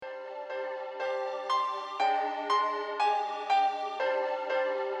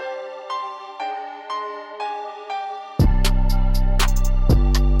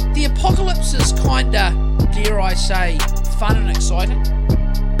kinda, dare I say, fun and exciting.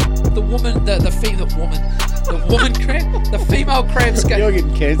 The woman crab, the female crabs go. You're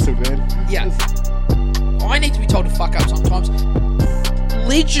getting cancelled, man. Yeah. I need to be told to fuck up sometimes.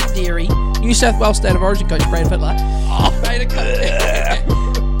 Legendary New South Wales State of Origin coach Brad Fittler. Made a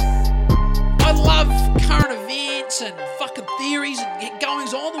I love current events and fucking theories and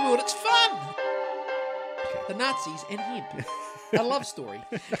goings on in the world. It's fun. The Nazis and hemp. A love story.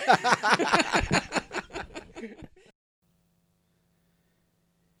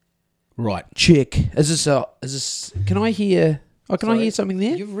 Right. Check. Is this? Can I hear? Oh, can I hear something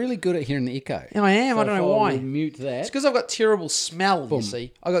there? You're really good at hearing the echo. Yeah, I am. So I don't know if why. will mute that. It's because I've got terrible smell. Boom. You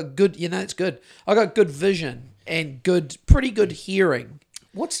see, I got good. It's good. I got good vision and pretty good hearing.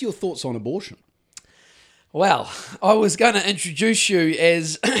 What's your thoughts on abortion? Well, I was going to introduce you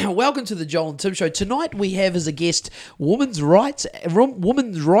as welcome to the Joel and Tim Show. Tonight we have as a guest women's rights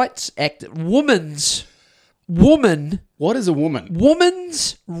What is a woman?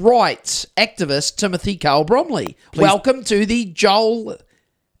 Women's rights activist Timothy Carl Bromley. Welcome to the Joel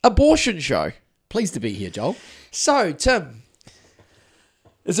Abortion Show. Pleased to be here, Joel. So, Tim,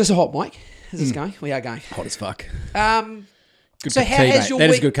 is this a hot mic? Is this going? We are going. Hot as fuck. Good So cup of how tea, has mate. your That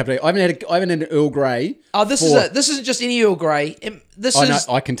is week- a good cup of tea. I haven't had an Earl Grey. Oh, this isn't just any Earl Grey.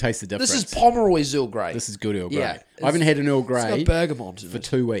 I can taste the difference. This is Pomeroy's Earl Grey. This is good Earl Grey. Yeah, I haven't had an Earl It's Grey got bergamot in for it.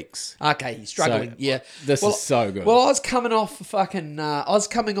 2 weeks. Okay, he's struggling. So, yeah, this is so good. Well, I was coming off. I mean,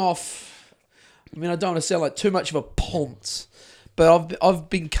 I don't want to sound like too much of a ponce, but I've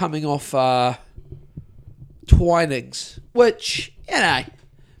been coming off Twinings, which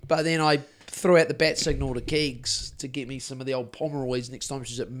but then I threw out the bat signal to Keegs to get me some of the old Pomeroys next time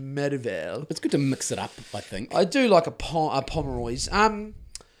she's at Midvale. It's good to mix it up, I think. I do like a Pomeroys.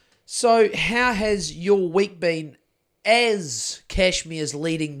 So how has your week been as Kashmir's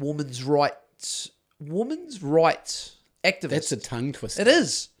leading women's rights activist? That's a tongue twister. It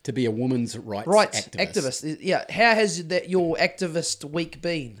is. To be a woman's rights activist. Yeah. How has your activist week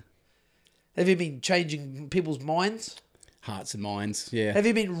been? Have you been changing people's minds? Hearts and minds, yeah. Have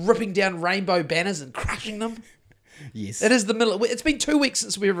you been ripping down rainbow banners and crushing them? Yes. It is the middle. It's been 2 weeks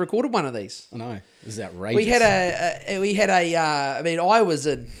since we recorded one of these. I know. This is outrageous.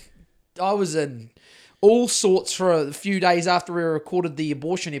 I was in all sorts for a few days after we recorded the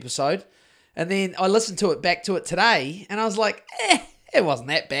abortion episode. And then I listened back to it today, and I was like, it wasn't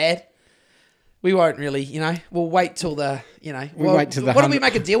that bad. We won't really, we'll wait till the, We'll wait till the what did we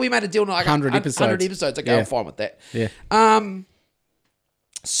make a deal? We made a deal like 100 episodes. 100 episodes. Okay, Yeah. I'm fine with that. Yeah.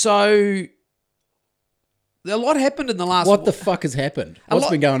 So a lot happened in the last What the fuck has happened?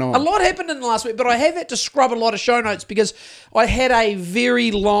 What's been going on? A lot happened in the last week, but I have had to scrub a lot of show notes because I had a very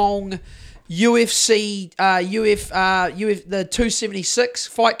long UFC, the 276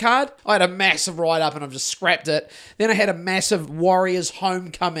 fight card. I had a massive write-up and I've just scrapped it. Then I had a massive Warriors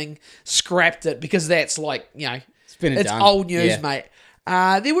Homecoming, scrapped it because that's like, It's been it's done. old news, Yeah. mate.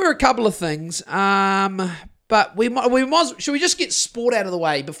 There were a couple of things, but should we just get sport out of the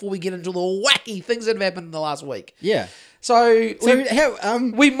way before we get into the wacky things that have happened in the last week? Yeah. So how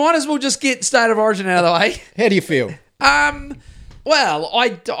we might as well just get State of Origin out of the way. how do you feel? Well,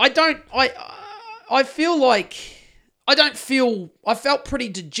 I feel like I felt pretty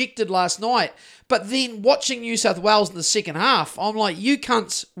dejected last night, but then watching New South Wales in the second half, I'm like, you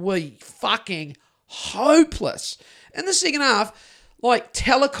cunts were fucking hopeless. In the second half, like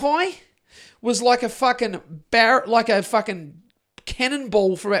Talakai was like a fucking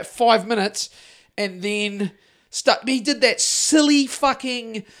cannonball for about 5 minutes, and then he did that silly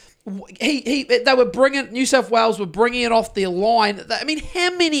fucking. New South Wales were bringing it off their line. I mean,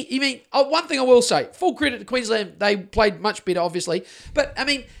 one thing I will say, full credit to Queensland, they played much better, obviously. But, I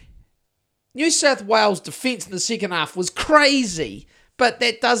mean, New South Wales defence in the second half was crazy. But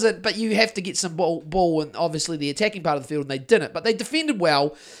you have to get some ball and obviously the attacking part of the field, and they didn't. But they defended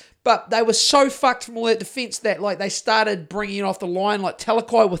well. But they were so fucked from all that defence that they started bringing it off the line, like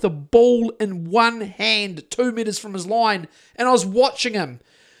Talakai with a ball in one hand, 2 metres from his line. And I was watching him.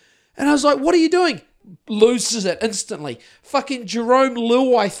 And I was like, what are you doing? Loses it instantly. Fucking Jerome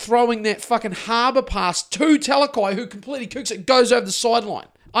Luai throwing that fucking harbour pass to Talakai, who completely cooks it, goes over the sideline.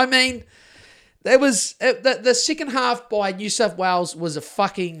 I mean, the second half by New South Wales was a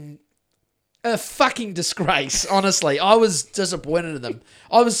fucking disgrace, honestly. I was disappointed in them.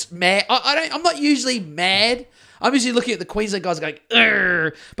 I was mad. I'm not usually mad. I'm usually looking at the Queensland guys going,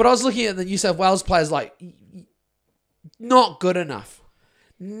 "Urgh," but I was looking at the New South Wales players like, not good enough.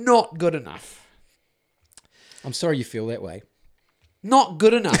 Not good enough. I'm sorry you feel that way. Not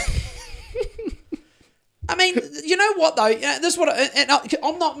good enough. I mean, you know what though? This is what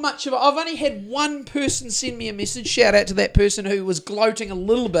I'm not much of. I've only had one person send me a message. Shout out to that person who was gloating a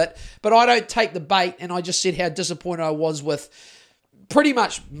little bit, but I don't take the bait, and I just said how disappointed I was with pretty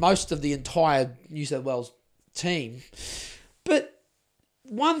much most of the entire New South Wales team. But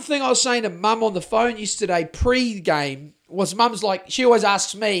one thing I was saying to Mum on the phone yesterday pre-game was, Mum's like, she always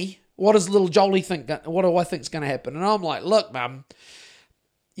asks me, what does little Jolie think? What do I think's going to happen? And I'm like, look, Mum,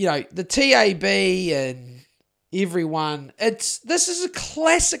 you know, the TAB and everyone, this is a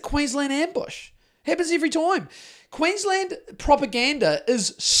classic Queensland ambush. Happens every time. Queensland propaganda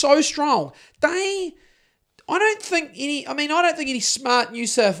is so strong. I don't think any smart New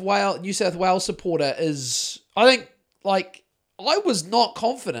South Wales supporter is. I think, like, I was not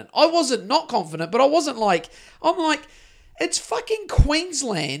confident. I wasn't not confident, but I wasn't like, I'm like, it's fucking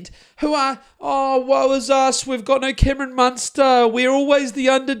Queensland who are, oh, woe is us, we've got no Cameron Munster, we're always the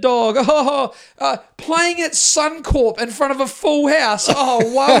underdog, playing at Suncorp in front of a full house,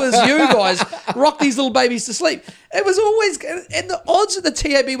 oh, woe is you guys, rock these little babies to sleep. It was always, and the odds of the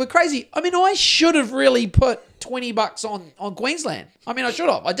TAB were crazy. I mean, I should have really put $20 on Queensland. I mean, I should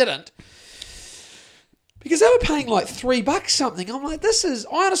have. I didn't. Because they were paying like $3 something. I'm like, this is,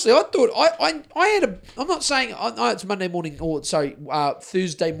 honestly, I thought, I had a, I'm not saying, I know it's Monday morning, or sorry,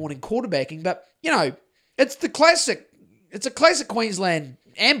 Thursday morning quarterbacking, but, you know, it's a classic Queensland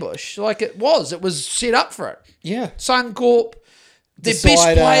ambush. Like it was set up for it. Yeah. Suncorp, their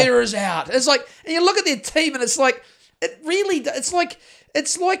best player is out. It's like, and you look at their team and it's like, it really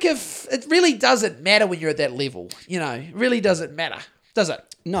doesn't matter when you're at that level. You know, it really doesn't matter, does it?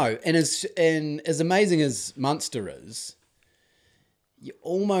 No, and as amazing as Munster is, you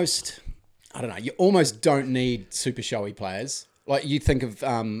almost don't need super showy players. Like you think of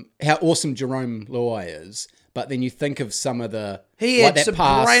how awesome Jerome Luai is, but then you think of some of the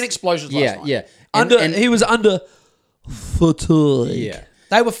some brain explosions last night. Yeah, and he was under fatigue. Yeah,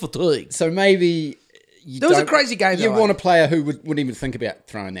 they were fatigued. So maybe it was a crazy game. You want a player who wouldn't even think about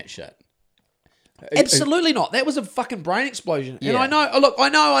throwing that shit. Absolutely not. That was a fucking brain explosion. Yeah. And I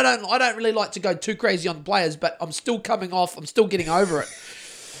don't really like to go too crazy on the players, but I'm still getting over it.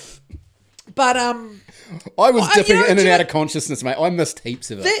 But I was dipping in and out of consciousness, mate. I missed heaps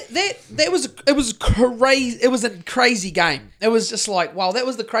of it. It was crazy. It was a crazy game. It was just like, wow, that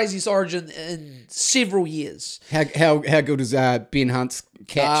was the craziest origin in several years. How good is Ben Hunt's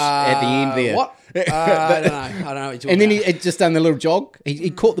catch at the end there? What? I don't know. I don't know what you're talking and then about. he just done the little jog. He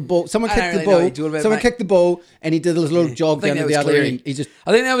caught the ball. Someone kicked the ball. Someone kicked the ball, and he did this little jog down to the other end.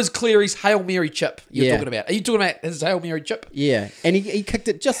 I think that was Cleary's Hail Mary chip you're talking about. Are you talking about his Hail Mary chip? Yeah, and he kicked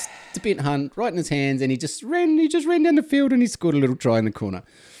it just to Ben Hunt, right in his hands, and he just ran down the field, and he scored a little try in the corner.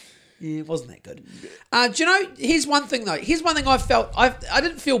 Yeah, it wasn't that good. Do you know, here's one thing though. Here's one thing I felt, I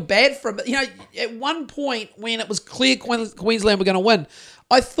didn't feel bad for him, but you know, at one point when it was clear Queensland were going to win,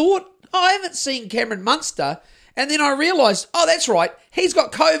 I thought, I haven't seen Cameron Munster, and then I realised, oh, that's right, he's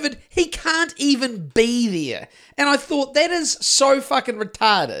got COVID, he can't even be there. And I thought, that is so fucking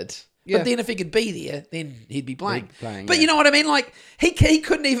retarded. Yeah. But then if he could be there, then he'd be playing. But you know what I mean? Like, he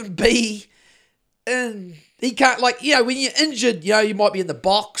couldn't even be in... He can't, like, you know, when you're injured, you know, you might be in the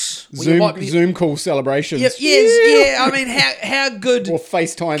box. Zoom call celebrations. Yeah. I mean, how good or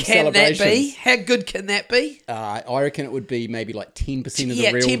FaceTime can celebrations. That be? How good can that be? I reckon it would be maybe like 10% of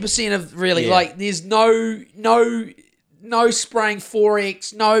the real. Yeah, 10% of really. Yeah. Like, there's no spraying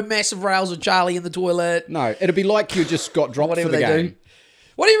 4X, no massive rails of Charlie in the toilet. No, it'd be like you just got dropped for the game. Do.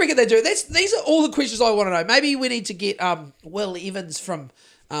 What do you reckon they do? These are all the questions I want to know. Maybe we need to get Will Evans from...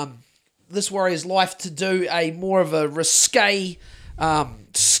 This Warriors Life to do a more of a risque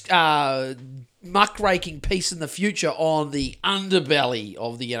muckraking piece in the future on the underbelly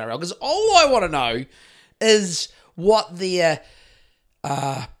of the NRL. Because all I want to know is what their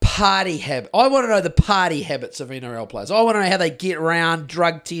party habit. I want to know the party habits of NRL players. I want to know how they get around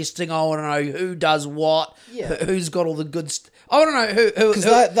drug testing. I want to know who does what, who's got all the good I want to know who... Because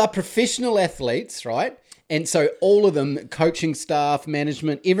they're professional athletes, right? And so all of them, coaching staff,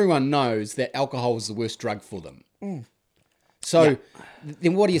 management, everyone knows that alcohol is the worst drug for them. Mm. So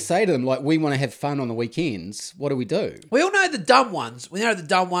then what do you say to them? Like, we want to have fun on the weekends. What do? We all know the dumb ones. We know the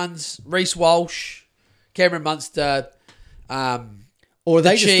dumb ones. Reece Walsh, Cameron Munster, or are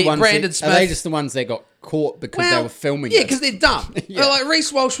they just the ones Brandon Smith. Are they just the ones that got caught because they were filming it? Yeah, because they're dumb. Like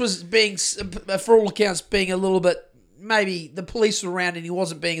Reece Walsh was being, for all accounts, being a little bit... Maybe the police were around and he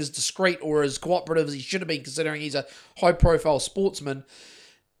wasn't being as discreet or as cooperative as he should have been, considering he's a high-profile sportsman,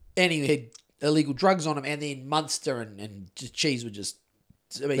 and he had illegal drugs on him. And then Munster and Cheese were just,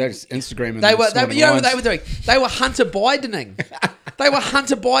 I mean, they're just Instagramming. You know what they were doing? They were Hunter Bidening. They were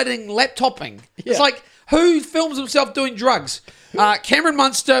Hunter Biden laptopping. Yeah. It's like, Who films himself doing drugs? Cameron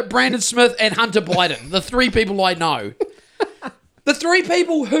Munster, Brandon Smith, and Hunter Blyden. The 3 people I know. The 3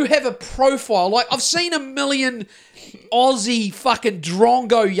 people who have a profile. Like, I've seen a million Aussie fucking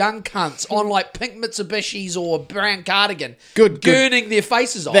drongo young cunts on, like, pink Mitsubishis or brown cardigan. Gurning their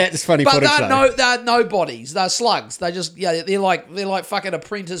faces off. That's funny footage, But they're nobodies. They're slugs. They're just, they're like fucking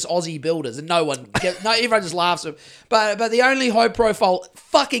apprentice Aussie builders, and everyone just laughs at them. But the only high profile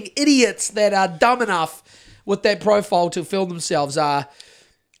fucking idiots that are dumb enough with that profile to film themselves are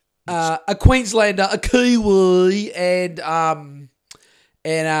a Queenslander, a Kiwi, and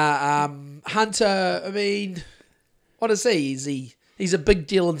Hunter. I mean, what is he? He's a big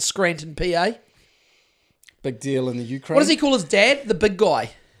deal in Scranton, PA. Big deal in the Ukraine. What does he call his dad? The big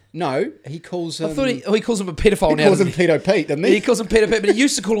guy. No, he calls him... I thought he calls him a pedophile now. He calls him Pedo Pete, doesn't he? He calls him Pedo Pete, but he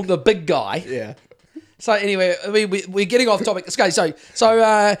used to call him the big guy. Yeah. So anyway, we're getting off topic. Okay, so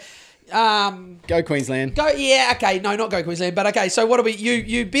go Queensland. Not go Queensland, but okay. So what are we?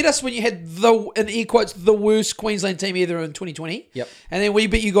 You beat us when you had in air quotes the worst Queensland team either in 2020. Yep. And then we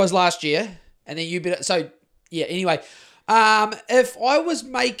beat you guys last year, and then you beat it. So yeah. Anyway, if I was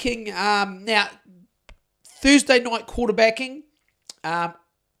making now Thursday night quarterbacking, I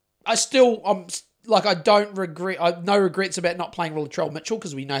don't regret. I have no regrets about not playing Latrell Mitchell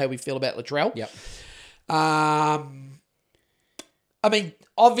because we know how we feel about Latrell. Yep. I mean,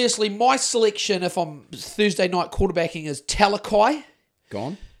 obviously, my selection if I'm Thursday night quarterbacking is Talakai.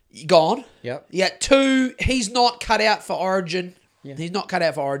 Gone. Yep. Yeah. 2, he's not cut out for Origin. Yeah. He's not cut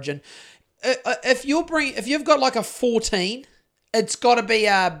out for Origin. If you've got like a 14, it's got to be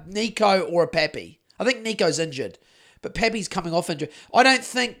a Nico or a Pappy. I think Nico's injured, but Pappy's coming off injured. I don't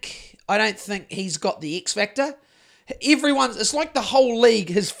think he's got the X factor. It's like the whole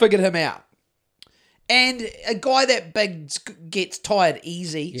league has figured him out. And a guy that big gets tired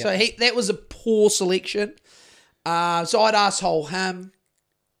easy. Yep. So that was a poor selection. So I'd asshole him.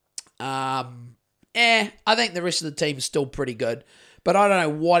 I think the rest of the team is still pretty good. But I don't know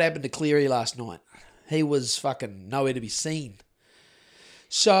what happened to Cleary last night. He was fucking nowhere to be seen.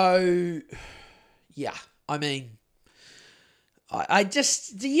 So, yeah. I mean, even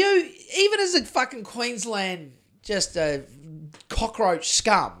as a fucking Queensland, just a cockroach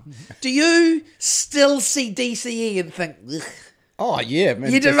scum, do you still see DCE and think, ugh? Oh, yeah,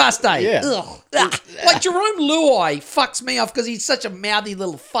 man. You must, eh? Yeah. Ugh. Like Jerome Luai fucks me off because he's such a mouthy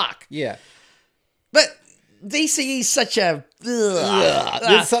little fuck. Yeah. But DCE's such a...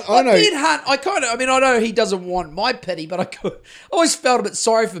 I know. Ben Hunt, I know he doesn't want my pity, but I always felt a bit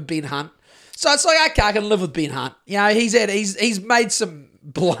sorry for Ben Hunt. So it's like, okay, I can live with Ben Hunt. You know, he's made some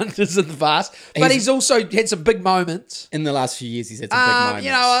blunders in the past, but he's also had some big moments. In the last few years, he's had some big moments.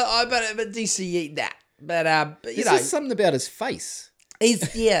 You know, but DCE, that. But you know, there's something about his face. I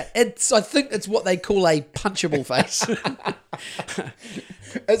think it's what they call a punchable face.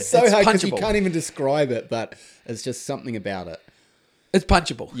 It's so hard because you punchable. can't even describe it, but it's just something about it. It's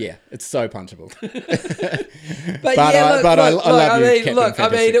punchable. Yeah, it's so punchable. But I love you, Captain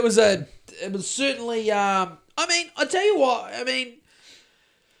Fantastic. it was certainly. I tell you what.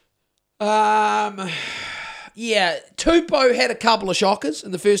 Tupou had a couple of shockers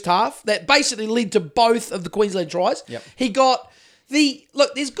in the first half that basically led to both of the Queensland tries. Yep. He got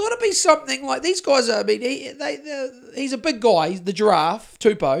there's got to be something like these guys are. I mean, he's a big guy. He's the giraffe,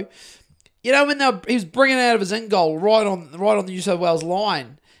 Tupou. You know, when he was bringing it out of his in goal right on the New South Wales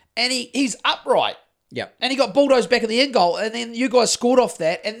line, and he's upright. Yep. And he got bulldozed back in the end goal, and then you guys scored off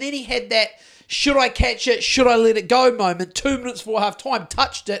that, and then he had that should I catch it, should I let it go moment, 2 minutes before half time,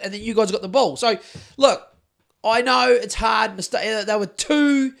 touched it, and then you guys got the ball. So, look, I know it's hard. They were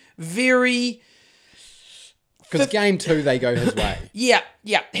two very... Because game 2, they go his way. Yeah.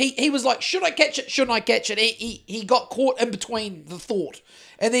 He was like, should I catch it, shouldn't I catch it? He got caught in between the thought.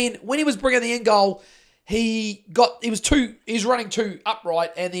 And then when he was bringing the end goal, he was running too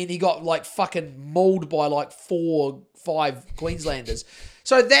upright, and then he got like fucking mauled by like 4-5 Queenslanders.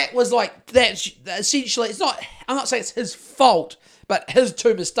 So that was like, that's essentially, I'm not saying it's his fault, but his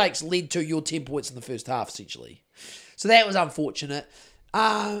 2 mistakes led to your 10 points in the first half, essentially. So that was unfortunate.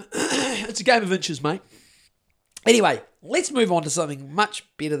 It's a game of inches, mate. Anyway, let's move on to something much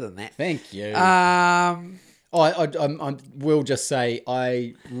better than that. Thank you. I will just say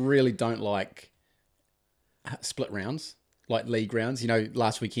I really don't like split rounds, like league rounds. You know,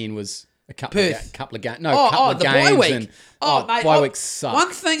 last weekend was a couple of games. The bye week. And, mate, bye weeks suck.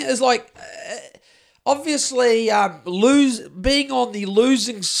 One thing is like, obviously, being on the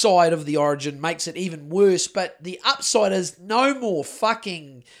losing side of the Origin makes it even worse. But the upside is no more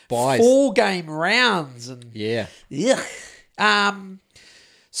fucking Buys. 4-game rounds and yeah. ugh.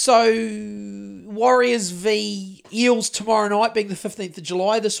 So, Warriors v Eels tomorrow night, being the 15th of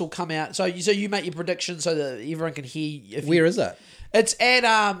July. This will come out. So you make your prediction so that everyone can hear. Where is it? It's at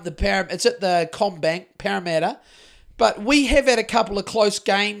it's at the Combank, Parramatta. But we have had a couple of close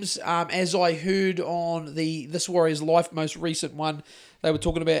games, as I heard on This Warriors Life, most recent one. They were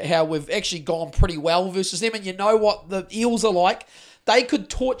talking about how we've actually gone pretty well versus them. And you know what the Eels are like. They could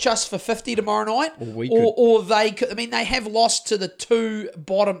torch us for 50 tomorrow night. Or they could. I mean, they have lost to the two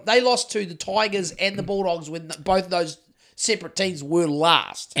bottom. They lost to the Tigers and the Bulldogs when both of those separate teams were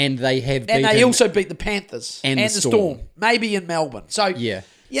last. And they also beat the Panthers and the Storm. Maybe in Melbourne. So, yeah.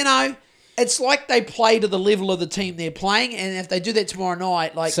 You know, it's like they play to the level of the team they're playing. And if they do that tomorrow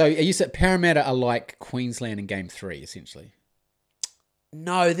night, like... So, you said Parramatta are like Queensland in Game 3, essentially?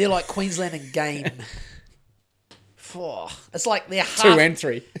 No, they're like Queensland in Game... It's like they're half... 2 and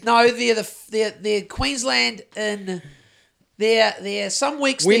 3. No, they're Queensland in... They're some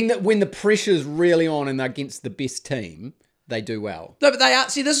weeks... When the pressure's really on and they're against the best team, they do well. No, but they are...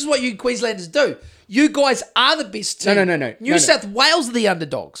 See, this is what you Queenslanders do. You guys are the best team. No. New South Wales are the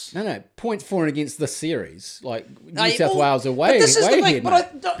underdogs. No. Points for and against the series. Like, New South Wales are way this is the ahead, thing.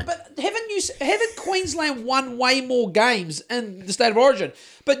 But haven't Queensland won way more games in the State of Origin?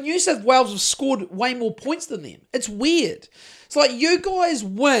 But New South Wales have scored way more points than them. It's weird. It's like you guys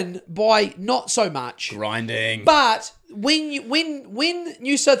win by not so much. Grinding. But when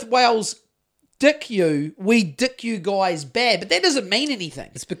New South Wales dick you, we dick you guys bad. But that doesn't mean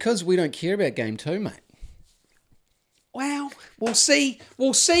anything. It's because we don't care about Game 2, mate. Well, we'll see.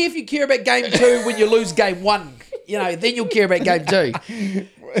 We'll see if you care about Game 2 when you lose Game 1. You know, then you'll care about Game 2.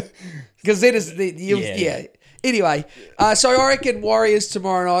 Because that is yeah. Anyway, so I reckon Warriors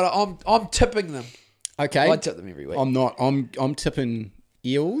tomorrow night. I'm tipping them. Okay. I tip them every week. I'm not. I'm tipping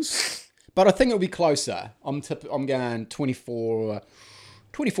Eels, but I think it'll be closer. I'm going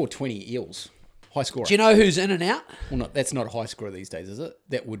 24-20 Eels. High scorer. Do you know who's in and out? Well, that's not a high scorer these days, is it?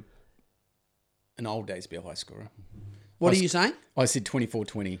 That would, in old days, be a high scorer. What are you saying? I said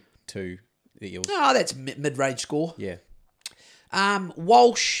 24-20 to the Eels. Oh, that's mid-range score. Yeah.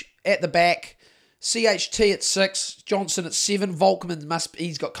 Walsh at the back, CHT at 6, Johnson at 7. Volkman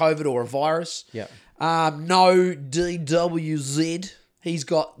he's got COVID or a virus. Yeah. No DWZ. He's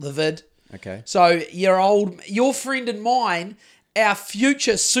got the vid. Okay. So your friend and mine, our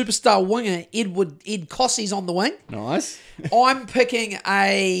future superstar winger, Ed Cossey's on the wing. Nice. I'm picking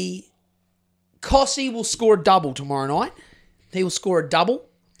Cossey will score a double tomorrow night. He will score a double.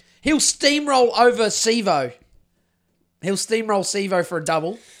 He'll steamroll over Sevo. He'll steamroll Sevo for a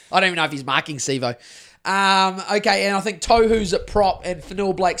double. I don't even know if he's marking Sevo. Okay, and I think Tohu's at prop and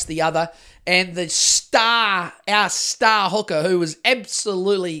Fanil Blake's the other. And our star hooker, who was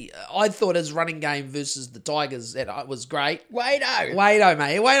absolutely, I thought his running game versus the Tigers, that was great. Wado,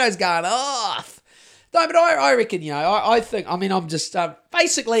 mate. Wado's going off. No, but I reckon, I think, I'm just,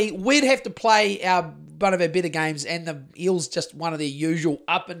 basically, we'd have to play one of our better games, and the Eels just one of their usual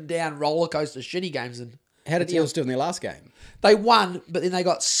up and down roller coaster shitty games. And how did the Eels do in their last game? They won, but then they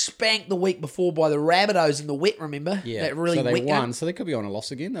got spanked the week before by the Rabbitohs in the wet, remember? Yeah, that really so they wet won, game. So they could be on a loss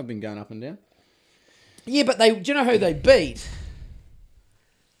again. They've been going up and down. Yeah, but do you know who they beat?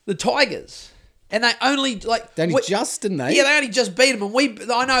 The Tigers. And they only, They only just, didn't they? Yeah, they only just beat them.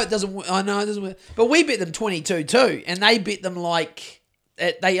 And I know it doesn't work. But we beat them 22-2. And they beat them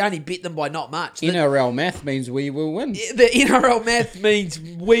they only beat them by not much. NRL math means we will win. The NRL math means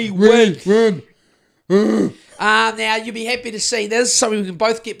we win. Now, you'll be happy to see, there's something we can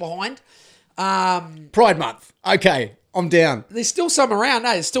both get behind. Pride Month. Okay, I'm down. There's still some around,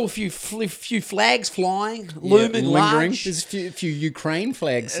 There's still a few flags flying, looming lingering. large. There's a few Ukraine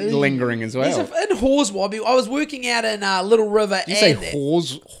flags lingering as well. In Horswell, I was working out in Little River. Did you say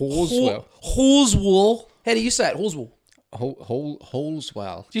Horswell? Horswell. How do you say it? Horswell.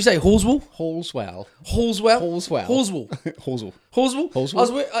 Holswell. Do you say Horswell? Holswell. Horswell? Holswell. Horswell. Horswell. Horswell? Horswell. I was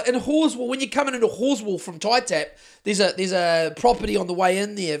in Horswell. When you're coming into Horswell from Tide Tap, there's a property on the way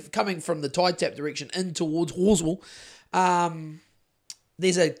in there coming from the Tide Tap direction in towards Horswell.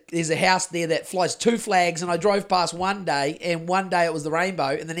 There's a house there that flies 2 flags, and I drove past one day, and one day it was the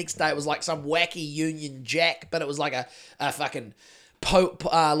rainbow, and the next day it was like some wacky Union Jack, but it was like a fucking it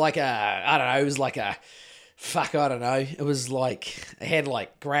was like a fuck, I don't know. It was like, it had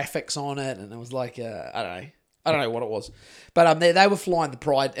like graphics on it, and it was like, I don't know what it was. But they were flying the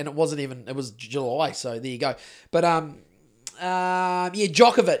Pride, and it was July, so there you go. But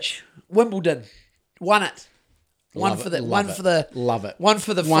Djokovic, Wimbledon, won it. One for the Novaks. One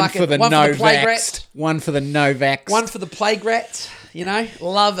for the Plague-Rat. One for the Novaks. One for the Plague-Rat,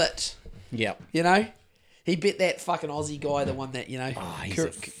 love it. Yep. He bet that fucking Aussie guy, the one that, you know, he's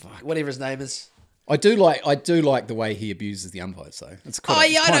a fuck. whatever his name is. I do like the way he abuses the umpires, though. It's kind Oh,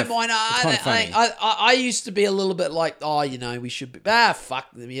 of, yeah, it's I kind don't mind. It's kind of funny. I used to be a little bit like, oh, you know, we should be.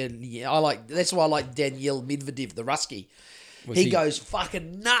 Fuck them. Yeah, that's why I like Daniil Medvedev, the Rusky. He goes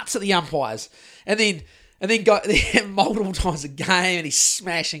fucking nuts at the umpires. And then go multiple times a game, and he's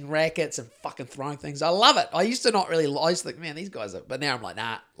smashing rackets and fucking throwing things. I love it. I used to think, man, these guys are, but now I'm like,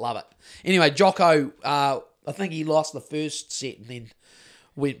 nah, love it. Anyway, Jocko, I think he lost the first set and then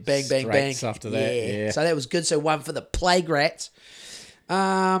went bang, bang, bang. After that, yeah. So that was good. So one for the Plague Rats. Hey,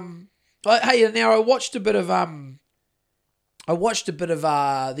 now I watched a bit of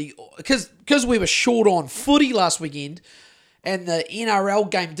because we were short on footy last weekend. And the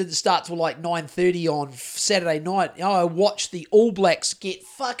NRL game didn't start till like 9:30 on Saturday night. I watched the All Blacks get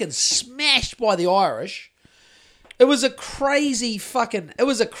fucking smashed by the Irish. It was a crazy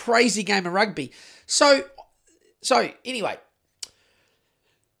game of rugby. So anyway.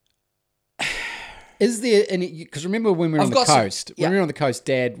 Is there any, because remember when we were on the coast, when we were on the coast,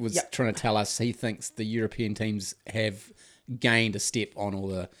 Dad was trying to tell us he thinks the European teams have gained a step on all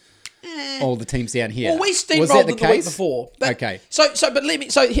the teams down here. Well, we steamrolled them the week before. But, okay. So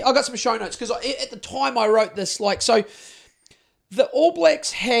I got some show notes because at the time I wrote this, the All Blacks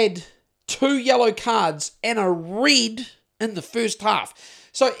had 2 yellow cards and a red in the first half.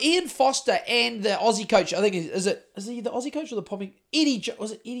 So Ian Foster and the Aussie coach, I think is he the Aussie coach or the Poppy?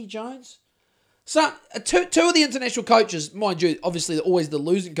 Was it Eddie Jones? So two of the international coaches, mind you, obviously always the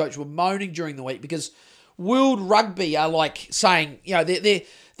losing coach, were moaning during the week because World Rugby are like saying, you know,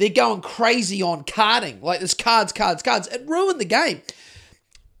 they're going crazy on carding. Like, there's cards. It ruined the game.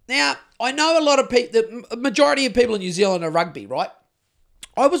 Now, I know a lot of people, the majority of people in New Zealand are rugby, right?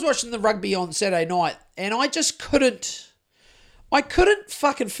 I was watching the rugby on Saturday night, and I just couldn't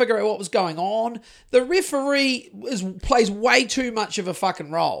fucking figure out what was going on. The referee plays way too much of a fucking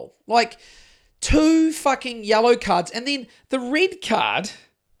role. Like, 2 fucking yellow cards, and then the red card.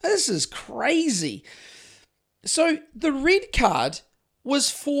 This is crazy. So, the red card was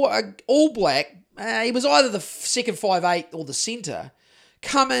for an All Black. He was either the second 5'8" or the centre.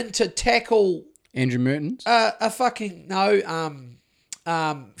 Come in to tackle Andrew Mertens. Frank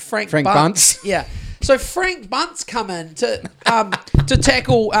Bunce. Yeah. So Frank Bunce come in to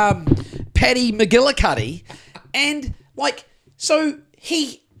tackle Paddy McGillicuddy, and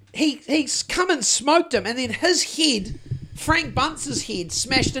he's come and smoked him, and then his head, Frank Bunce's head,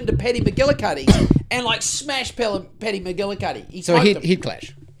 smashed into Paddy McGillicuddy's and smashed Paddy McGillicuddy. Head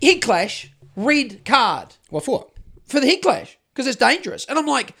clash. Head clash, red card. What for? For the head clash, because it's dangerous. And I'm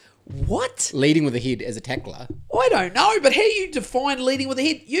like, what? Leading with the head as a tackler. I don't know, but how do you define leading with the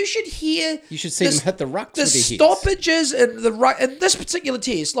head? You should see them hit the rucks with their heads. The stoppages and in this particular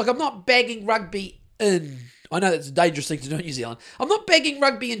test. I'm not bagging rugby in. I know that's a dangerous thing to do in New Zealand. I'm not bagging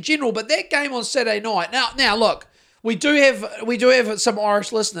rugby in general, but that game on Saturday night. Now look, we do have some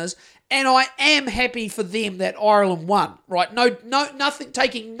Irish listeners, and I am happy for them that Ireland won. Right? No, nothing,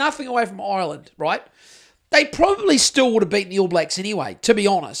 taking nothing away from Ireland. Right? They probably still would have beaten the All Blacks anyway, to be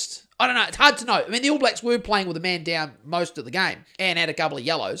honest. I don't know. It's hard to know. I mean, the All Blacks were playing with a man down most of the game and had a couple of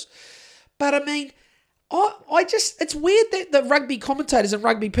yellows. But, I mean, it's weird that the rugby commentators and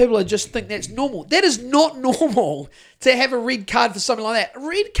rugby people just think that's normal. That is not normal to have a red card for something like that.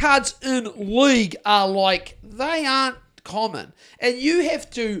 Red cards in league are they aren't common. And you have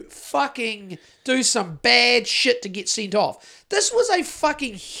to fucking do some bad shit to get sent off. This was a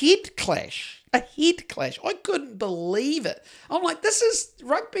fucking head clash. A head clash. I couldn't believe it. I'm like, this is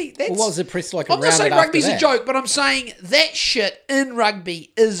rugby. What was the press like? I'm not saying rugby's a joke, but I'm saying that shit in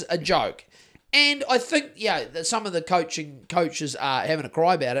rugby is a joke. And I think, that some of the coaches are having a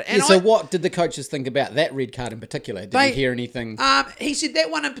cry about it. And so what did the coaches think about that red card in particular? Did you hear anything? He said that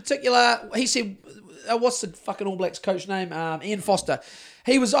one in particular, he said, what's the fucking All Blacks coach name? Ian Foster.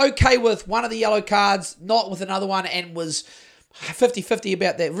 He was okay with one of the yellow cards, not with another one, and was 50-50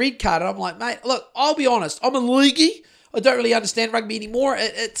 about that red card. And I'm like, mate, look, I'll be honest. I'm a leaguey. I don't really understand rugby anymore.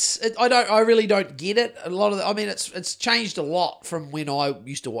 I really don't get it. A lot of it's changed a lot from when I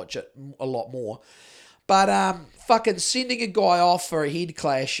used to watch it a lot more. But fucking sending a guy off for a head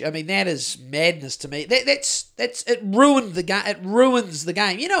clash, I mean, that is madness to me. It ruined the game. It ruins the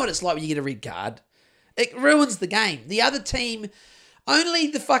game. You know what it's like when you get a red card? It ruins the game. The other team, only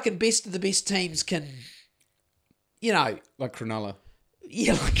the fucking best of the best teams can, like Cronulla.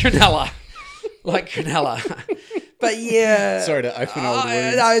 Yeah, like Cronulla. But yeah, Sorry to open old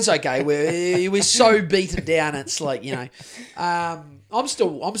wounds. no, it's okay. We're so beaten down. It's like, you know, I'm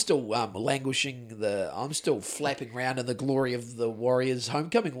still languishing. I'm still flapping around in the glory of the Warriors'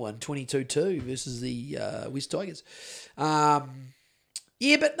 homecoming win, 22-2 versus the West Tigers. Yeah,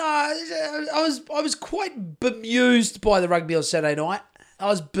 but no, I was quite bemused by the rugby on Saturday night. I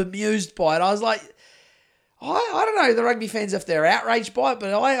was bemused by it. I was like, I don't know the rugby fans if they're outraged by it,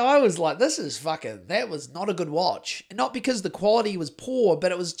 but I was like, that was not a good watch. And not because the quality was poor,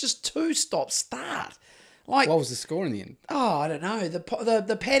 but it was just two-stop start. Like, What was the score in the end? oh, I don't know.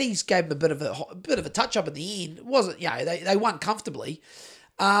 The Paddies gave them a bit of a touch up in the end. It wasn't, they won comfortably.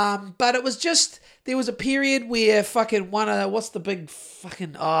 But it was just, there was a period where fucking one of the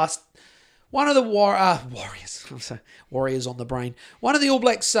Warriors. I'm sorry, Warriors on the brain. One of the All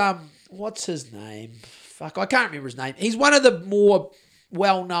Blacks, what's his name? Fuck, I can't remember his name. He's one of the more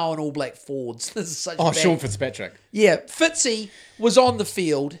well-known All Black forwards. This is such bad. Sean Fitzpatrick. Yeah, Fitzy was on the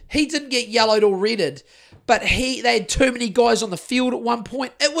field. He didn't get yellowed or redded, but they had too many guys on the field at one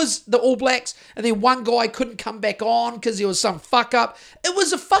point. It was the All Blacks, and then one guy couldn't come back on because there was some fuck up. It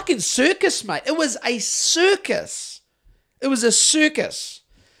was a fucking circus, mate. It was a circus. It was a circus.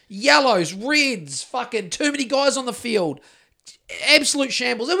 Yellows, reds, fucking too many guys on the field. Absolute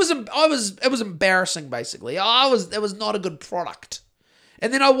shambles. It was embarrassing, basically. It was not a good product.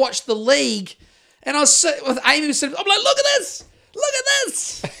 And then I watched the league, and I was sitting with Amy. I'm like, look at this! Look at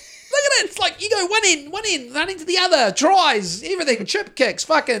this! Look at it! It's like you go one end, running to the other, tries, everything, chip kicks,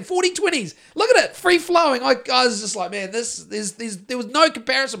 fucking 40-20s. Look at it, free flowing. I was just like, man, there was no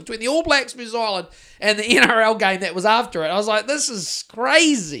comparison between the All Blacks vs Ireland and the NRL game that was after it. I was like, this is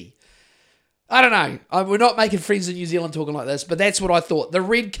crazy. I don't know. We're not making friends in New Zealand talking like this, but that's what I thought. The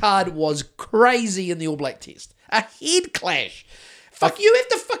red card was crazy in the All Black test. A head clash. Fuck, you have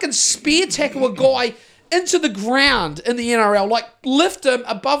to fucking spear tackle a guy into the ground in the NRL, like lift him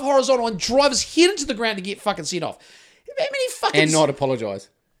above horizontal and drive his head into the ground to get fucking sent off. How many fucking... And not apologise.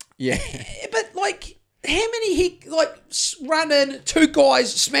 Yeah. But like, how many run in, two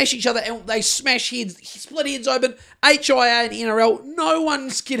guys smash each other and they smash heads, split heads open, HIA and NRL, no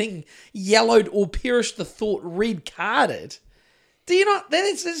one's getting yellowed or perish the thought red carded. Do you not,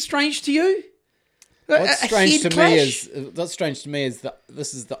 that's strange to you? What's strange to me is that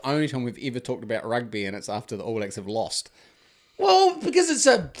this is the only time we've ever talked about rugby, and it's after the All Blacks have lost. Well, because it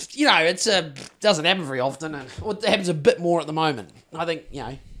doesn't happen very often, and it happens a bit more at the moment. I think,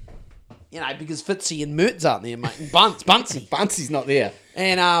 because Fitzy and Mertz aren't there, mate. And Bunty. Bunty's not there.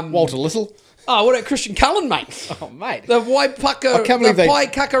 And Walter Little. Oh, what about Christian Cullen, mate? Oh, mate. The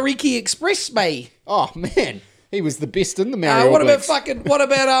Waikakariki Express, mate. Oh, man. He was the best in the Maori All Blacks.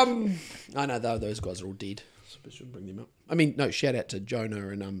 I know those guys are all dead, so I shouldn't bring them up. I mean, no, shout out to Jonah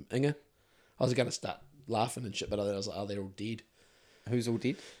and Inga. I was going to start laughing and shit, but I was like, oh, they're all dead. Who's all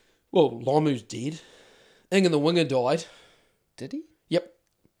dead? Well, Lamu's dead. Inga the winger died. Did he? Yep.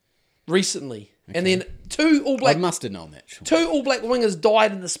 Recently. Okay. And then two All Black... I must have known that. Sure. Two All Black wingers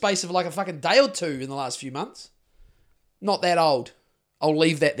died in the space of like a fucking day or two in the last few months. Not that old. I'll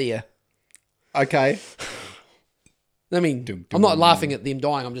leave that there. Okay. I mean, I'm not laughing at them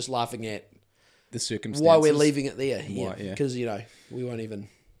dying. I'm just laughing at the circumstances. Why we're leaving it there. Yeah, because, we won't even...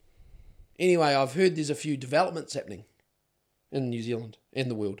 Anyway, I've heard there's a few developments happening in New Zealand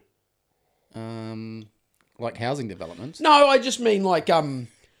and the world. Like housing developments? No, I just mean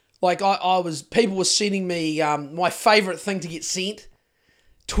people were sending me my favourite thing to get sent,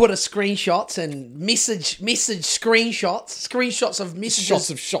 Twitter screenshots and message screenshots of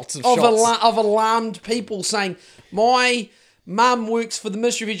messages Shots of alarmed people saying, my mum works for the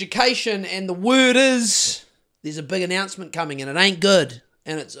Ministry of Education and the word is there's a big announcement coming and it ain't good.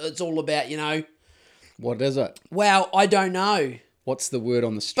 And it's all about, What is it? Well, I don't know. What's the word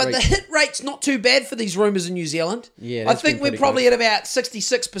on the street? But the hit rate's not too bad for these rumours in New Zealand. Yeah, I think we're probably at about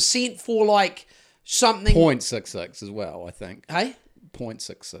 66% for like something. 0.66 as well, I think. Hey?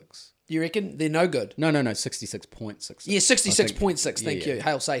 0.66. You reckon? They're no good. No, 66.6. Yeah, 66.6. Thank you.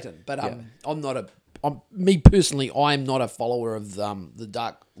 Hail Satan. But me personally, I'm not a follower of the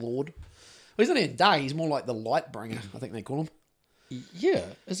Dark Lord. Well, he's not even dark. He's more like the light bringer, I think they call him. Yeah,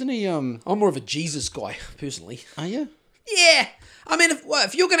 isn't he? I'm more of a Jesus guy, personally. Are you? Yeah. I mean,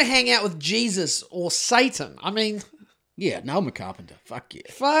 if you're going to hang out with Jesus or Satan, I mean... Yeah, no, I'm a carpenter. Fuck yeah.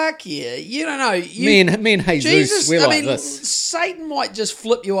 Fuck yeah. You don't know. Me and Jesus, we're like this. Satan might just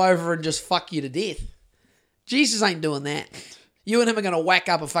flip you over and just fuck you to death. Jesus ain't doing that. You and him are going to whack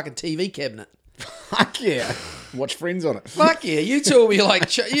up a fucking TV cabinet. Fuck yeah. Watch Friends on it. Fuck yeah, you two will be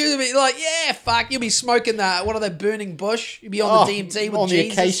like, yeah, fuck, you'll be smoking one of the burning bush. You'll be on the DMT with on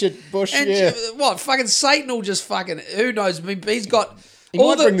Jesus. the acacia bush, and yeah. What, fucking Satan will just fucking, who knows? I mean, he's got... He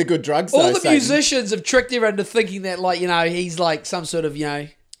might bring the good drugs, though, all the Satan. musicians have tricked everyone into thinking that, like, he's like some sort of,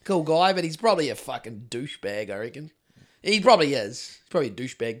 cool guy, but he's probably a fucking douchebag, I reckon. He probably is. He's probably a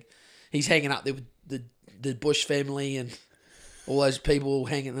douchebag. He's hanging up there with the Bush family and all those people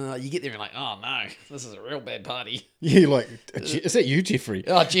hanging. You get there and like, oh no, this is a real bad party. Yeah, like, is that you, Jeffrey?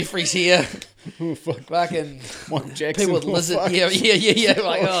 Oh, Jeffrey's here. Oh, fuck. Fucking Michael Jackson. people with lizard. Fuck. Yeah.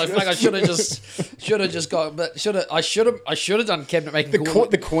 Like, fuck, I should have just got, but I should have done cabinet making.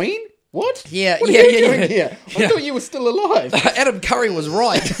 The Queen? What? Yeah, what are you doing here? I thought you were still alive. Adam Curry was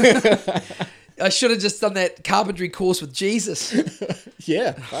right. I should have just done that carpentry course with Jesus.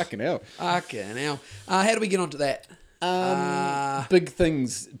 Yeah, fucking hell. Fucking hell. How do we get onto that? Big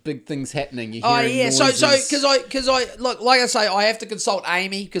things happening. You're Oh hearing yeah, noises. so because I look, like I say, I have to consult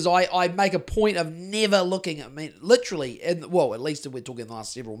Amy because I make a point of never looking at literally, at least if we're talking the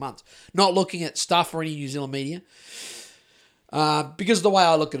last several months, not looking at stuff or any New Zealand media. Because the way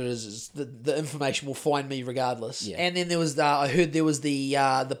I look at it is the information will find me regardless. Yeah. And then there was I heard there was the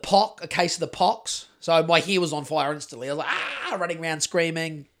a case of the pox. So my hair was on fire instantly. I was like, running around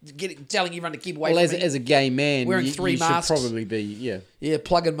screaming, telling everyone to keep away from me. As a gay man, wearing three masks. Should probably be,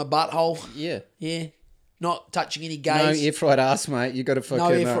 plugging my butthole. Yeah. Not touching any No gays. air fried ass, mate. You got to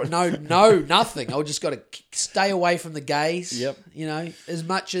fucking... No, nothing. I just got to stay away from the gays. Yep. As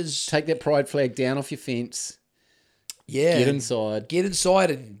much as... Take that pride flag down off your fence. Yeah. Get inside. Get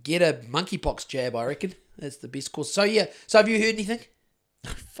inside and get a monkeypox jab, I reckon. That's the best course. So, yeah. So, have you heard anything?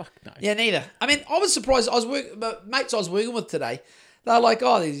 Fuck no. Yeah, neither. I mean, I was surprised. Mates I was working with today, they're like, they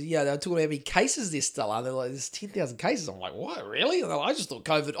were talking about how many cases there still are. They're like, there's 10,000 cases. I'm like, what, really? And they're like, I just thought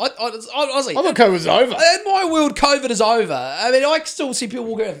COVID... honestly... I thought COVID was over. In my world, COVID is over. I mean, I still see people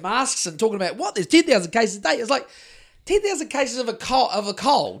walking with masks and talking about, there's 10,000 cases a day. It's like... 10,000 cases of a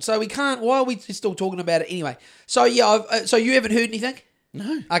cold, so we can't. Why are we still talking about it anyway? So yeah, so you haven't heard anything?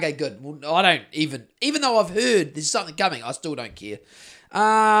 No. Okay, good. Well, I don't even though I've heard there's something coming, I still don't care.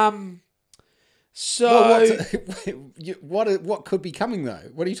 So what could be coming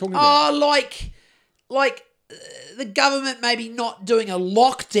though? What are you talking about? Like the government maybe not doing a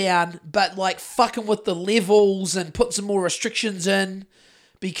lockdown, but like fucking with the levels and put some more restrictions in.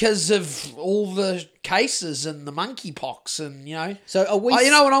 Because of all the cases and the monkeypox and, So are we... you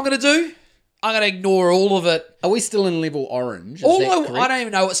know what I'm going to do? I'm going to ignore all of it. Are we still in level orange? I don't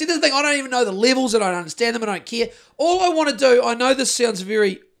even know. See, this thing, I don't even know the levels. I don't understand them. I don't care. All I want to do, I know this sounds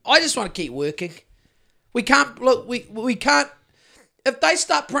I just want to keep working. We can't, we can't, if they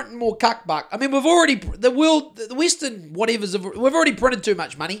start printing more cuckbuck, I mean, we've already, the Western whatevers, we've already printed too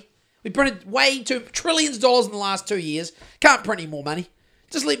much money. We printed way too, trillions of dollars in the last 2 years. Can't print any more money.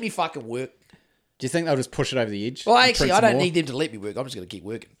 Just let me fucking work. Do you think they'll just push it over the edge? Well, actually, I don't need them to let me work. I'm just going to keep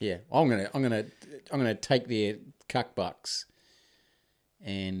working. Yeah, I'm gonna take their cuck bucks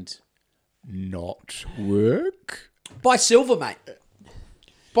and not work. Buy silver, mate.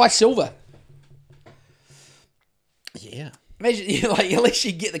 Buy silver. Yeah. Imagine, at least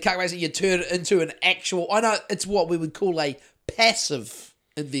you get the cuck bucks and you turn it into an actual. I know it's what we would call a passive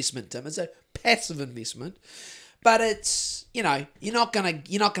investment, Tim. It's a passive investment. But it's, you're not gonna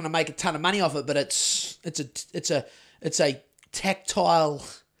make a ton of money off it. But it's a tactile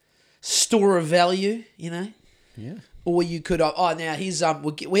store of value, Yeah. Or you could now here's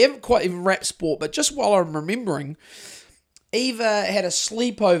we haven't quite even wrapped sport, but just while I'm remembering, Eva had a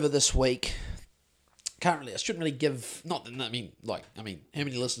sleepover this week. Currently, I shouldn't really give. Not that how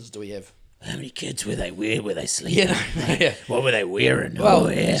many listeners do we have? How many kids were they sleeping? Yeah. What were they wearing? Well,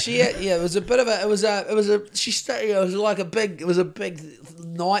 it was a bit of a, it was like a big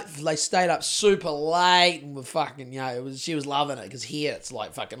night. They stayed up super late and were fucking, she was loving it because here it's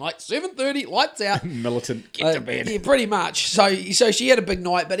like fucking like 7:30, lights out. Militant, get to bed. Yeah, pretty much. So she had a big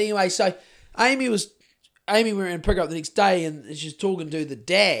night, but anyway, so Amy we were going to pick her up the next day and she's talking to the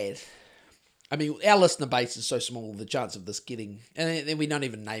dad. I mean, our listener base is so small, the chance of this getting... And then we're not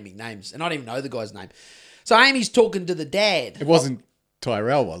even naming names. And I don't even know the guy's name. So Amy's talking to the dad. It wasn't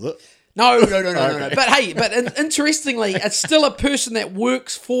Tyrell, was it? No. But hey, interestingly, it's still a person that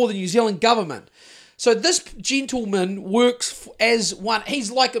works for the New Zealand government. So this gentleman works as one... He's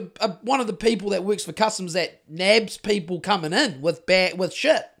like one of the people that works for customs that nabs people coming in with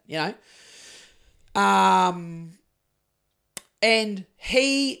shit, And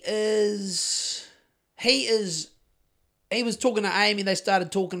he was talking to Amy. They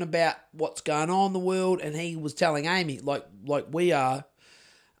started talking about what's going on in the world, and he was telling Amy, like we are,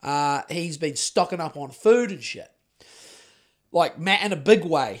 He's been stocking up on food and shit. Like, in a big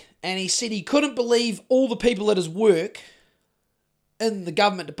way. And he said he couldn't believe all the people at his work in the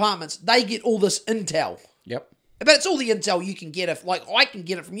government departments, they get all this intel. Yep. But it's all the intel you can get I can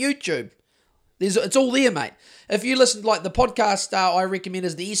get it from YouTube. It's all there, mate. If you listen to like the podcast I recommend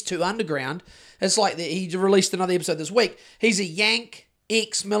is the S2 Underground. It's like he released another episode this week. He's a Yank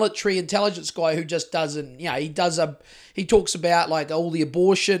ex-military intelligence guy who just doesn't, he talks about like all the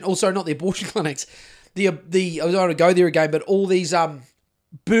abortion, not the abortion clinics, the I don't want to go there again, but all these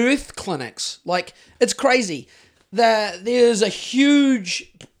birth clinics. Like, it's crazy. There's a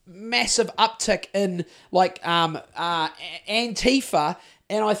huge, massive uptick in like Antifa,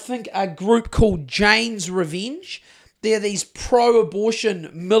 and I think a group called Jane's Revenge. They're these pro-abortion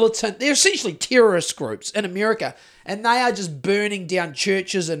militant, they're essentially terrorist groups in America, and they are just burning down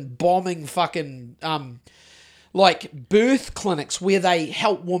churches and bombing fucking like birth clinics where they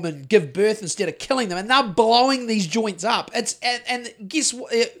help women give birth instead of killing them, and they're blowing these joints up. And guess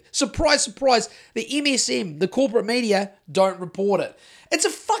what? Surprise, surprise, the MSM, the corporate media, don't report it. It's a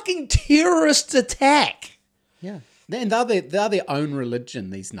fucking terrorist attack. Yeah. And they're their own religion,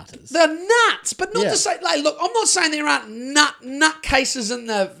 these nutters. They're nuts, but not to say, like, look, I'm not saying there aren't nut cases in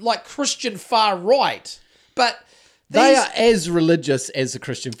the, like, Christian far right, but they are as religious as the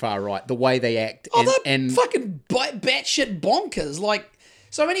Christian far right, the way they act. They're fucking batshit bonkers. Like,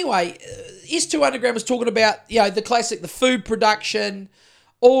 so anyway, S2 Underground was talking about, the classic, the food production,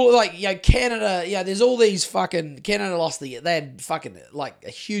 all like, Canada, there's all these fucking, Canada lost they had fucking, like, a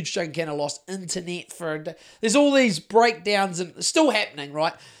huge chunk of Canada lost internet there's all these breakdowns and it's still happening,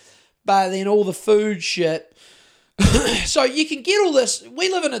 right? But then all the food shit. So you can get all this. We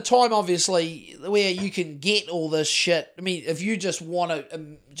live in a time, obviously, where you can get all this shit. I mean, if you just want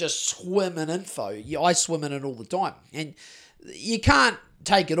to just swim in info, I swim in it all the time. And you can't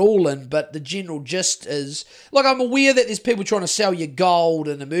take it all in, but the general gist is, like, I'm aware that there's people trying to sell you gold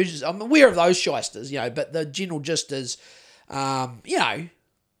and emergencies. I'm aware of those shysters, but the general gist is, So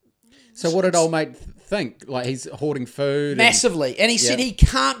what did old mate think? Like, he's hoarding food? Massively. And he said he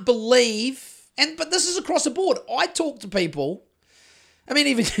can't believe, but this is across the board. I talk to people, I mean,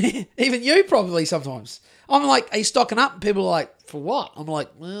 even you probably sometimes. I'm like, are you stocking up? And people are like, for what? I'm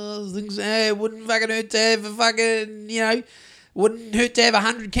like, well, things wouldn't fucking hurt to have a fucking, wouldn't hurt to have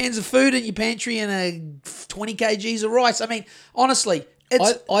 100 cans of food in your pantry and a 20 kgs of rice. I mean, honestly,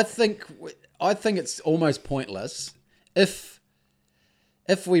 I think it's almost pointless. If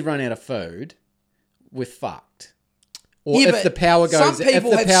we run out of food, we're fucked. Or if the power goes out. Some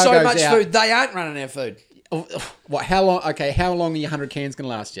people have so much food, they aren't running out of food. What? How long? Okay, how long are your 100 cans going to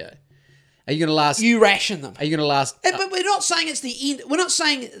last you? Are you going to last? You ration them. Are you going to last? But we're not saying it's the end. We're not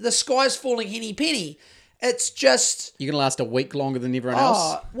saying the sky's falling henny penny. It's just... You're going to last a week longer than everyone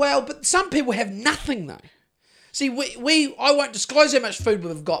else? Well, but some people have nothing, though. See, I won't disclose how much food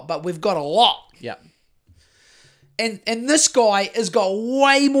we've got, but we've got a lot. Yeah. And this guy has got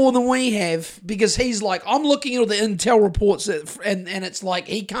way more than we have, because he's like, I'm looking at all the intel reports and it's like,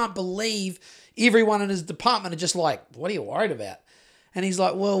 he can't believe everyone in his department are just like, what are you worried about? And he's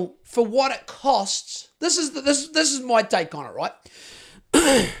like, well, for what it costs, this is my take on it, right?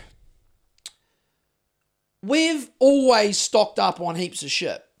 We've always stocked up on heaps of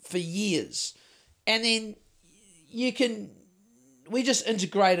shit for years. And then we just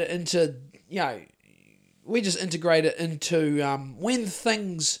integrate it into, when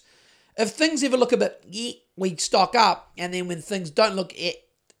things, if things ever look a bit, we stock up. And then when things don't look,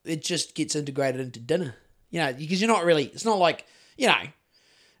 it just gets integrated into dinner. Because you're not really, it's not like, you're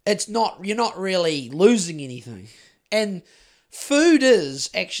not really losing anything. And food is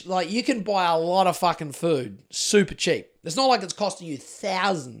actually, like, you can buy a lot of fucking food super cheap. It's not like it's costing you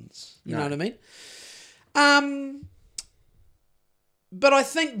thousands. You know what I mean? But I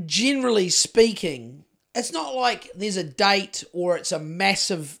think generally speaking, it's not like there's a date or it's a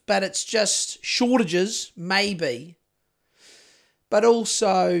massive, but it's just shortages, maybe. But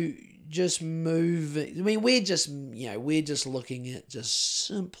also just moving. I mean, we're just looking at just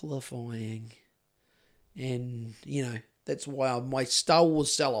simplifying. And, that's why my Star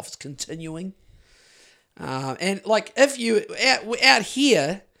Wars sell-off is continuing. And, like, if you... Out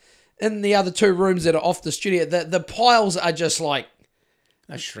here, in the other two rooms that are off the studio, the piles are just, like...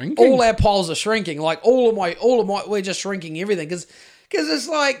 They're shrinking? All our piles are shrinking. Like, all of my... We're just shrinking everything. Because it's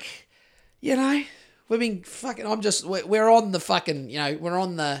like, we've been fucking... We're on the fucking... we're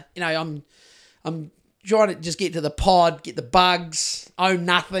on the... I'm trying to just get to the pod, get the bugs, own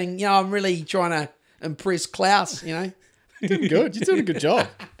nothing. I'm really trying to impress Klaus, Doing good. You're doing a good job.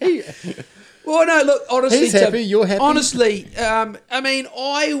 Well, no, look, honestly, He's Tim, happy, you're happy. Honestly, I mean,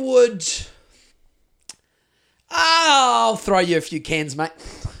 I would. I'll throw you a few cans, mate.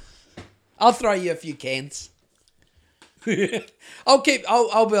 I'll throw you a few cans. I'll be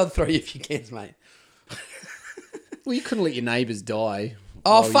able to throw you a few cans, mate. Well, you couldn't let your neighbours die.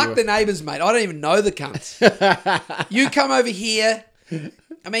 Oh, fuck the neighbours, mate. I don't even know the cunts. You come over here.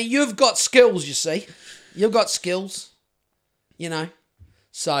 I mean, you've got skills, you see. You've got skills. You know.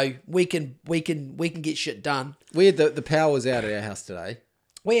 So we can get shit done. We had the power was out at our house today.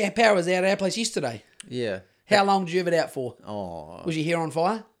 We had power was out at our place yesterday. Yeah. How long did you have it out for? Oh. Was your hair on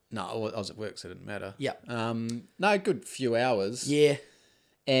fire? No, I was at work, so it didn't matter. Yeah. No, good few hours. Yeah.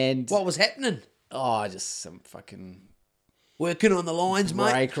 And What was happening? oh, just some fucking Working on the lines,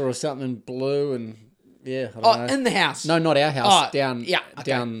 mate. breaker or something blew and yeah. I don't know. In the house. No, not our house. Oh, down, yeah, okay.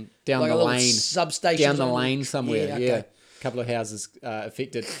 down Like the a little lane, substation. down the lane somewhere. Yeah, Yeah, okay. a couple of houses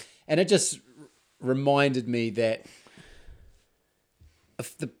affected, and it just reminded me that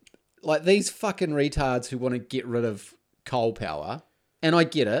if these fucking retards who want to get rid of coal power, and I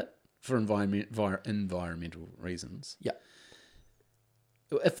get it for environmental reasons. Yeah.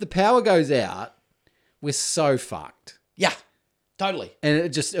 If the power goes out, we're so fucked. Yeah. Totally. And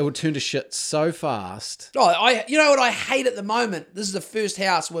it would turn to shit so fast. Oh, you know what I hate at the moment? This is the first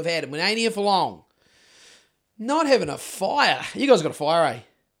house we've had, and we ain't here for long. Not having a fire. You guys got a fire, eh?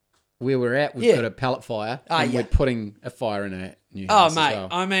 Where we're at, we've got a pellet fire, and we're putting a fire in our new house. Oh, mate. as well.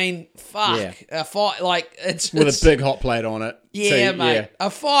 I mean, fuck. Yeah. A fire, like, it's... With a big hot plate on it. Yeah, So, mate. yeah.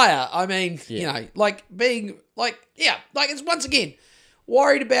 A fire. I mean, you know, like being, like, yeah, like it's once again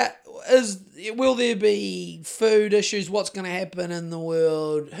worried about will there be food issues? What's going to happen in the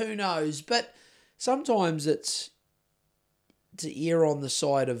world? Who knows? But sometimes it's to err on the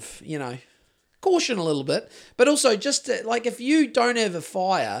side of, you know, caution a little bit, but also just to, like if you don't have a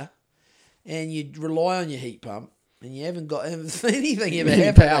fire and you rely on your heat pump and you haven't got anything ever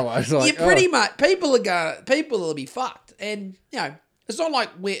happen, Power. It's like, you pretty much people will be fucked. And you know, it's not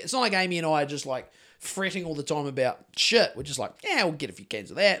like Amy and I are just like fretting all the time about shit. We're just like, yeah, we'll get a few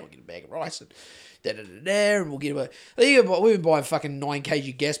cans of that, we'll get a bag of rice and and we'll get we've been buying fucking 9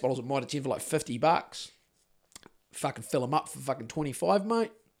 kg gas bottles at Mitre 10 for like $50. Fucking fill them up for fucking 25,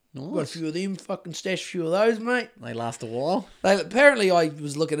 mate. Nice. Got a few of them, fucking stash a few of those, mate. They last a while. Apparently, I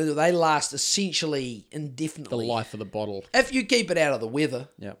was looking into it, they last essentially The indefinitely. life of the bottle. If you keep it out of the weather,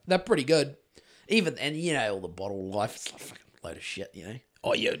 Yep. they're pretty good. And you know, all the bottle life, it's like a fucking load of shit, you know.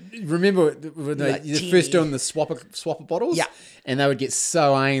 Oh, yeah. Remember when they Like first 10. doing the swapper bottles? Yeah. And they would get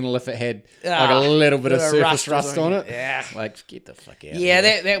so anal if it had like a little bit of surface rust on it. Yeah. Like, get the fuck out Yeah, of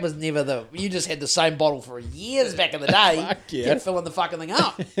here. that was never you just had the same bottle for years back in the day. Fuck yeah. Kept filling the fucking thing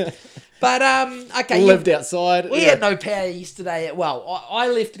up. But, okay. Lived outside. We had no power yesterday. Well, I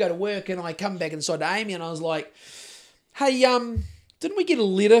left to go to work and I come back inside to Amy and I was like, hey, didn't we get a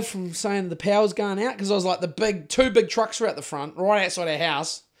letter from saying the power's going out? Because I was like, two big trucks were at the front, right outside our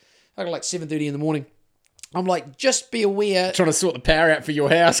house. I got like 7:30 in the morning. I'm like, just be aware. Trying to sort the power out for your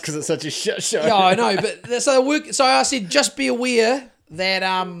house because it's such a shit show. Yeah, I know, but so I said, just be aware that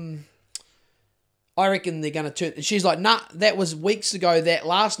I reckon they're going to turn. And she's like, nah, that was weeks ago, that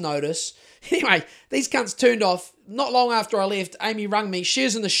last notice. Anyway, these cunts turned off. Not long after I left, Amy rung me. She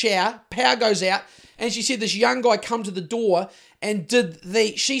was in the shower. Power goes out. And she said this young guy come to the door and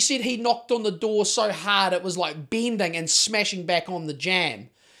she said he knocked on the door so hard it was like bending and smashing back on the jamb.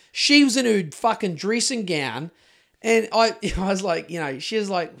 She was in her fucking dressing gown. And I was like, you know, she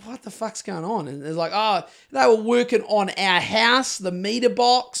was like, what the fuck's going on? And it's like, oh, they were working on our house, the meter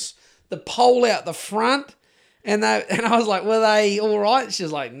box, the pole out the front. And I was like, were they all right? She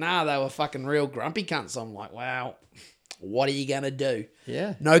was like, nah, they were fucking real grumpy cunts. I'm like, wow, what are you going to do?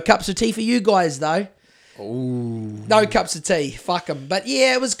 Yeah. No cups of tea for you guys, though. Ooh. No cups of tea. Fuck them. But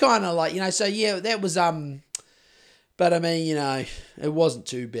yeah, it was kind of like, you know, so yeah, that was, but I mean, you know, it wasn't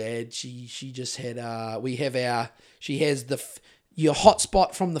too bad. She just had, she has your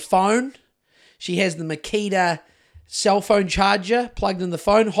hotspot from the phone. She has the Makita cell phone charger plugged in the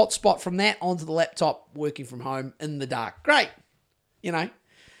phone, hotspot from that onto the laptop, working from home in the dark. Great, you know,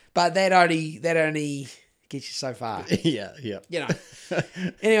 but that only gets you so far. Yeah. You know.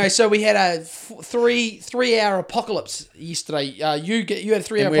 Anyway, so we had a 3-hour apocalypse yesterday. You had a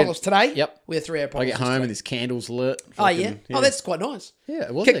 3-hour apocalypse today. Yep. We had 3-hour I apocalypse. get home and there's candles lit. Oh yeah. Oh, that's quite nice. Yeah,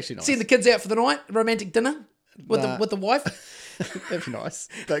 it was actually nice. Seeing the kids out for the night, romantic dinner with the wife. That'd be nice.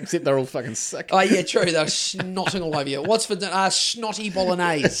 Except they're all fucking sick. Oh yeah, true. They're snotting all over you. What's for dinner? Snotty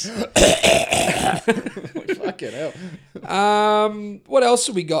bolognese. Fucking hell. What else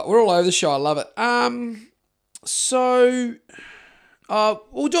have we got? We're all over the show. I love it. So,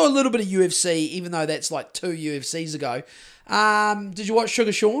 we'll do a little bit of UFC, even though that's like 2 UFCs ago. Did you watch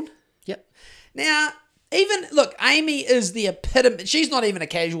Sugar Sean? Yep. Now, look, Amy is the epitome. She's not even a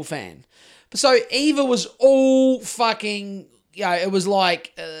casual fan. So Eva was all fucking, it was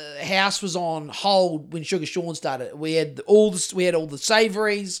like house was on hold when Sugar Sean started. We had all the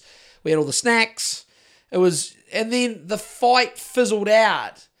savouries, we had all the snacks. And then the fight fizzled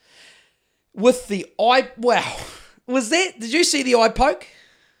out with the eye. Wow, did you see the eye poke?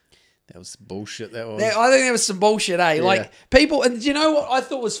 That was bullshit. That was. I think that was some bullshit, eh? Yeah. Like people, and you know what I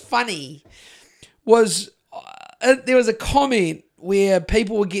thought was funny was there was a comment where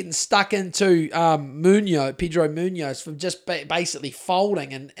people were getting stuck into Pedro Munoz from just basically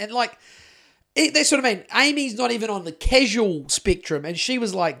folding and like that's what I mean. Amy's not even on the casual spectrum, and she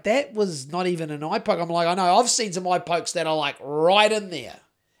was like, "That was not even an eye poke." I'm like, I know, I've seen some eye pokes that are like right in there,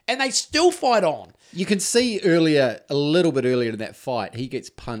 and they still fight on. You can see a little bit earlier in that fight, he gets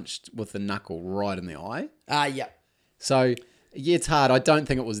punched with the knuckle right in the eye. Yeah. So, yeah, it's hard. I don't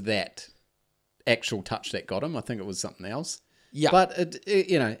think it was that actual touch that got him. I think it was something else. Yeah. But, he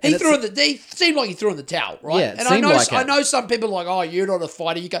he seemed like he threw in the towel, right? Yeah, and I know some people are like, oh, you're not a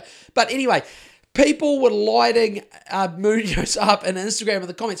fighter. You go. But anyway, people were lighting Munoz up in Instagram in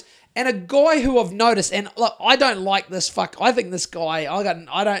the comments. And a guy who I've noticed, and look, I don't like this I think this guy,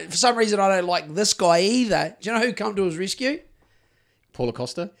 for some reason I don't like this guy either. Do you know who come to his rescue? Paul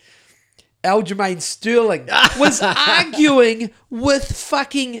Acosta? Aljamain Sterling was arguing with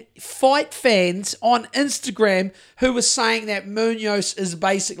fucking fight fans on Instagram who was saying that Munoz is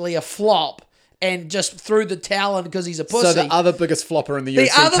basically a flop and just threw the towel in because he's a pussy. So the other biggest flopper in the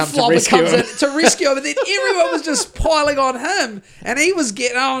UFC comes to rescue him. And then everyone was just piling on him. And he was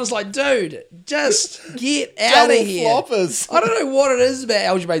I was like, dude, just get out of here. Floppers. I don't know what it is about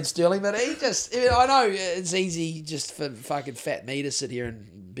Aljamain Sterling, but I know it's easy just for fucking fat me to sit here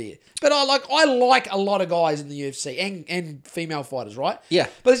and be. But I like a lot of guys in the UFC and female fighters, right? Yeah.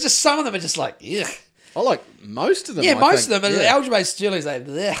 But it's just some of them are just like, ugh. I like most of them. Yeah, most of them. Yeah. Aljamain Sterling's like,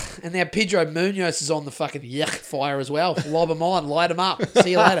 ugh. And now Pedro Munoz is on the fucking yuck fire as well. Lob him on, light him up.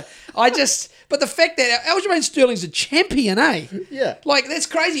 See you later. But the fact that Aljamain Sterling's a champion, eh? Yeah. Like, that's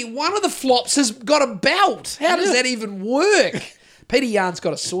crazy. One of the flops has got a belt. How does that even work? Peter Yan's got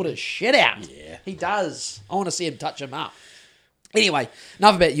to sort his shit out. Yeah. He does. I want to see him touch him up. Anyway,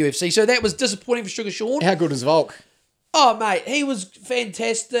 enough about UFC. So that was disappointing for Sugar Sean. How good is Volk? Oh, mate, he was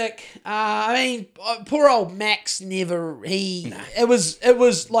fantastic. Poor old Max never. It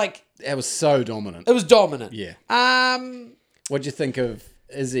was like That was so dominant. it was dominant. Yeah. Um. What'd you think of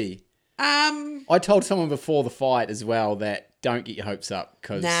Izzy? Um. I told someone before the fight as well that don't get your hopes up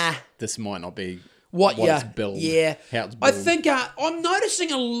because Nah. this might not be What it's billed. Yeah. How it's I billed. think I'm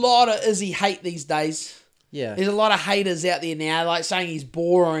noticing a lot of Izzy hate these days. Yeah. There's a lot of haters out there now, like saying he's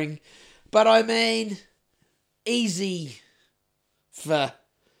boring. But I mean, easy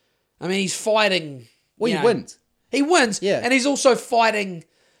he's fighting. Well, he wins. He wins. Yeah. And he's also fighting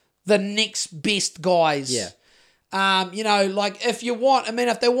the next best guys. Yeah. Like if you want,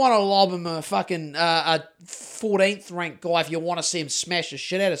 if they want to lob him a fucking a 14th ranked guy, if you want to see him smash the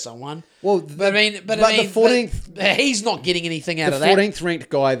shit out of someone. Well, but the 14th, he's not getting anything out of the that. 14th ranked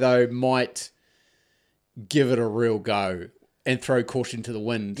guy though might give it a real go and throw caution to the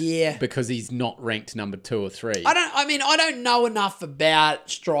wind. Yeah. Because he's not ranked number 2 or 3. I don't know enough about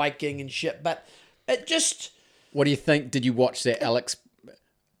striking and shit, but it just. What do you think? Did you watch that Alex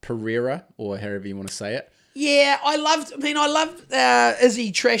Pereira or however you want to say it? Yeah, I loved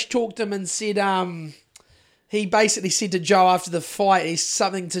Izzy trash talked him and said, he basically said to Joe after the fight, he's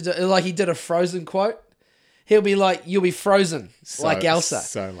something to do, like he did a Frozen quote. He'll be like, you'll be frozen, like Elsa.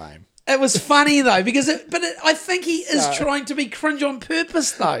 So lame. It was funny though, because I think he is trying to be cringe on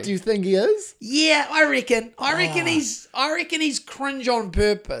purpose though. Do you think he is? Yeah, I reckon he's cringe on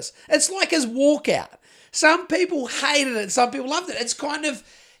purpose. It's like his walkout. Some people hated it, some people loved it. It's kind of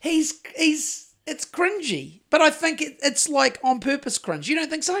it's cringy, but I think it's like on purpose cringe. You don't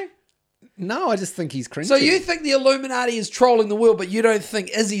think so? No, I just think he's cringy. So you think the Illuminati is trolling the world, but you don't think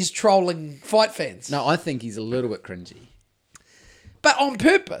Izzy's trolling fight fans? No, I think he's a little bit cringy. But on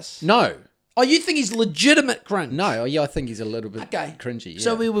purpose? No. Oh, you think he's legitimate cringe? No, yeah, I think he's a little bit cringy. Yeah.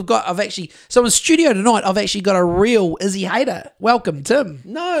 So so in studio tonight, I've actually got a real Izzy hater. Welcome, Tim.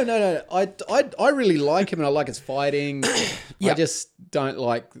 No. I really like him and I like his fighting. Yep. I just don't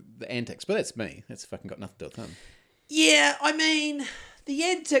like the antics, but that's me. That's fucking got nothing to do with him. Yeah, the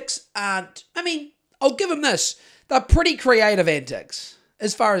antics aren't. I'll give him this. They're pretty creative antics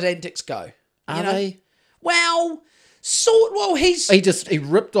as far as antics go. Are they? Well, Well, He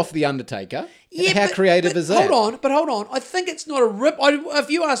ripped off the Undertaker. yeah. How creative is that? Hold on. I think it's not a rip. If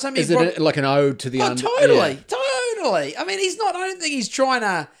you ask somebody, Is it like an ode to the totally, Yeah. totally. I mean, he's not. I don't think he's trying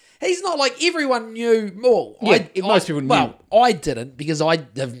to. He's not like everyone knew. Well, most people knew. Well, I didn't because I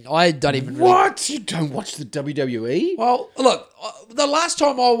don't even. What? You don't watch the WWE? Well, look, the last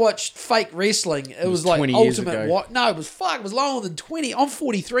time I watched fake wrestling, it was like 20 years Ultimate ago. What? No, it was longer than 20. I'm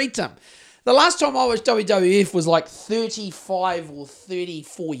 43, Tim. The last time I watched WWF was like 35 or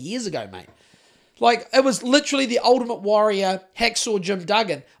 34 years ago, mate. Like, it was literally the Ultimate Warrior, Hacksaw Jim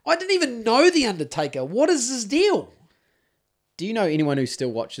Duggan. I didn't even know The Undertaker. What is his deal? Do you know anyone who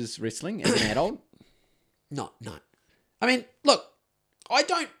still watches wrestling as an adult? No. I mean, look, I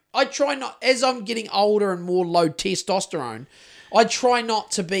try not, as I'm getting older and more low testosterone, I try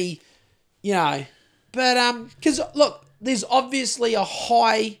not to be, but, because, look, there's obviously a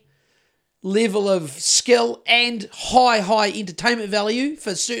high level of skill and high entertainment value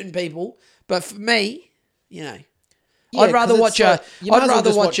for certain people, but for me, I'd rather watch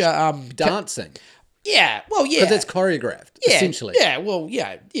dancing. Yeah, well, yeah. Because it's choreographed, essentially. Yeah, well,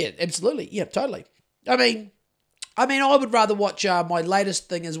 yeah, absolutely. Yeah, totally. I mean, I would rather watch, my latest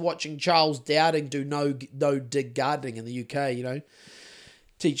thing is watching Charles Dowding do no dig gardening in the UK,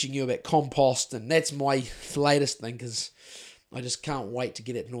 teaching you about compost, and that's my latest thing, because I just can't wait to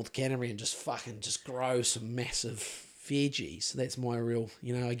get at North Canterbury and just grow some massive veggies. That's my real,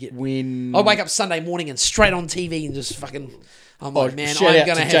 I wake up Sunday morning and straight on TV and just fucking... I'm like, man, I'm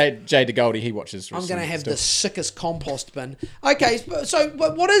going to have... Jay DeGoldie, he watches I'm going to have the sickest compost bin. Okay, so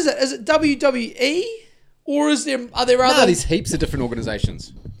what is it? Is it WWE? Or are there other... No, there's heaps of different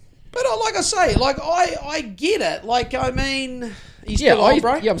organisations. But like I say, I get it. Like, I mean... You still on,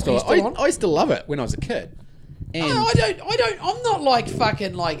 bro? Yeah, I'm still on. I used to love it when I was a kid. And I don't... I'm not like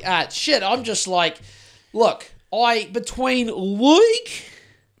fucking like... shit, I'm just like... Look, between Luke,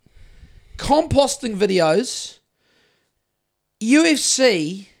 composting videos...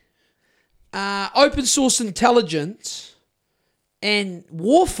 UFC, open source intelligence, and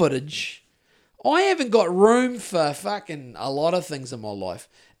war footage, I haven't got room for fucking a lot of things in my life.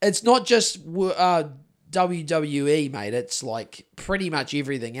 It's not just WWE, mate. It's like pretty much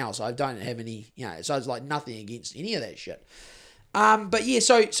everything else. I don't have any, so it's like nothing against any of that shit. But yeah,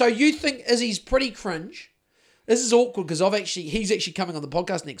 so you think Izzy's pretty cringe. This is awkward because he's actually coming on the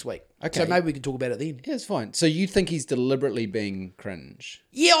podcast next week. Okay. So maybe we can talk about it then. Yeah, it's fine. So you think he's deliberately being cringe?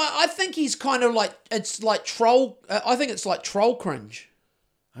 Yeah, I think he's kind of like, it's like troll, I think it's like troll cringe.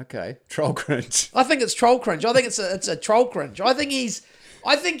 Okay. Troll cringe. I think it's troll cringe. I think it's a troll cringe. I think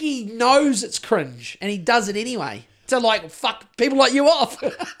he knows it's cringe and he does it anyway to like fuck people like you off.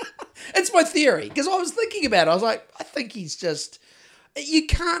 It's my theory because I was thinking about it. I was like, I think he's just, you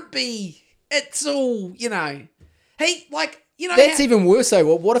can't be, it's all, he like, That's even worse though.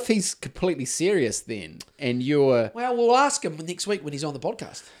 Well, what if he's completely serious then and you're... Well, we'll ask him next week when he's on the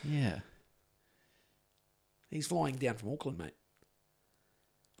podcast. Yeah. He's flying down from Auckland, mate.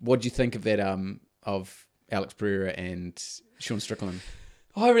 What do you think of that, of Alex Pereira and Sean Strickland?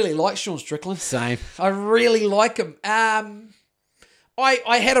 I really like Sean Strickland. Same. I really like him. I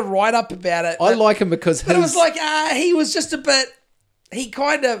had a write-up about it. I like him because it was like, he was just a bit... He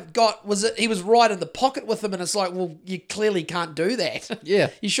kind of he was right in the pocket with him, and it's like, well, you clearly can't do that.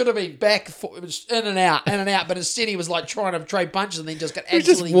 Yeah. You should have been back, it was in and out, but instead he was like trying to trade punches and then just got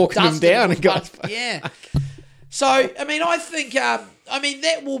absolutely just walking him down and got... Yeah. So, I mean, I think,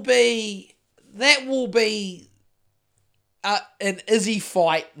 that will be an Izzy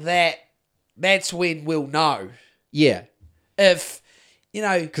fight that's when we'll know. Yeah. If,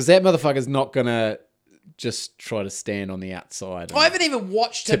 Because that motherfucker's not going to just try to stand on the outside. I haven't even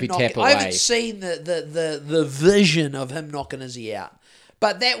watched him knock it. I haven't seen the vision of him knocking Izzy out.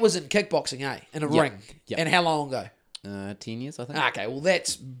 But that was in kickboxing, in a ring. Yep. And how long ago? 10 years, I think. Okay, well,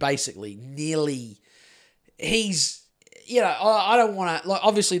 that's basically nearly... He's... I don't want to... Like,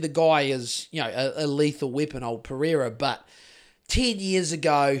 obviously, the guy is, a lethal weapon, old Pereira, but 10 years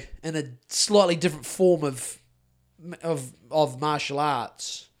ago, in a slightly different form of martial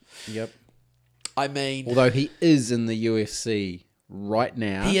arts... Yep. I mean... Although he is in the UFC right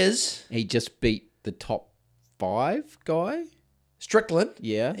now. He is. He just beat the top 5 guy. Strickland.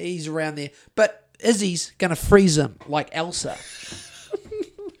 Yeah. He's around there. But Izzy's going to freeze him like Elsa.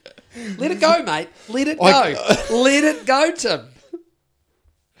 Let it go, mate. Let it go. Let it go, Tim.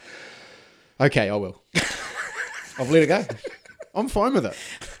 Okay, I will. I've let it go. I'm fine with it.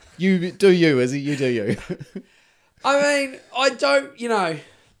 You do you, Izzy. You do you. I mean, I don't,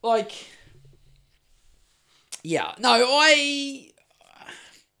 like... Yeah. No, I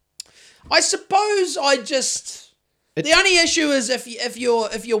suppose I just... The only issue is if your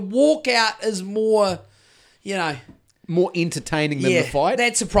walkout is more, more entertaining than the fight.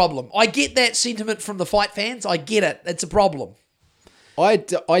 that's a problem. I get that sentiment from the fight fans. I get it. It's a problem. I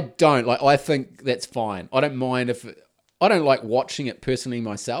don't. Like, I think that's fine. I don't mind if... I don't like watching it personally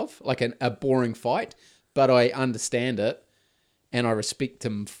myself, like a boring fight, but I understand it, and I respect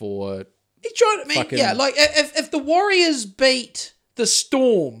him for... He's trying to... like, if the Warriors beat the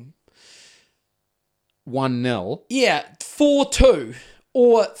Storm... 1-0. Yeah, 4-2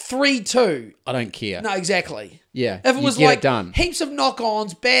 or 3-2. I don't care. No, exactly. Yeah, If it was get like it done. heaps of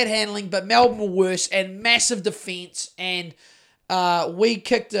knock-ons, bad handling, but Melbourne were worse and massive defence, and we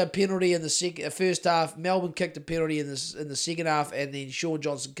kicked a penalty in the first half. Melbourne kicked a penalty in the second half, and then Sean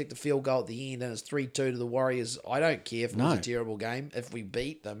Johnson kicked a field goal at the end, and it's 3-2 to the Warriors. I don't care if it was a terrible game. If we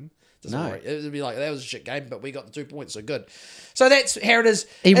beat them, doesn't worry. It would be like, that was a shit game, but we got the 2 points, so good. So that's how it is.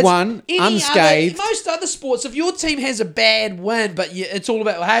 He won unscathed. Most other sports, if your team has a bad win, but it's all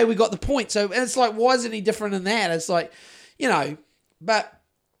about, hey, we got the point. So and it's like, why is it any different than that? It's like, but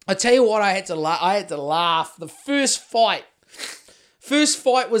I tell you what, I had to laugh. The first fight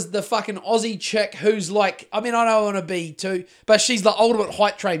was the fucking Aussie chick who's like, I don't want to be too, but she's the ultimate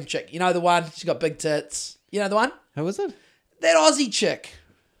height train chick. You know the one? She's got big tits. You know the one? Who was it? That Aussie chick.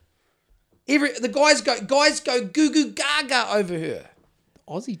 The guys go goo goo gaga over her.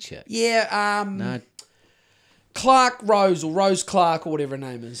 Aussie chick. Yeah, No. Clark Rose or Rose Clark or whatever her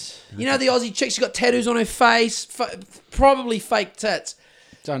name is. You know the Aussie chick? She's got tattoos on her face, probably fake tits.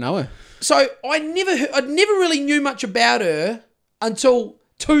 Don't know her. So I never really knew much about her until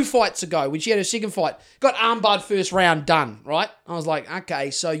 2 fights ago when she had her second fight. Got armbarred first round, done, right? I was like,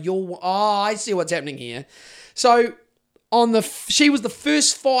 okay, so I see what's happening here. So she was the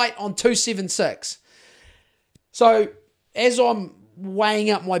first fight on 276. So as I'm weighing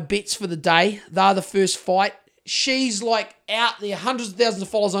up my bets for the day, they're the first fight. She's like out there, hundreds of thousands of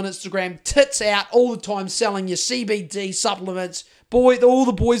followers on Instagram, tits out all the time, selling your CBD supplements. All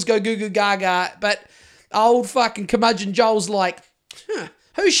the boys go goo goo gaga, but old fucking curmudgeon Joel's like,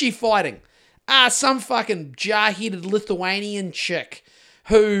 who's she fighting? Some fucking jar-headed Lithuanian chick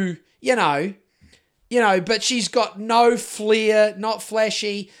who, but she's got no flair, not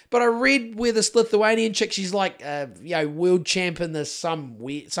flashy. But I read where this Lithuanian chick, she's like, world champ in this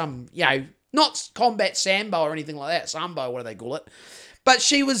not combat sambo or anything like that. Sambo, what do they call it? But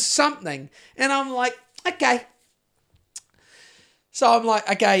she was something. And I'm like, okay. So I'm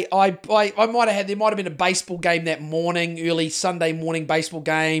like, okay, I might have there might have been a baseball game that morning, early Sunday morning baseball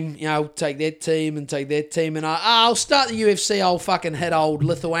game. Take that team and take that team. And I'll start the UFC. I'll fucking hit old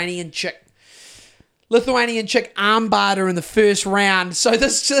Lithuanian chick armbarred her in the first round. So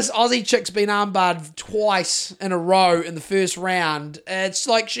this Aussie chick's been armbarred twice in a row in the first round. It's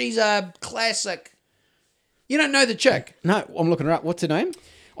like she's a classic. You don't know the chick? No, I'm looking her up. What's her name?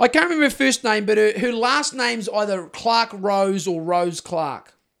 I can't remember her first name, but her last name's either Clark Rose or Rose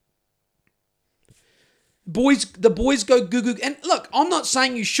Clark. The boys go goo goo. And look, I'm not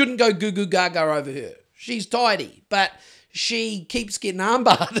saying you shouldn't go goo goo gaga over her. She's tidy, but she keeps getting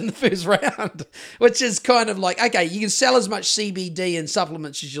armbarred in the first round, which is kind of like, okay, you can sell as much CBD and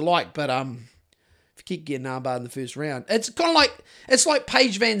supplements as you like, but if you keep getting armbarred in the first round, it's kind of like, it's like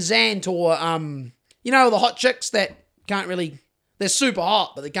Paige Van Zandt or, the hot chicks that can't really, they're super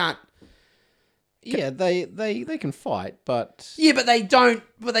hot, but they can't. Yeah, they can fight, but... Yeah, but they don't,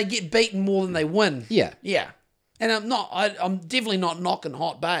 but they get beaten more than they win. Yeah. Yeah. And I'm definitely not knocking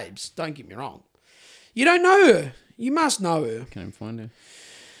hot babes, don't get me wrong. You don't know her. You must know her. Can't even find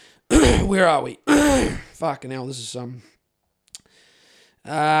her. Where are we? Fucking hell, this is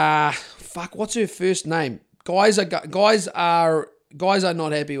what's her first name? Guys are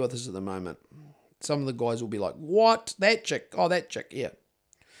not happy with us at the moment. Some of the guys will be like, "What? That chick? Oh, that chick, yeah."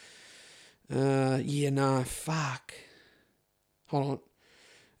 Fuck. Hold on.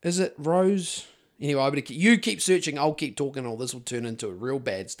 Is it Rose? Anyway, you keep searching. I'll keep talking. All this will turn into real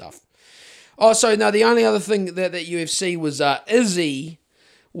bad stuff. Oh, so no, the only other thing that UFC was Izzy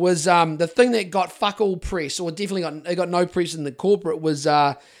was the thing that got fuck all press, or definitely got no press in the corporate, was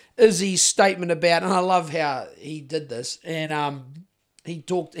Izzy's statement about, and I love how he did this, and he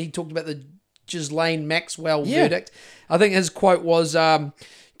talked about the Ghislaine Maxwell verdict. I think his quote was,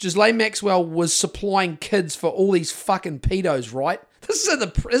 Ghislaine Maxwell was supplying kids for all these fucking pedos, right? This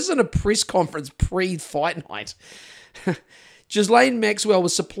is in a press conference pre-fight night. Ghislaine Maxwell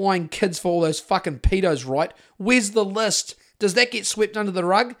was supplying kids for all those fucking pedos, right? Where's the list? Does that get swept under the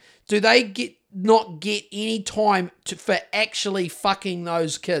rug? Do they not get any time for actually fucking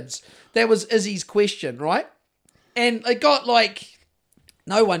those kids? That was Izzy's question, right? And it got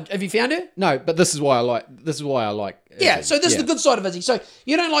No one. Have you found her? No, but this is why I like. Yeah, Izzy. so this is the good side of Izzy. So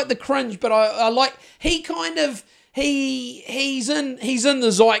you don't like the cringe, but I like he kind of he's in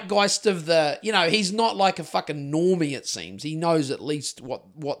the zeitgeist of the, you know, he's not like a fucking normie, it seems. He knows at least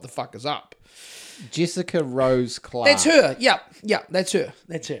what the fuck is up. Jessica Rose Clark. That's her. Yeah, that's her.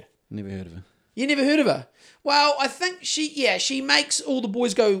 Never heard of her. You never heard of her? Well, I think she makes all the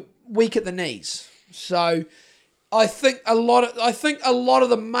boys go weak at the knees. So I think a lot of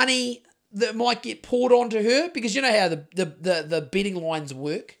the money that might get poured onto her, because you know how the betting lines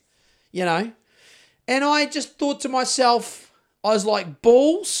work, you know. And I just thought to myself, I was like,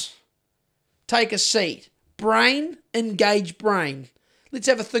 balls, take a seat. Brain, engage brain. Let's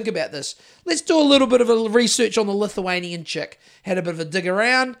have a think about this. Let's do a little bit of a research on the Lithuanian chick. Had a bit of a dig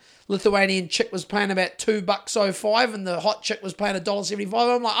around. Lithuanian chick was paying about $2.05 and the hot chick was paying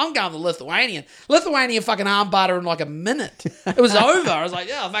 $1.75. I'm like, I'm going to Lithuanian. Lithuanian fucking armbarred her in like a minute. It was over. I was like,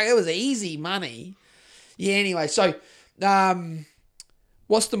 yeah, fuck, it was easy money. Yeah, anyway, so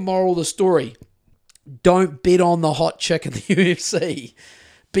what's the moral of the story? Don't bet on the hot chick in the UFC.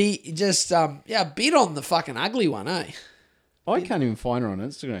 Bet on the fucking ugly one, eh? I can't even find her on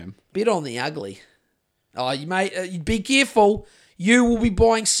Instagram. Bet on the ugly. Oh, you mate, be careful. You will be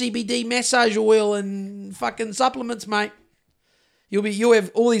buying CBD massage oil and fucking supplements, mate. You'll have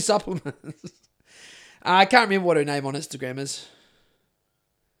all these supplements. I can't remember what her name on Instagram is.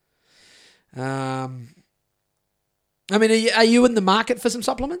 I mean, are you in the market for some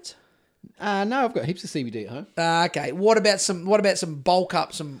supplements? No, I've got heaps of CBD at home. Okay. What about some bulk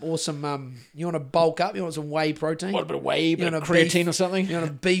up? You want to bulk up? You want some whey protein? What, a bit of whey, You want a creatine or something? You want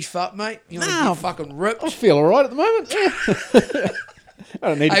to beef up, mate? You want to No, get fucking ripped? I feel all right at the moment. I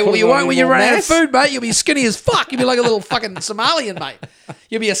don't need to Hey, put well, you on won't any when you more run out of mass. food, mate. You'll be skinny as fuck. You'll be like a little fucking Somalian, mate.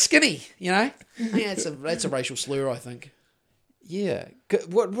 You'll be a skinny, you know? Yeah, that's a racial slur, I think. Yeah.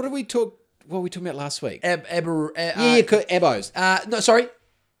 What did we talk? What were we talking about last week? Abos. No, sorry.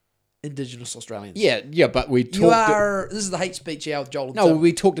 Indigenous Australians. Yeah, but we talked. This is the hate speech hour with Joel and No, Tim.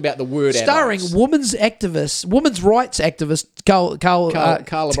 we talked about the word starring abos. women's rights activist Carla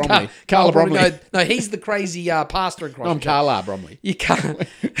Bromley. Carla Bromley. No, he's the crazy pastor in Christchurch. I'm Carla Bromley. You can't.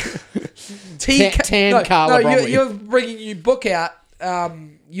 Carla Bromley. You're bringing your book out.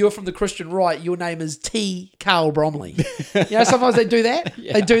 You're from the Christian right. Your name is T. Carl Bromley. You know, sometimes they do that.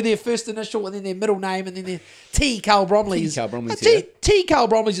 Yeah. They do their first initial and then their middle name and then their T. Carl Bromley. T. Carl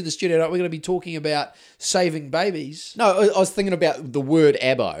Bromley's in the studio. We're going to be talking about saving babies. No, I was thinking about the word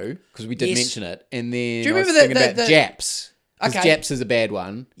abo because we did mention it, and then do you remember I was thinking about Japs. Because Japs is a bad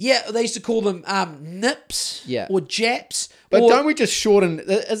one. Yeah, they used to call them nips. Yeah. Or Japs. But don't we just shorten?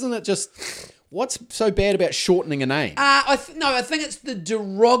 Isn't it just? What's so bad about shortening a name? I think it's the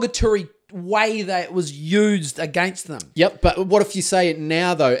derogatory way that it was used against them. Yep, but what if you say it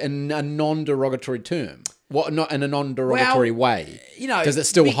now though in a non-derogatory term? What, not in a non-derogatory way? You know, does it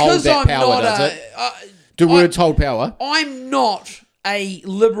still hold that power? Does it? Do words hold power? I'm not a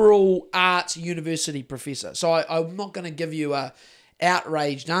liberal arts university professor, so I'm not going to give you a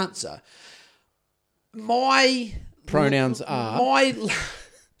outraged answer. My pronouns are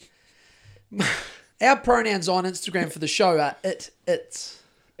our pronouns on Instagram for the show are it's.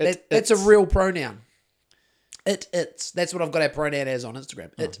 That's a real pronoun. It's. That's what I've got our pronoun as on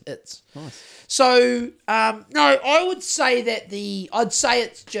Instagram. It's. Nice. So, no, I would say that I'd say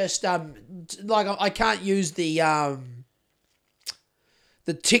it's just, like I can't use the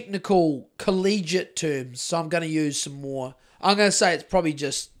technical collegiate terms, so I'm going to use some more. I'm going to say it's probably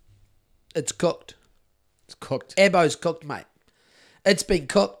just, it's cooked. It's cooked. Abo's cooked, mate. It's been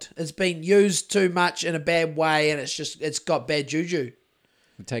cooked. It's been used too much in a bad way, and it's got bad juju.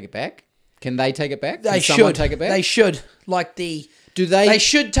 Take it back? Can they take it back? They Can should someone take it back? They should. They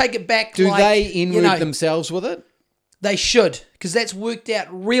should take it back. Do they inward themselves with it? They should, because that's worked out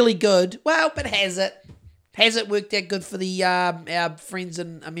really good. Well, but has it? Has it worked out good for the our friends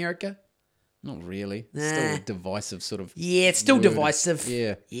in America? Not really. Nah. Still a divisive sort of. Yeah, it's still word. divisive.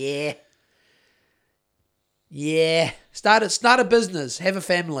 Yeah. Yeah. Start a business. Have a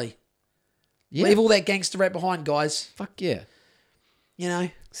family. Yeah. Leave all that gangster rap behind, guys. Fuck yeah. You know.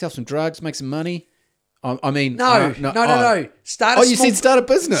 Sell some drugs, make some money. I mean, no. Start. You said start a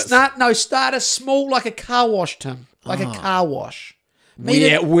business. Start a small, like a car wash, Tim. Like a car wash.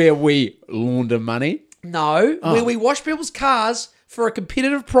 Where we launder money. No, where we wash people's cars for a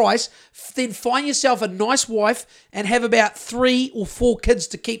competitive price. Then find yourself a nice wife and have about 3 or 4 kids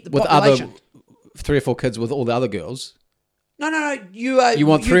to keep the population. 3 or 4 kids with all the other girls. No. You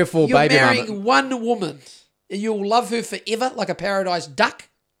want 3 or 4 baby marrying one woman. You'll love her forever, like a paradise duck.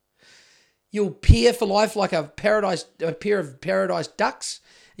 you'll pair for life like a pair of paradise ducks.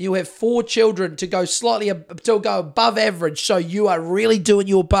 You'll have 4 children to go above average, so you are really doing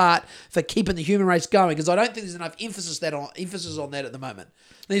your part for keeping the human race going. Because I don't think there's enough emphasis on that at the moment.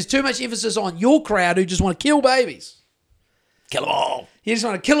 There's too much emphasis on your crowd who just want to kill babies. Kill them all. You just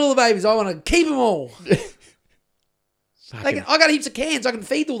want to kill all the babies. I want to keep them all. I got heaps of cans. I can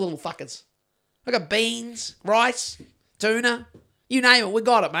feed all the little fuckers. I got beans, rice, tuna. You name it, we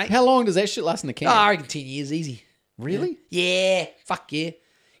got it, mate. How long does that shit last in the can? Oh, I reckon 10 years, easy. Really? Yeah. Fuck yeah.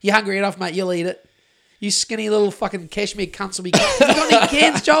 You're hungry enough, mate, you'll eat it. You skinny little fucking cashmere cunts will be... If you got any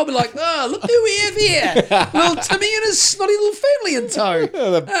cans, Joel, be like, oh, look who we have here. Little Timmy and his snotty little family in tow.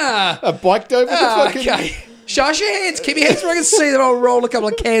 A biked over the fucking... Okay. Show us your hands. Keep your hands where I can see them. I'll roll a couple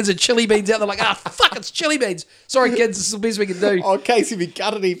of cans of chili beans out. They're like, fuck, it's chili beans. Sorry, kids, this is the best we can do. Oh, Casey, we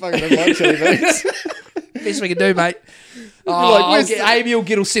gutted he fucking don't like chili beans. Best we can do, mate. Amy will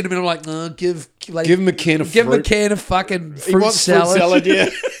get all sentiment. I'm like, no, give him a can of fruit. Give him a can of fucking fruit he wants salad. Fruit salad, yeah.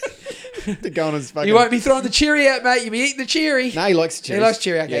 To go on his fucking... You won't be throwing the cherry out, mate. You'll be eating the cherry. No, he likes cherry. He likes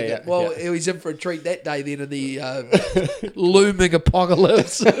cherry. Okay, good. Well, he was in for a treat that day then in the looming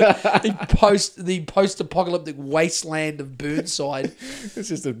apocalypse. the post-apocalyptic wasteland of Burnside. It's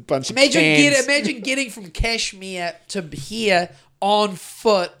just a bunch of cans. Imagine getting from Kashmir to here on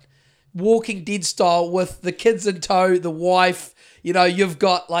foot, Walking Dead style, with the kids in tow, the wife. You know, you've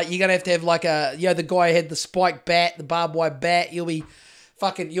got you're gonna have to have the guy who had the spiked bat, the barbed wire bat. You'll be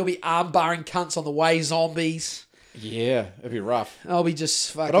arm barring cunts on the way, zombies. Yeah, it'd be rough. I'll be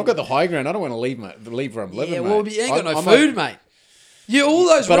just fucking... But I've got the high ground. I don't want to leave where I'm living, yeah, mate. well, you ain't got no food, mate. Yeah, all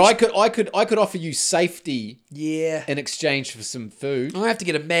those... But I could offer you safety in exchange for some food. I have to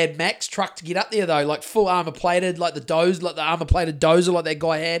get a Mad Max truck to get up there, though, like full armour plated, like the armour plated dozer like that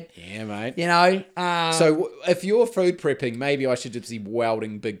guy had. Yeah, mate. You know? So if you're food prepping, maybe I should just be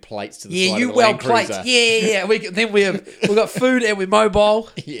welding big plates to the side of the you weld plates. Cruiser. Yeah. We've got food and we're mobile.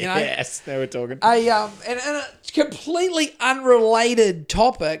 Yes, now we're talking. And a completely unrelated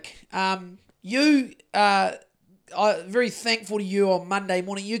topic. I'm very thankful to you on Monday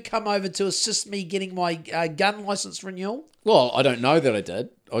morning. You come over to assist me getting my gun license renewal. Well, I don't know that I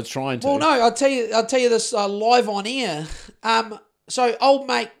did. I was trying to. Well, no, I'll tell you this live on air. So old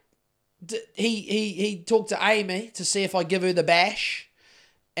mate, he talked to Amy to see if I give her the bash.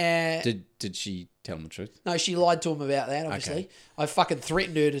 Did she tell him the truth? No, she lied to him about that, obviously. Okay. I fucking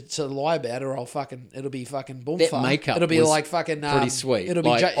threatened her to lie about her. It'll be fucking boom. That makeup it'll be like fucking... pretty sweet. It'll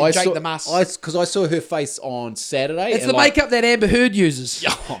be Jake the Muss. Because I saw her face on Saturday. It's the makeup that Amber Heard uses.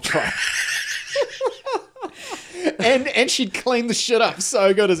 Oh, right. and she'd cleaned the shit up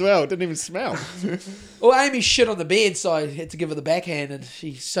so good as well. It didn't even smell. Well, Amy shit on the bed, so I had to give her the backhand, and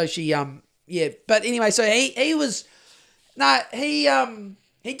she But anyway, so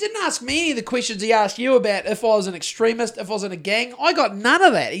he didn't ask me any of the questions he asked you about if I was an extremist, if I was in a gang. I got none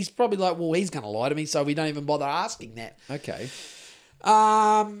of that. He's probably like, well, he's going to lie to me, so we don't even bother asking that. Okay.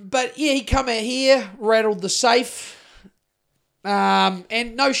 But yeah, he come out here, rattled the safe.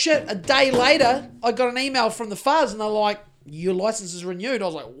 And no shit, a day later, I got an email from the fuzz, and they're like, your license is renewed. I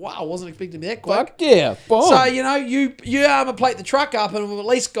was like, wow, I wasn't expecting to be that quick. Fuck yeah. Boom. So, you armour plate the truck up, and we've at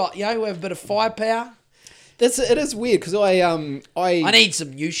least got, we have a bit of firepower. It is weird because I need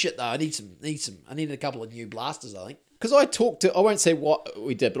some new shit though. I need a couple of new blasters, I think. Because I won't say what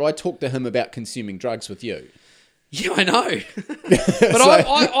we did, but I talked to him about consuming drugs with you. Yeah, I know. But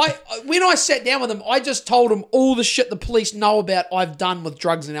I when I sat down with him, I just told him all the shit the police know about I've done with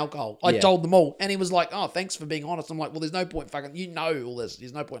drugs and alcohol. I told them all. And he was like, oh, thanks for being honest. I'm like, well, there's no point fucking, you know all this.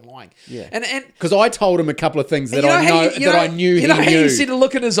 There's no point lying. Yeah. And because I told him a couple of things that I knew he knew. How you see the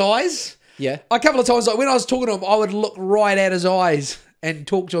look in his eyes? Yeah. A couple of times, like when I was talking to him, I would look right at his eyes and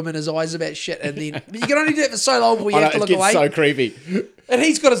talk to him in his eyes about shit. And then you can only do it for so long before you have to look away. It gets so creepy. And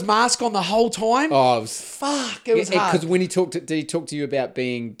he's got his mask on the whole time. Oh, it was hard. Because when did he talk to you about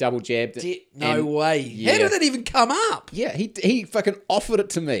being double jabbed? No way. Yeah. How did that even come up? Yeah, he fucking offered it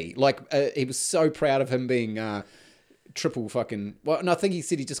to me. Like he was so proud of him being triple fucking. Well, no, I think he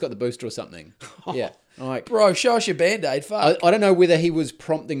said he just got the booster or something. Yeah. Like, bro, show us your Band-Aid. Fuck. I don't know whether he was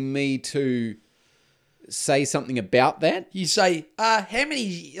prompting me to say something about that. You say, how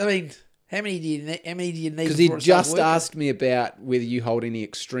many do you need? Because he just asked me about whether you hold any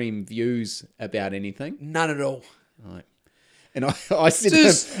extreme views about anything. None at all. Right. And I said to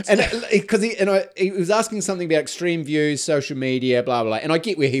him, because he was asking something about extreme views, social media, blah, blah, blah. And I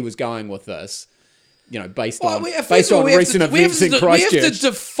get where he was going with this, based on recent events in Christchurch. We have to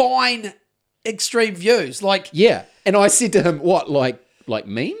define extreme views, like... Yeah, and I said to him, what, like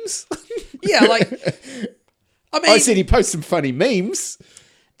memes? Yeah, like... I said he posts some funny memes.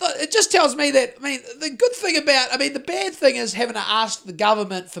 it just tells me that, I mean, the good thing about, I mean, the bad thing is having to ask the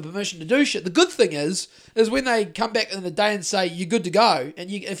government for permission to do shit. The good thing is when they come back in the day and say, you're good to go, and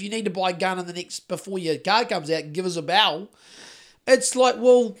if you need to buy a gun before your card comes out, give us a bell. It's like,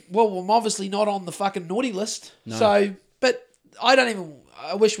 well, I'm obviously not on the fucking naughty list. No. So, but I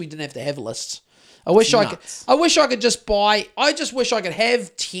wish we didn't have to have lists. I wish I could just buy, I just wish I could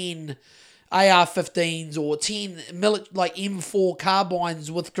have 10 AR-15s or 10 M4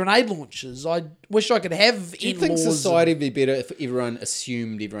 carbines with grenade launchers. I wish I could have. Do you think society would be better if everyone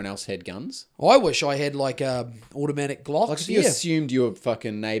assumed everyone else had guns? I wish I had automatic Glocks. Like if you assumed your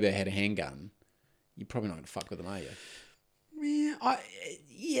fucking neighbour had a handgun, you're probably not going to fuck with them, are you?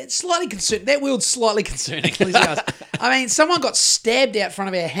 Yeah, it's slightly concerning. That world's slightly concerning. I mean, someone got stabbed out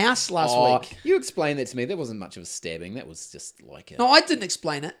front of our house last week. You explained that to me. That wasn't much of a stabbing. That was just like a... No, I didn't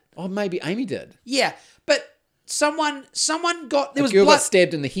explain it. Oh, maybe Amy did. Yeah, but someone got... The girl got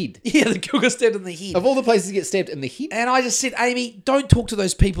stabbed in the head. Yeah, the girl got stabbed in the head. Of all the places to get stabbed in the head. And I just said, Amy, don't talk to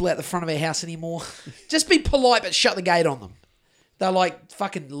those people out the front of our house anymore. Just be polite, but shut the gate on them. They're like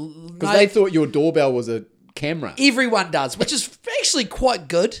fucking... Because they thought your doorbell was a camera. Everyone does, which is actually quite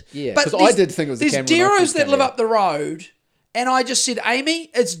good. Yeah, because I did think it was a camera. There's Deros that live up the road, and I just said,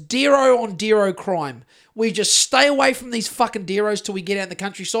 Amy, it's Dero on Dero crime. We just stay away from these fucking Deros till we get out in the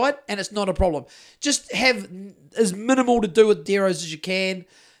countryside, and it's not a problem. Just have as minimal to do with Deros as you can.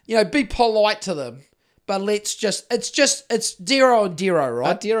 You know, be polite to them, but it's Dero on Dero,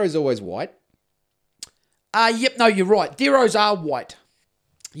 right? Are Deros always white? Yep, no, you're right. Deros are white.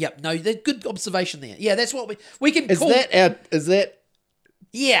 Yep, no, good observation there. Yeah, that's what we can call... Is that...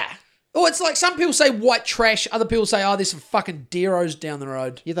 Yeah. Oh, it's like some people say white trash, other people say, oh, there's some fucking Deros down the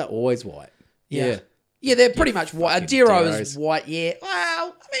road. Yeah, they're always white. Yeah. Yeah, they're pretty much white. A Dero is white, yeah.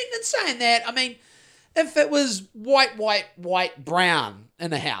 Well, I mean, in saying that, I mean, if it was white, brown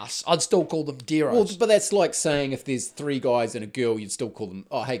in a house, I'd still call them Deros. Well, but that's like saying if there's 3 guys and a girl, you'd still call them,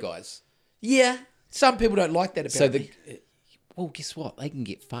 oh, hey, guys. Yeah. Some people don't like that about me. Well, guess what? They can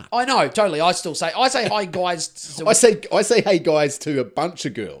get fucked. I know, totally. I say hi guys. I say hey guys to a bunch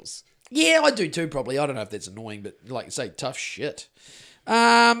of girls. Yeah, I do too, probably. I don't know if that's annoying, but like you say, tough shit.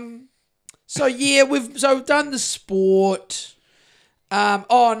 So yeah, we've done the sport. Now,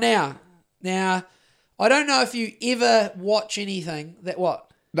 I don't know if you ever watch anything that what?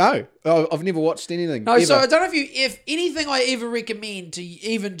 No, I've never watched anything. No, ever. So I don't know if anything I ever recommend to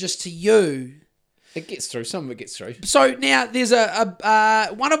even just to you. It gets through. Some of it gets through. So now there's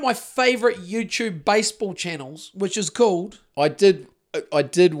one of my favorite YouTube baseball channels, which is called. I did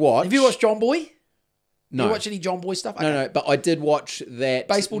watch. Have you watched John Boy? No. You watch any John Boy stuff? Okay. No, but I did watch that.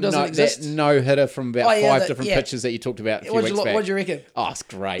 Baseball doesn't exist. That no-hitter from about 5 different pitches that you talked about a few weeks back. What do you reckon? Oh, it's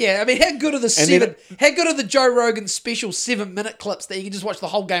great. Yeah, I mean, how good are the Joe Rogan special 7-minute clips that you can just watch the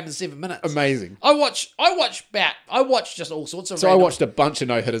whole game in 7 minutes? Amazing. I watch just all sorts of. So I watched a bunch of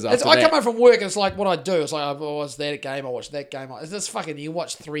no-hitters after that. I come home from work and it's like what I do. It's like I watch that game. I watch that game. It's just fucking. You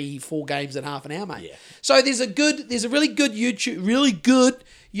watch 3-4 games in half an hour, mate. Yeah. So there's a really good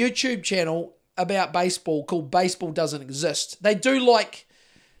YouTube channel about baseball called Baseball Doesn't Exist. They do like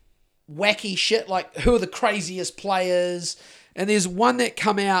wacky shit, like who are the craziest players, and there's one that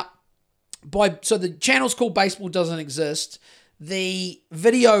come out so the channel's called Baseball Doesn't Exist. The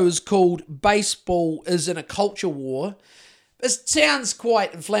video is called Baseball is in a Culture War. It sounds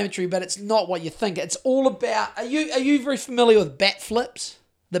quite inflammatory, but it's not what you think. It's all about, are you very familiar with bat flips?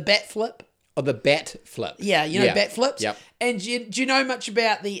 The bat flip? Oh, the bat flip. Yeah, you know bat flips? Yep. And do you know much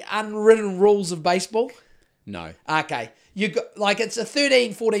about the unwritten rules of baseball? No. Okay. It's a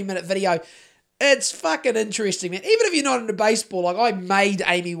 13, 14-minute video. It's fucking interesting, man. Even if you're not into baseball, like I made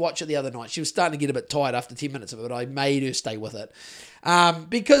Amy watch it the other night. She was starting to get a bit tired after 10 minutes of it, but I made her stay with it.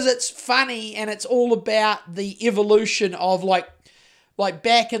 Because it's funny and it's all about the evolution of like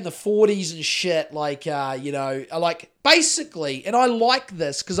back in the 40s and shit, basically, and I like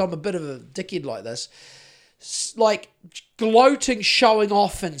this because I'm a bit of a dickhead like this, like gloating, showing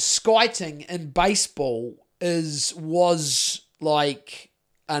off and skiting in baseball was like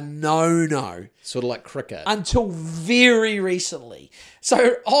a no-no. Sort of like cricket. Until very recently.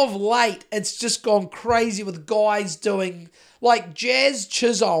 So of late, it's just gone crazy with guys doing, like Jazz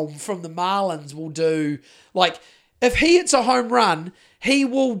Chisholm from the Marlins will do, like, if he hits a home run, he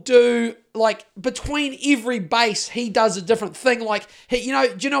will do, like, between every base, he does a different thing. Like, do you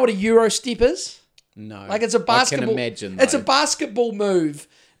know what a Euro step is? No. Like, it's a basketball. I can imagine, though. It's a basketball move.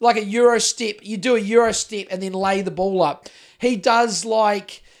 Like a Euro step. You do a Euro step and then lay the ball up. He does,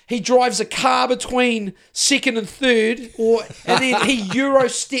 he drives a car between second and third, and then he Euro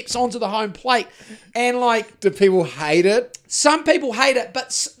steps onto the home plate. And like, Do people hate it? some people hate it,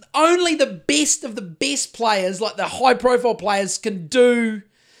 but only the best of the best players, like the high profile players, can do.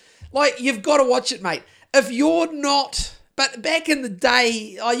 Like, you've got to watch it, mate. If you're not, but back in the day,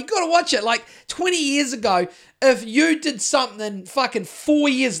 you got to watch it. Like 20 years ago, if you did something fucking 4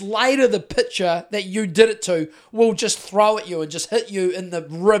 years later, the pitcher that you did it to will just throw at you and just hit you in the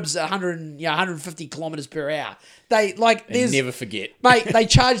ribs at 150 kilometers per hour. They like there's Never forget. mate. They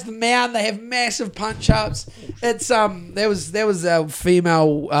charge the mound. They have massive punch ups. It's there was a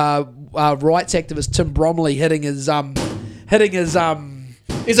female rights activist, Tim Bromley, hitting his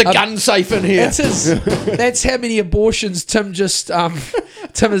There's a gun safe in here. That's how many abortions Tim has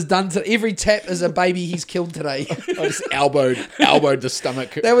done. Every tap is a baby he's killed today. I just elbowed the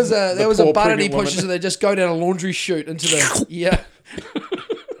stomach. There was a button he pushes woman. and they just go down a laundry chute into the yeah.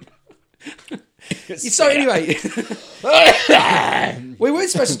 So anyway, we weren't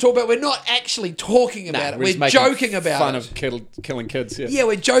supposed to talk about. We're not actually talking about it. We're joking about fun it. of killing kids. Yeah,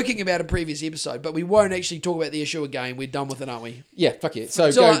 we're joking about a previous episode, but we won't actually talk about the issue again. We're done with it, aren't we? Yeah, fuck it.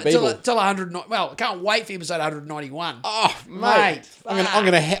 So go Beeble. Till 100. Well, I can't wait for episode 191. Oh, mate, I'm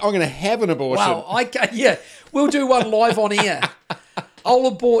gonna have an abortion. Well, I can, yeah, we'll do one live on air. I'll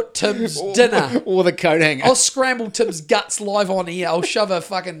abort Tim's dinner. Or the coat hanger. I'll scramble Tim's guts live on air. I'll shove a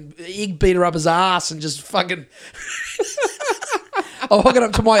fucking egg beater up his ass and just fucking... I'll hook it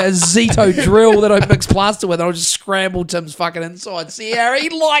up to my Zito drill that I mix plaster with and I'll just scramble Tim's fucking inside. See how he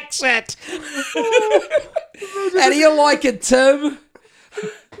likes it. How do you like it, Tim?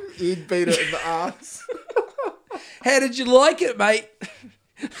 Egg beater in the ass. How did you like it, mate?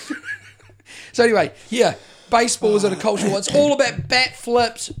 So anyway, yeah. Baseball is in a culture war. It's all about bat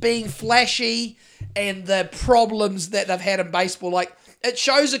flips, being flashy, and the problems that they've had in baseball. Like, it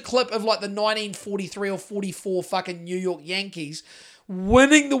shows a clip of like the 1943 or 44 fucking New York Yankees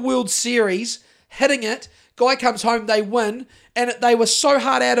winning the World Series, hitting it. Guy comes home, they win, and they were so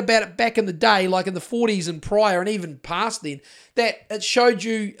hard out about it back in the day, like in the 40s and prior, and even past then, that it showed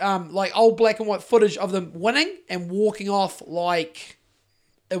you like old black and white footage of them winning and walking off like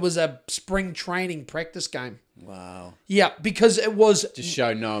it was a spring training practice game. Wow. Yeah, because it was... Just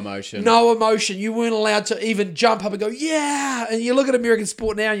show no emotion. No emotion. You weren't allowed to even jump up and go, yeah! And you look at American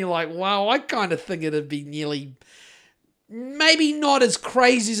sport now and you're like, wow, I kind of think it'd be nearly... Maybe not as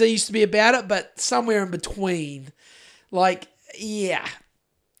crazy as they used to be about it, but somewhere in between. Like, yeah.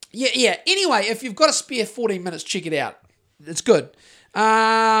 Yeah. Anyway, if you've got a spare 14 minutes, check it out. It's good. What's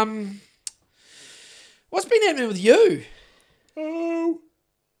been happening with you?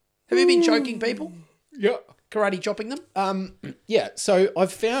 Have you been choking people? Yeah. Karate chopping them? Yeah, so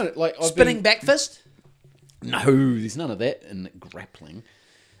I've found it like Spinning back fist? No, there's none of that in grappling.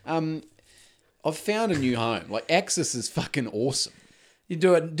 I've found a new home. Like Axis is fucking awesome. You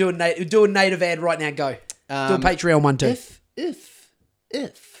do a native ad right now. Go. Do a Patreon one too.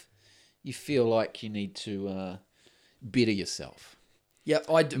 If you feel like you need to better yourself, Yep,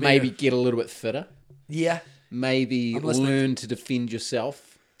 I do. maybe get a little bit fitter. Yeah, Maybe I'm listening. learn to defend yourself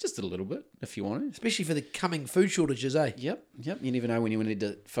just a little bit if you want to. especially for the coming food shortages, eh? Yep. You never know when you need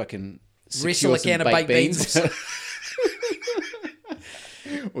to fucking Wrestle a secure can some of baked beans.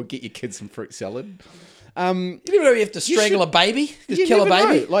 Or get your kids some fruit salad. You never know you have to strangle a baby. Just You kill a never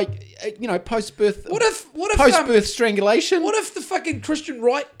baby. know. Like, post-birth... What if Post-birth strangulation? What if the fucking Christian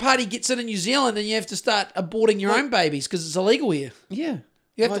right party gets in New Zealand and you have to start aborting your own babies because it's illegal here? Yeah.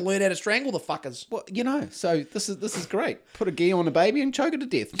 You have to learn how to strangle the fuckers. Well, so this is great. Put a gi on a baby and choke it to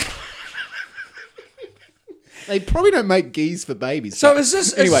death. They probably don't make gis for babies. So is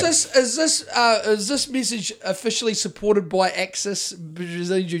this Anyway. is this message officially supported by Axis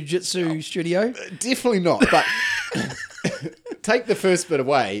Brazilian Jiu-Jitsu Studio? Definitely not, but take the first bit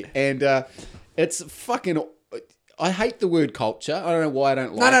away and it's fucking... I hate the word culture. I don't know why I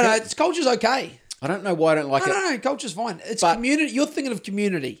don't like it. No. It's culture's okay. I don't know why I don't like it. No. Culture's fine. It's But- community. You're thinking of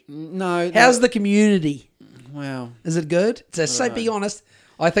community. No. How's the community? Wow. Is it good? So be honest.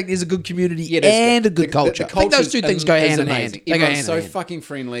 I think there's a good community Yeah, it is and good. a good culture. I think those two things go hand in hand. They go Everyone's hand so in hand. fucking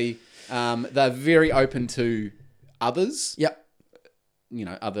friendly. They're very open to others. Yep.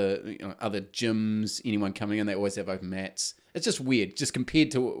 Other gyms, anyone coming in, they always have open mats. It's just weird. Just compared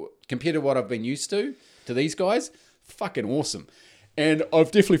to what I've been used to these guys, fucking awesome. And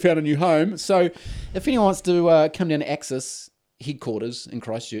I've definitely found a new home. So if anyone wants to come down to Axis headquarters in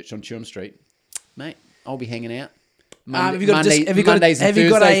Christchurch on Churham Street, mate, I'll be hanging out. Have you got a Mondays and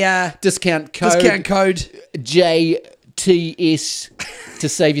Thursdays, discount code Discount code TS to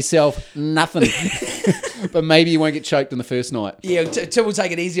save yourself, nothing. But maybe you won't get choked in the first night. Yeah, Tim will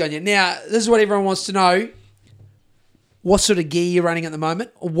take it easy on you. Now, this is what everyone wants to know. What sort of gi you're running at the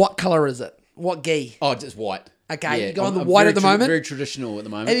moment? Or what colour is it? What gi? Oh, just white. Okay, Yeah, you go on the I'm white very at the moment? Very traditional at the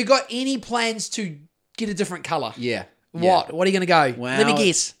moment. Have you got any plans to get a different colour? Yeah. What? Yeah. What are you going to go? Well- Let me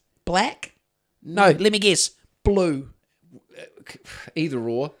guess. Black? No, let me guess. Blue. Either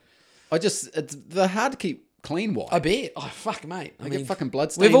or. They're hard to keep clean white. I bet. Oh, fuck, mate. I get fucking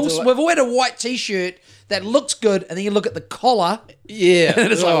blood stains. We've all had a white t-shirt that looks good, and then you look at the collar, Yeah.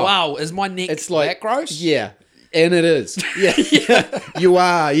 and it's like, Oh. wow, is my neck It's like that gross? Yeah. And it is. Yeah. Yeah. You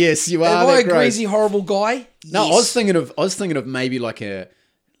are. Yes, you are. Am I that a gross. greasy, horrible guy? No, Yes. I was thinking of maybe like an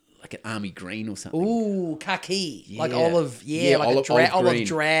army green or something. Ooh, khaki. Like Yeah. olive. Yeah, Yeah, like olive olive green.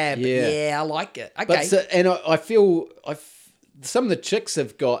 drab. Yeah. Yeah, I like it. Okay. But and I feel some of the chicks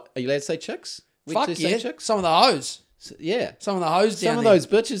have got. Are you allowed to say chicks? We Fuck do say yeah. chicks? Some of the hoes. Yeah. Some of the hoes down Some of there. those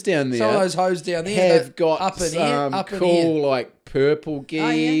bitches down there. Some of those hoes down there. have that- got up in some here, up in cool here. like purple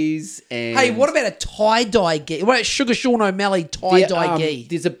yeah. geese and. Hey, what about a tie-dye gi? What about Sugar Sean O'Malley tie-dye gi?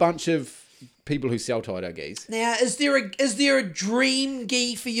 There's a bunch of people who sell tie-dye geese. Now, is there a dream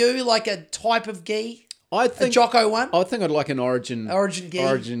gi for you? Like a type of gi? I A think Jocko one? I think I'd like an Origin gi?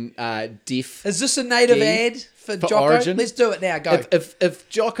 Origin diff. Is this a native Gi ad for for Jocko? Origin? Let's do it now. Go. If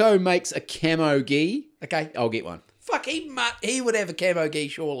Jocko makes a camo gi, Okay. I'll get one. Fuck, he would have a camo gi,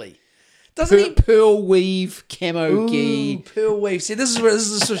 surely. Doesn't he? Pearl weave camo Ooh, gi. pearl weave. See, this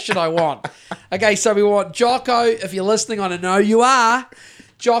is the sort of shit I want. Okay, so we want Jocko. If you're listening, I know you are.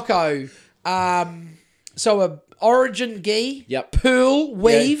 Jocko. So a Origin gi. Yep. Pearl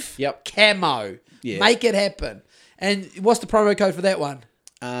weave. Yep. Camo. Yeah. Make it happen. And what's the promo code for that one?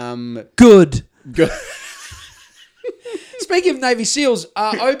 Good. Speaking of Navy SEALs,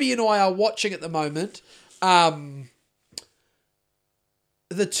 Obi and I are watching at the moment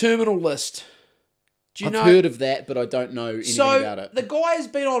the terminal list. Do you I've know? heard of that, but I don't know anything about So it. the guy has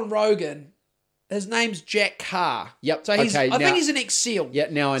been on Rogan. His name's Jack Carr. Yep, So he's, okay, I now- think he's an ex-SEAL. Yeah,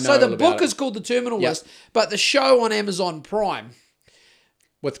 now I know So all the about book it. is called The Terminal Yep. List, but the show on Amazon Prime,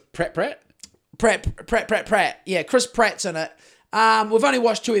 With Pratt? Pratt. Yeah, Chris Pratt's in it. We've only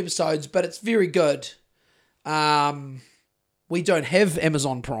watched 2 episodes, but it's very good. We don't have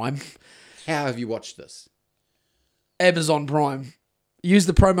Amazon Prime. How have you watched this? Amazon Prime. Use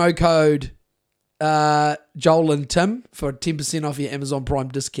the promo code Joel and Tim for 10% off your Amazon Prime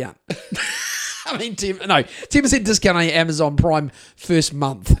discount. I mean, 10% discount on your Amazon Prime first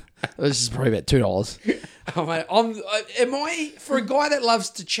month. This is probably about $2. Oh, mate, for a guy that loves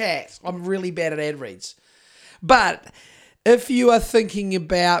to chat, I'm really bad at ad reads. But if you are thinking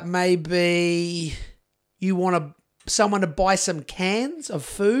about maybe you want someone to buy some cans of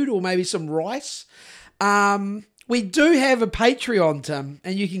food or maybe some rice, we do have a Patreon, Tim,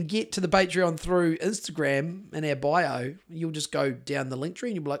 and you can get to the Patreon through Instagram in our bio. You'll just go down the link tree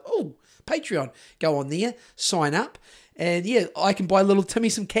and you'll be like, oh, Patreon. Go on there, sign up. And yeah, I can buy little Timmy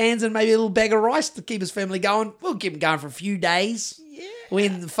some cans and maybe a little bag of rice to keep his family going. We'll keep him going for a few days. Yeah.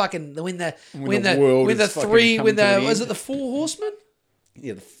 When the four horsemen?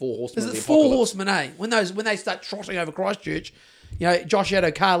 Yeah, the 4 horsemen. Is it of the the four apocalypse. horsemen, eh? When they start trotting over Christchurch, Josh had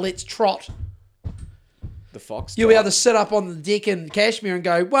a car, let's trot. The fox. You'll be able to sit up on the deck in Kashmir and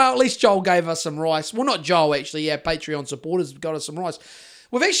go, well, at least Joel gave us some rice. Well, not Joel, actually. Yeah, Patreon supporters got us some rice.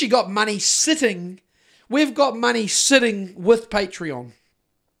 We've actually got money sitting. We've got money sitting with Patreon.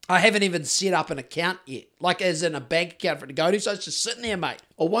 I haven't even set up an account yet, like as in a bank account for it to go to. So it's just sitting there, mate.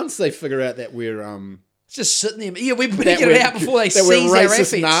 Or once they figure out that we're It's just sitting there. Yeah, we better That get it we're- out before they that we're seize our racist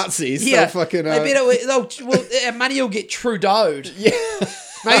assets. Nazis, Yeah, they'll fucking, our money will get Trudeau'd. yeah.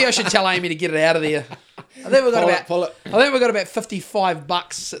 Maybe I should tell Amy to get it out of there. I think we've got Pull it. I think we've got about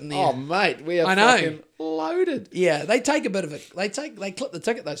 $55 sitting there. Oh mate, we are I know. fucking loaded. Yeah, they take a bit of it. They clip the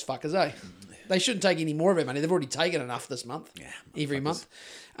ticket, those fuckers, eh? They shouldn't take any more of our money. They've already taken enough this month. Yeah, every month.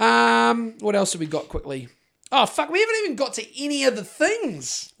 What else have we got quickly? Oh fuck, we haven't even got to any of the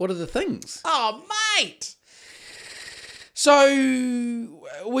things. What are the things? Oh mate. So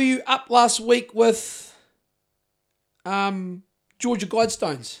were you up last week with Georgia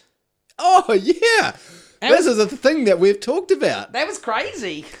Guidestones? Oh yeah. This is a thing that we've talked about. That was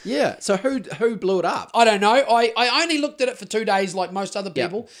crazy. Yeah. So who blew it up? I don't know. I only looked at it for 2 days like most other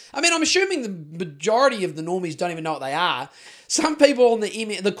people. I mean, I'm assuming the majority of the normies don't even know what they are. Some people on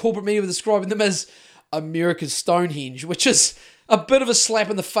the corporate media were describing them as America's Stonehenge, which is a bit of a slap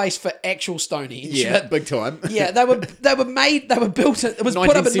in the face for actual Stonehenge. Yeah, But, big time. yeah, they were built, it was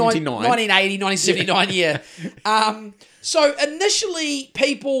put up in 1979. 1980, 1979, yeah. So initially,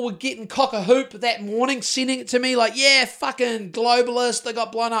 people were getting cock-a-hoop that morning, sending it to me like, yeah, fucking globalists, they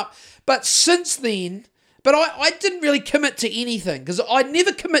got blown up. But since then, I didn't really commit to anything because I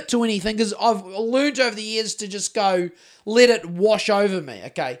never commit to anything because I've learned over the years to just go, let it wash over me,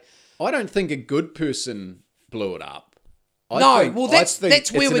 okay? I don't think a good person blew it up.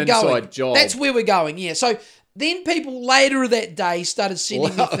 That's where we're going. Job. That's where we're going, yeah. So then people later that day started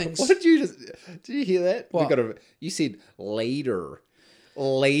sending me things. What did you hear that? What? You said later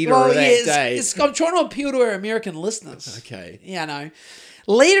that day. I'm trying to appeal to our American listeners. Okay. Yeah, I know.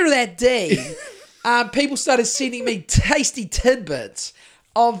 Later that day, people started sending me tasty tidbits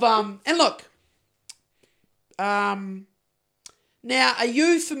of and look. Now, are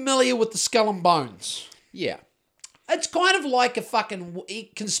you familiar with the Skull and Bones? Yeah. It's kind of like a fucking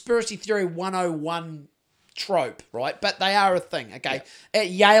conspiracy theory 101 trope, right? But they are a thing, okay? Yeah. At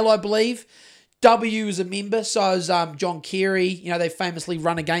Yale, I believe, W is a member, so is John Kerry. You know, they famously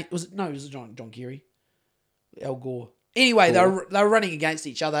run against... Was it John Kerry? Al Gore. Anyway, they were running against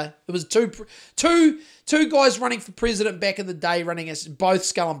each other. It was two guys running for president back in the day, running as both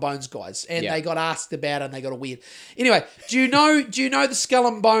Skull and Bones guys, and they got asked about it, and they got a weird. Anyway, do you know the Skull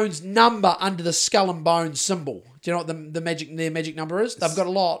and Bones number under the Skull and Bones symbol? Do you know what their magic number is? They've got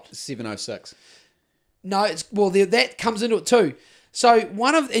a lot. 706. No, that comes into it too. So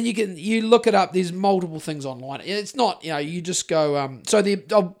you look it up. There's multiple things online. It's not, you just go. So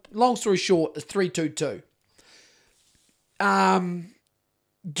long story short, is 322.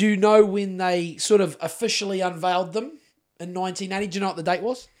 Do you know when they sort of officially unveiled them in 1980? Do you know what the date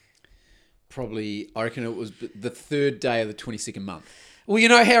was? Probably, I reckon it was the third day of the 22nd month. Well, you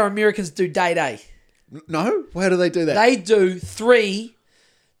know how Americans do day day. No? How do they do that? They do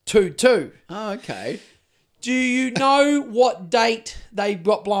 322. Oh, okay. Do you know what date they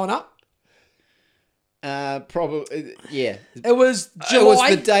got blown up? Probably, yeah. It was July. It was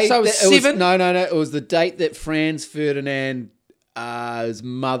the date. So it was 7. No. It was the date that Franz Ferdinand's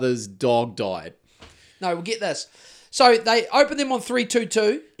mother's dog died. No, we'll get this. So they opened them on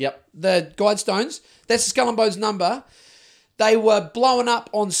 322. Yep. The Guidestones. That's the Skull and Bones number. They were blowing up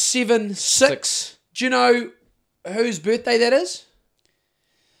on 7/6. Do you know whose birthday that is?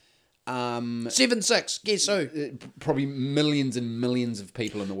 7/6. Guess who? Probably millions and millions of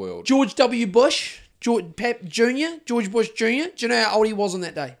people in the world. George W. Bush. George Bush Jr. Do you know how old he was on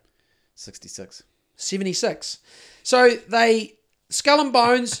that day? 66. 76. So Skull and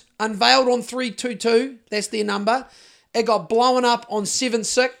Bones unveiled on 322. That's their number. It got blown up on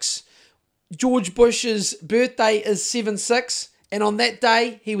 7/6. George Bush's birthday is 7/6. And on that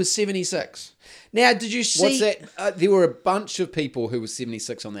day, he was 76. Now, did you see... What's that? There were a bunch of people who were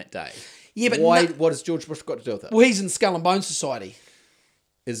 76 on that day. Yeah, but... What has George Bush got to do with it? Well, he's in Skull and Bones Society.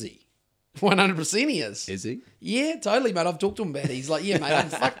 Is he? 100% he is. Is he? Yeah, totally, mate. I've talked to him about it. He's like, yeah,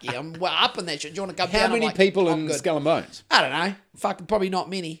 mate, fuck you. I'm up in that shit. Do you want to come down? How many people in Skull and Bones? I don't know. Fucking probably not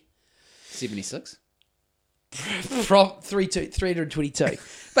many. 76? 322.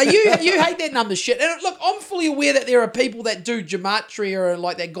 But you hate that number shit. And look, I'm fully aware that there are people that do gematria, or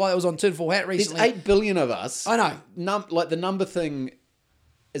like that guy that was on Tinfoil Hat recently. There's 8 billion of us. I know. The number thing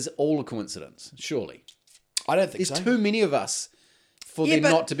is all a coincidence, surely. I don't think so. There's too many of us for there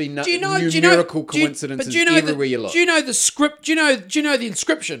not to be numerical coincidences everywhere you look. Do you know the script? Do you know the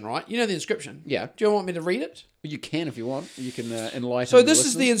inscription, right? You know the inscription? Yeah. Do you want me to read it? You can if you want. You can enlighten. So this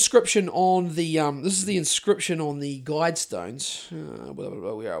is the inscription on the Guidestones.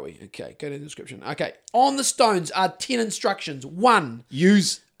 Where are we? Okay, go to the inscription. Okay, on the stones are 10 instructions. 1.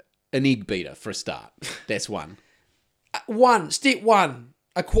 Use an egg beater for a start. That's 1. Step 1.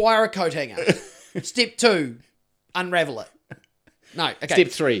 Acquire a coat hanger. Step 2. Unravel it. No. Okay. Step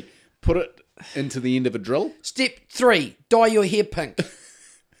 3. Put it into the end of a drill. Step 3. Dye your hair pink.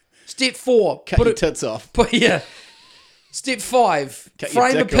 Step 4. Cut your tits off. Step 5.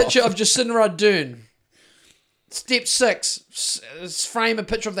 Frame a picture of Jacinda Ardern. Step 6. Frame a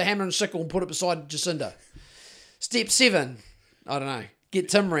picture of the hammer and sickle and put it beside Jacinda. Step 7. I don't know. Get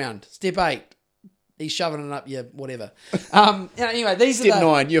Tim round. Step 8. He's shoving it up your whatever. Anyway, these Step are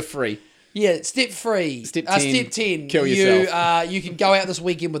 9. You're free. Yeah. Step 3. Step 10. Step 10. Kill yourself. You can go out this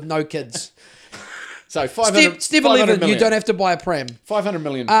weekend with no kids. So 500. Step 11, you don't have to buy a pram. 500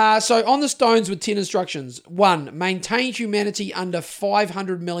 million. So on the stones with 10 instructions. 1, maintain humanity under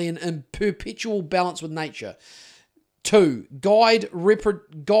 500 million in perpetual balance with nature. 2, guide,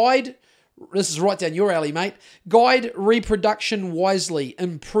 this is right down your alley, mate. Guide reproduction wisely,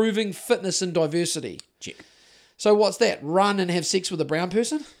 improving fitness and diversity. Check. So what's that? Run and have sex with a brown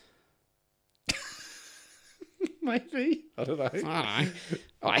person? Maybe. I don't know. I don't know.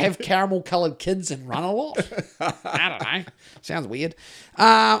 I have caramel-coloured kids and run a lot. I don't know. Sounds weird.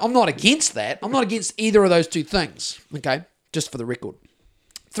 I'm not against that. I'm not against either of those two things. Okay, just for the record.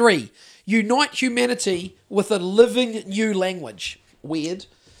 3, unite humanity with a living new language. Weird.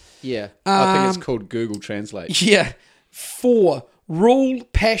 Yeah. I think it's called Google Translate. Yeah. 4, rule,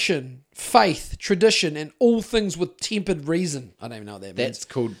 passion, faith, tradition, and all things with tempered reason. I don't even know what that means. That's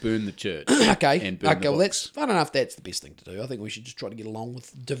called Burn the Church. Okay. And burn the Well, books. I don't know if that's the best thing to do. I think we should just try to get along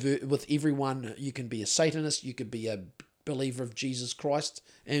with everyone. You can be a Satanist, you could be a believer of Jesus Christ,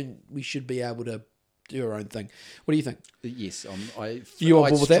 and we should be able to do our own thing. What do you think? Yes, You I on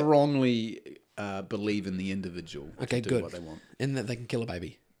board with that? strongly believe in the individual Okay, to do good. what they want. And that they can kill a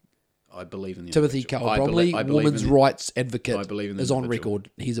baby. I believe in the Timothy individual. Cole Bromley, I believe women's in the- rights advocate, I believe in the is on individual. record.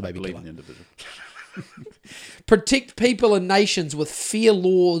 He's a I baby believe killer. in the individual. Protect people and nations with fair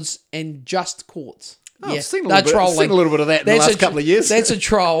laws and just courts. Oh, I've seen a they're little bit- trolling. seen a little bit of that in the last couple of years. That's a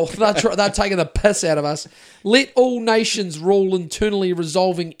troll. They're taking the piss out of us. Let all nations rule internally,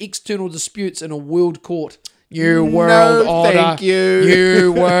 resolving external disputes in a world court. New world order. thank you.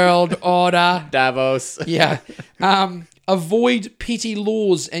 New world order. Davos. Yeah. Avoid petty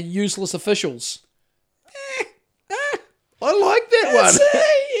laws and useless officials. I like that one.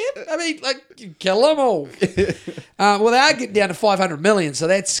 I mean, like, you kill them all. Well, they are getting down to 500 million, so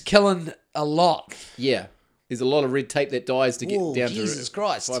that's killing a lot. Yeah. There's a lot of red tape that dies to get Whoa, down Jesus to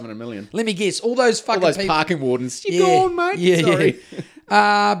Christ. 500 million. Let me guess. All those fucking All those people. parking wardens. You're gone, mate. Yeah, Sorry.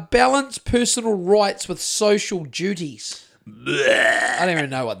 yeah. Balance personal rights with social duties. I don't even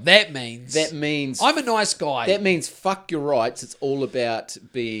know what that means. That means I'm a nice guy. that means fuck your rights. It's all about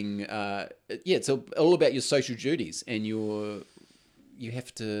being it's all about your social duties, and you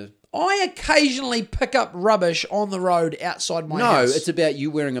have to. I occasionally pick up rubbish on the road outside my No, house. it's about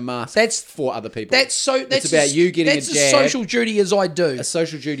you wearing a mask. That's for other people. That's it's about you getting that's a jab. as social duty as I do. A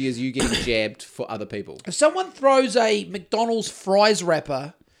social duty is you getting jabbed for other people. If someone throws a McDonald's fries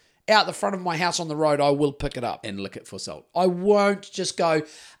wrapper out the front of my house on the road, I will pick it up. And lick it for salt. I won't just go,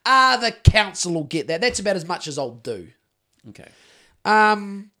 the council will get that. That's about as much as I'll do. Okay.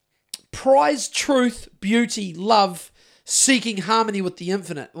 Prize truth, beauty, love, seeking harmony with the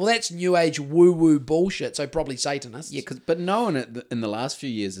infinite. Well, that's new age woo-woo bullshit, so probably Satanists. Yeah, but no one in the last few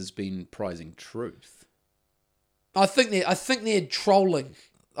years has been prizing truth. I think they're trolling.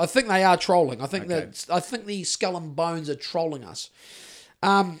 I think they are trolling. I think Okay. I think the Skull and Bones are trolling us.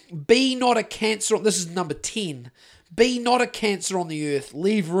 Be not a cancer. This is number 10. Be not a cancer on the earth.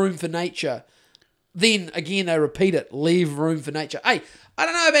 Leave room for nature. Then again, they repeat it. Leave room for nature. Hey, I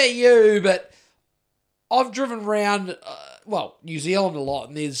don't know about you, but I've driven around, New Zealand a lot,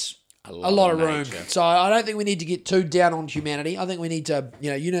 and there's a lot of room. nature. So I don't think we need to get too down on humanity. I think we need to,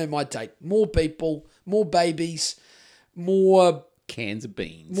 you know my take. More people, more babies, more Cans of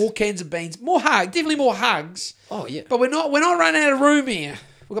beans. cans of beans, more hugs. Definitely more hugs. Oh, yeah. But we're not running out of room here.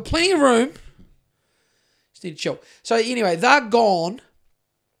 We've got plenty of room. Just need to chill. So anyway, they're gone.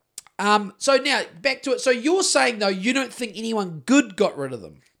 So now back to it. So you're saying though you don't think anyone good got rid of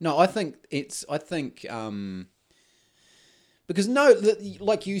them? No, I think because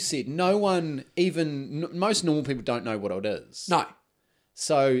like you said, no one, most normal people don't know what it is. No.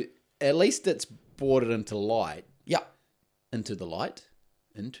 So at least it's brought it into light. Yeah. Into the light?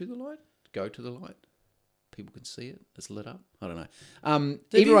 Go to the light? People can see it. It's lit up. I don't know. Have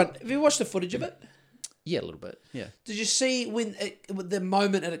you watched the footage of it? Yeah, a little bit. Yeah. Did you see when the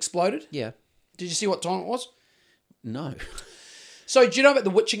moment it exploded? Yeah. Did you see what time it was? No. So do you know about the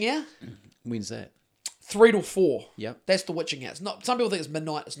witching hour? When's that? 3 to 4. Yep. That's the witching hour. It's not. Some people think it's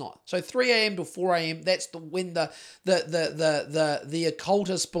midnight. It's not. So 3 a.m. to 4 a.m. That's when the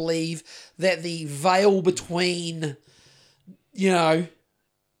occultists believe that the veil between,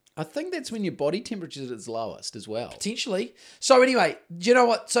 I think that's when your body temperature is its lowest as well. potentially. So anyway, do you know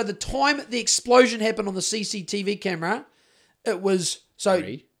what? So the time the explosion happened on the CCTV camera, it was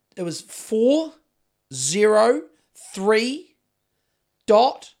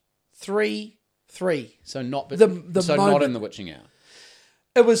 4:03.33. So not The not moment. in the witching hour.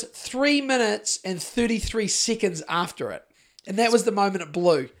 It was 3 minutes and 33 seconds after it. And that was the moment it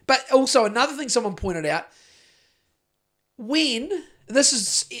blew. But also another thing someone pointed out, this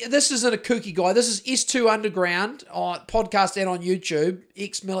isn't a kooky guy, this is S2 Underground on podcast and on YouTube,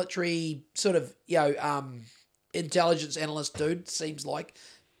 ex-military sort of, intelligence analyst dude, seems like.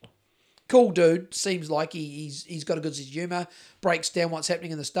 Cool dude, seems like he's got a good sense of humour, breaks down what's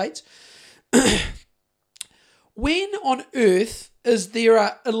happening in the States. When on earth is there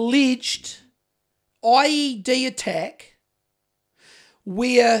an alleged IED attack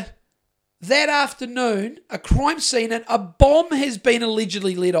where that afternoon, a crime scene and a bomb has been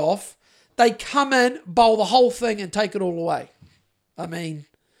allegedly let off. They come in, bowl the whole thing and take it all away. I mean...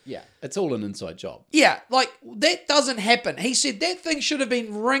 Yeah, it's all an inside job. Yeah, like, that doesn't happen. He said that thing should have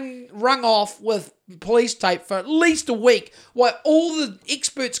been rung off with police tape for at least a week while all the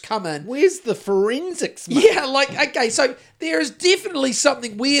experts come in. Where's the forensics, mate? Yeah, like, okay, so there is definitely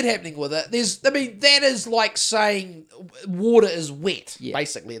something weird happening with it. That is like saying water is wet,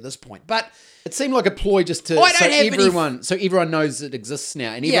 basically, at this point. But... It seemed like a ploy just to so everyone knows it exists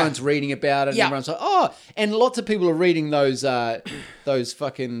now, and everyone's reading about it, and everyone's like, oh, and lots of people are reading those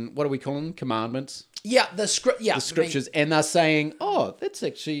fucking, what do we call them? Commandments. Yeah, the scriptures, and they're saying, that's a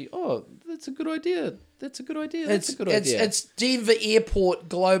good idea. That's a good idea. It's Denver Airport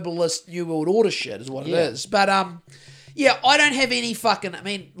globalist New World Order shit is what it is. But yeah, I don't have any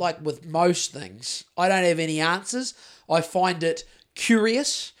like with most things, I don't have any answers. I find it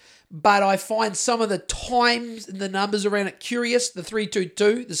curious. But I find some of the times and the numbers around it curious. The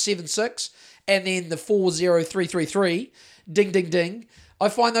 322, the 76, and then the 40333. Ding, ding, ding. I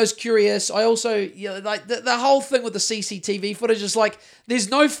find those curious. I also, like the whole thing with the CCTV footage is like, there's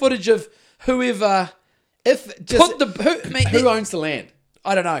no footage of whoever... Who owns the land?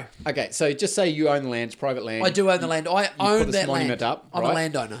 I don't know. Okay, so just say you own the land, it's private land. I do own the land. I own that monument land. Up, I'm a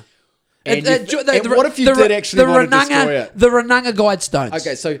landowner. And what if you did actually want to destroy it? The Ranunga Guidestones.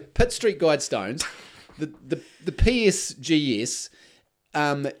 Okay, so Pitt Street Guidestones, the PSGS,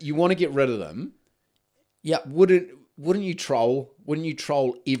 you want to get rid of them. Yep. Wouldn't you troll? Wouldn't you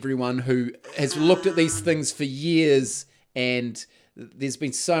troll everyone who has looked at these things for years and there's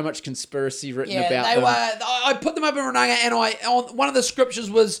been so much conspiracy written about them? I put them up in Ranunga, and on one of the scriptures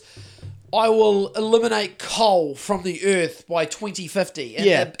was, I will eliminate coal from the earth by 2050.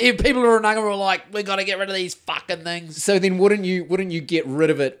 And people in Ranunga were like, we got to get rid of these fucking things. So then wouldn't you get rid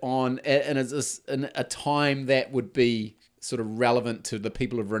of it in a time that would be sort of relevant to the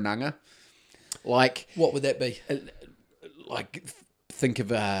people of Ranunga? Like, what would that be? Like, think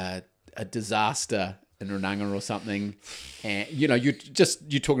of a disaster in Ranunga or something. And, you're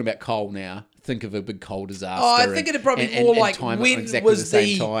talking about coal now. Think of a big coal disaster. Oh, I think it'd probably be more like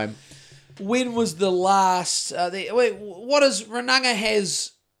when was the last... what is... Ranunga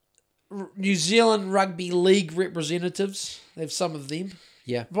has New Zealand Rugby League representatives. They have some of them.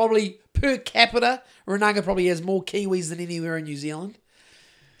 Yeah. Probably per capita, Ranunga probably has more Kiwis than anywhere in New Zealand.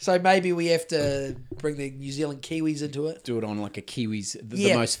 So maybe we have to bring the New Zealand Kiwis into it. Do it on like a Kiwis...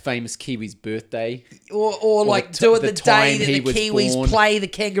 The most famous Kiwi's birthday. Or like do it the day that the Kiwis play the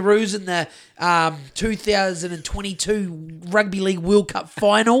Kangaroos in the 2022 Rugby League World Cup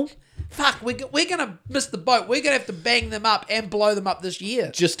final. Fuck, we're going to miss the boat. We're going to have to bang them up and blow them up this year.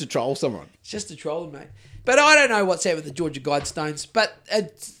 Just to troll someone. Just to troll them, mate. But I don't know what's happened with the Georgia Guidestones. But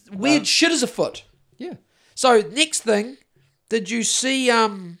weird shit is afoot. Yeah. So, next thing, did you see...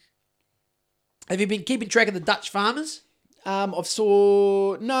 have you been keeping track of the Dutch farmers? No,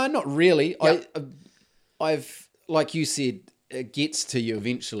 not really. Yep. I've, like you said, it gets to you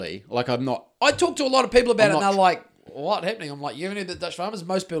eventually. Like, I'm not... I talk to a lot of people about it, and they're like, what happening? I'm like, you haven't heard the Dutch farmers?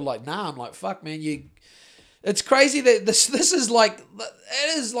 Most people are like, nah. I'm like, fuck, man, it's crazy that this is like,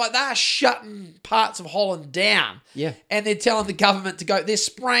 it is like they're shutting parts of Holland down. Yeah. And they're telling the government to go, they're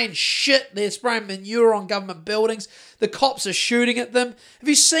spraying shit, they're spraying manure on government buildings. The cops are shooting at them. Have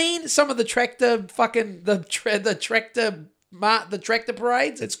you seen some of the tractor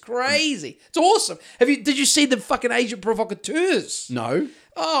parades? It's crazy. It's awesome. Did you see the fucking agent provocateurs? No.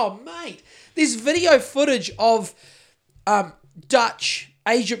 Oh, mate. There's video footage of Dutch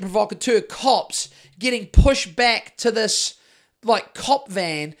agent provocateur cops getting pushed back to this like cop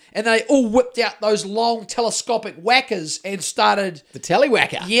van, and they all whipped out those long telescopic whackers and started... The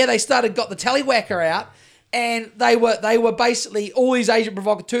tellywhacker? Yeah, they got the tellywhacker out, and they were basically all these agent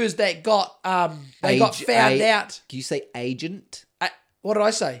provocateurs that got found out. Can you say agent? What did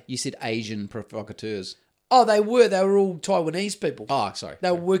I say? You said Asian provocateurs. Oh, they were all Taiwanese people. Oh, sorry. They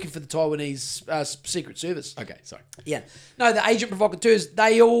were working for the Taiwanese Secret Service. Okay, sorry. Yeah. No, the agent provocateurs, and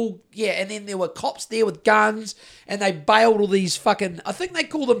then there were cops there with guns, and they bailed all these fucking, I think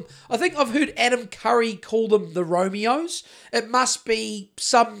I've heard Adam Curry call them the Romeos. It must be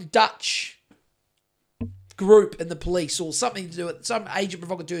some Dutch group in the police or something to do with some agent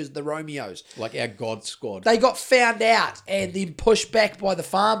provocateurs, the Romeos. Like our God squad. They got found out and then pushed back by the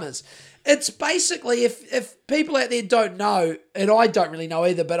farmers. It's basically, if people out there don't know, and I don't really know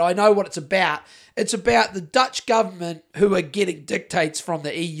either, but I know what it's about the Dutch government who are getting dictates from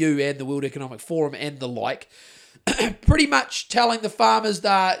the EU and the World Economic Forum and the like, pretty much telling the farmers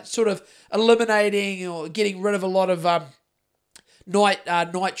they're sort of eliminating or getting rid of a lot of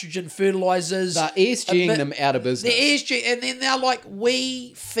nitrogen fertilizers. They're ESGing them out of business. They're ESG, and then they're like,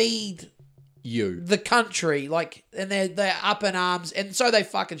 we feed You. the country, like, and they're up in arms, and so they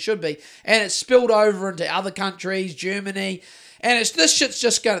fucking should be. And it's spilled over into other countries, Germany, and this shit's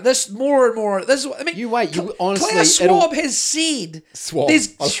just going. This more and more. This is, I mean, You wait. You honestly. Klaus Schwab has said. Swab.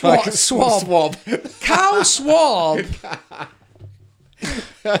 There's I was like, Schwab. Carl Schwab.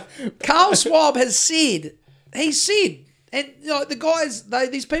 Carl Schwab has said. He said. And you know, the guys,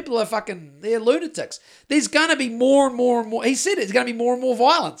 these people are they're lunatics. There's going to be more and more and more. He said it's going to be more and more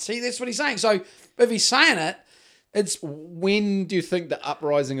violence. That's what he's saying. So if he's saying it, it's... When do you think the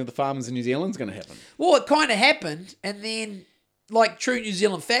uprising of the farmers in New Zealand is going to happen? Well, it kind of happened, and then, like true New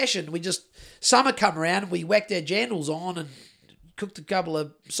Zealand fashion, summer come around, and we whacked our jandals on and cooked a couple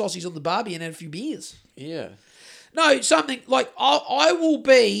of sausages on the barbie and had a few beers. Yeah. No, something like, I will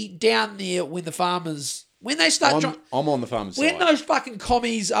be down there when the farmers... When they start I'm on the farmer's when side. those fucking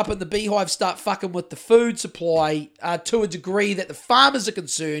commies up in the beehive start fucking with the food supply to a degree that the farmers are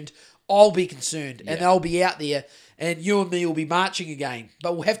concerned, I'll be concerned, and they'll be out there, and you and me will be marching again.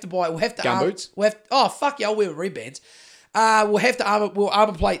 But we'll have to gumboots. Oh fuck yeah, I'll wear Ray-Bans. We'll have to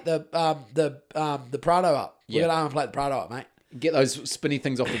armor plate the Prado up. We're gonna armor plate the Prado up, mate. Get those spinny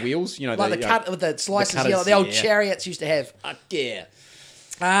things off the wheels. You know, Like the cut with the slices, cutters, the old chariots used to have. Yeah.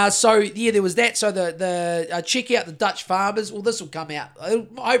 So there was that. So the check out the Dutch farmers. Well, this will come out.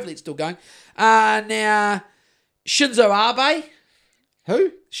 Hopefully, it's still going. Now, Shinzo Abe.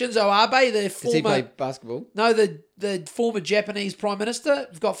 Who? Shinzo Abe, the former. Does he play basketball? No, the former Japanese prime minister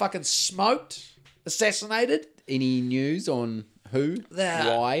got fucking smoked, assassinated. Any news on who?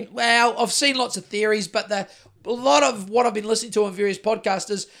 Why? Well, I've seen lots of theories, but a lot of what I've been listening to on various podcasts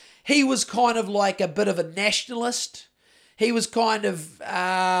is he was kind of like a bit of a nationalist. He was kind of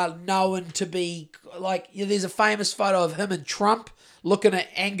known to be like, there's a famous photo of him and Trump looking at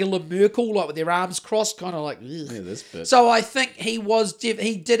Angela Merkel, like with their arms crossed, kind of like, ugh. Yeah, this bit. So I think he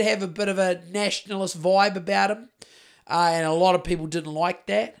did have a bit of a nationalist vibe about him, and a lot of people didn't like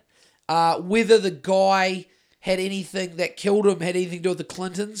that. Whether the guy had anything that killed him had anything to do with the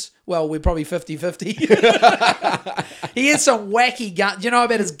Clintons, well, we're probably 50-50. He had some wacky gun. Do you know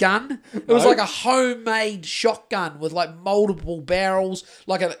about his gun? It was like a homemade shotgun with like multiple barrels,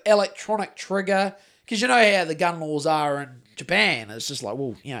 like an electronic trigger. Because you know how the gun laws are in Japan. It's just like,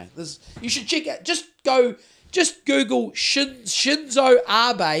 well, you know, you should check out. Just Google Shinzo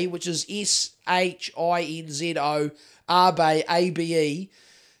Abe, which is Shinzo Abe, ABE,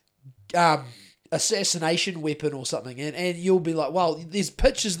 assassination weapon or something, and you'll be like, well, there's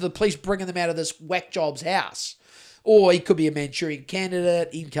pictures of the police bringing them out of this whack job's house. Or he could be a Manchurian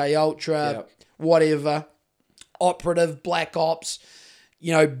candidate, MK Ultra, whatever, operative, black ops,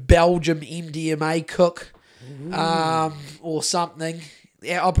 Belgium MDMA cook, or something.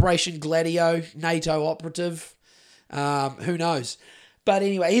 Yeah, Operation Gladio, NATO operative. Who knows? But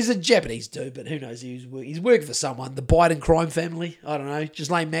anyway, he's a Japanese dude, but who knows? He's working for someone. The Biden crime family. I don't know.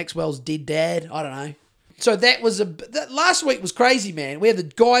 Ghislaine Maxwell's dead dad. I don't know. So that last week was crazy, man. We had the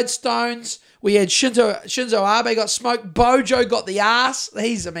Guidestones. We had Shinzo Abe got smoked. Bojo got the ass.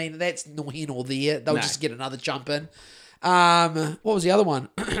 That's nor here nor there. They'll just get another jump in. What was the other one?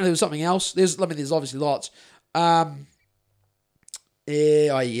 There was something else. There's obviously lots. That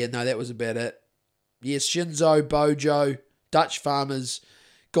was about it. Yes, Shinzo, Bojo, Dutch farmers,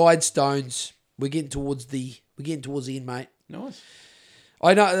 Guidestones. We're getting towards the end, mate. Nice.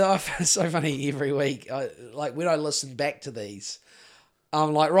 I know. It's so funny every week. When I listen back to these,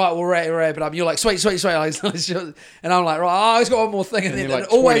 I'm like, right, we'll wrap it up. You're like, sweet. And I'm like, right, I've got one more thing. And then it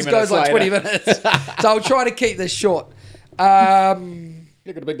always goes like 20 minutes. So I'll try to keep this short. You've got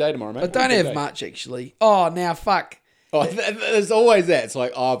a big day tomorrow, mate. I don't have much, actually. Oh, now, fuck. Oh, there's always that. It's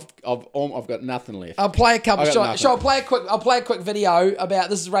like I've got nothing left. I'll play a couple. I'll play a quick video about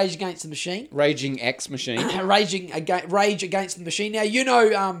this. Is Rage Against the Machine. Raging Axe Machine. Rage Against the Machine.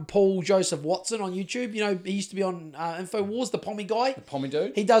 Now Paul Joseph Watson on YouTube. He used to be on InfoWars, the Pommy guy. The Pommy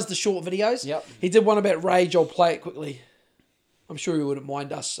dude. He does the short videos. Yep. He did one about Rage. I'll play it quickly. I'm sure he wouldn't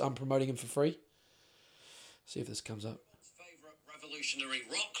mind us promoting him for free. See if this comes up. Revolutionary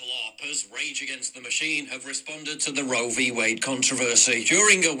rock larpers Rage Against the Machine have responded to the Roe v. Wade controversy.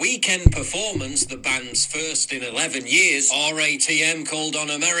 During a weekend performance, the band's first in 11 years, RATM called on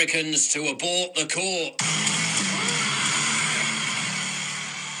Americans to abort the court.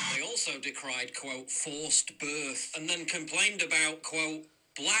 They also decried, quote, forced birth, and then complained about, quote,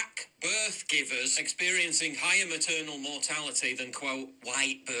 black birth givers experiencing higher maternal mortality than, quote,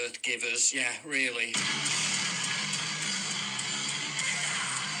 white birth givers. Yeah, really.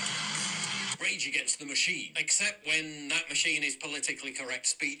 Rage Against the Machine. Except when that machine is politically correct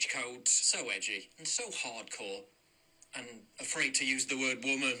speech codes so edgy and so hardcore. And afraid to use the word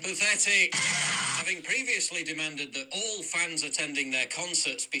woman. Pathetic. Having previously demanded that all fans attending their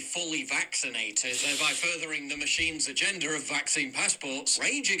concerts be fully vaccinated, thereby furthering the machine's agenda of vaccine passports,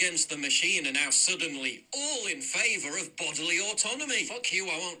 Rage Against the Machine are now suddenly all in favour of bodily autonomy. Fuck you,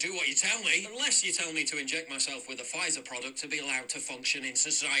 I won't do what you tell me. Unless you tell me to inject myself with a Pfizer product to be allowed to function in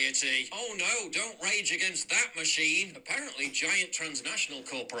society. Oh no, don't rage against that machine. Apparently giant transnational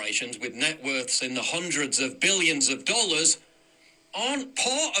corporations with net worths in the hundreds of billions of dollars aren't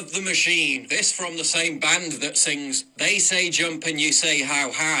part of the machine. This from the same band that sings They Say Jump and You Say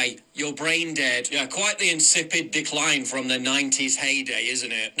How High, You're Brain Dead. Yeah, quite the insipid decline from the 90s heyday,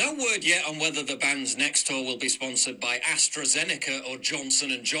 isn't it? No word yet on whether the band's next tour will be sponsored by AstraZeneca or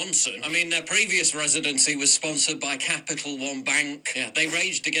Johnson & Johnson. I mean, their previous residency was sponsored by Capital One Bank. Yeah, they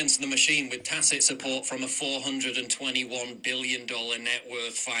raged against the machine with tacit support from a $421 billion net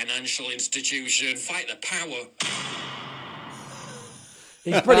worth financial institution. Fight the power.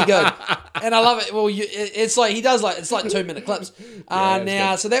 He's pretty good, and I love it. Well, it's like he does it's like 2-minute clips.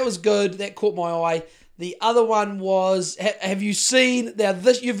 So that was good. That caught my eye. The other one was, have you seen now?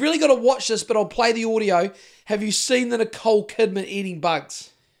 This you've really got to watch this, but I'll play the audio. Have you seen the Nicole Kidman eating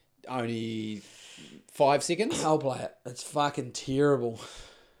bugs? Only 5 seconds. I'll play it. It's fucking terrible.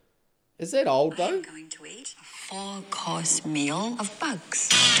 Is that old though? I'm going to eat a 4-course meal of bugs.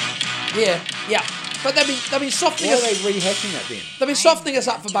 Yeah. But they've been softening Why are us. they rehashing that then? They've been softening us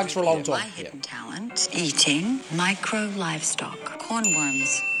up for bugs for a long My time. hidden talent, eating micro livestock,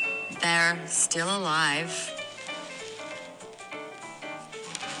 cornworms. They're still alive.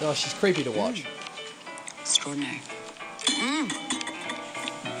 Oh, she's creepy to watch. Extraordinary.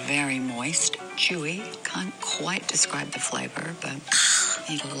 Very moist, chewy. Can't quite describe the flavor, but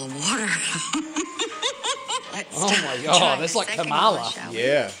need a little water. Let's Oh my try God, the that's like second Kamala. one, shall we?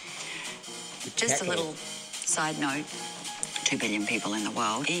 Yeah. Just a little side note. 2 billion people in the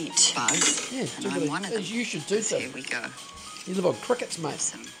world eat bugs, Yeah, and I'm one of them. you should do So so. here we go. You live on crickets, mate.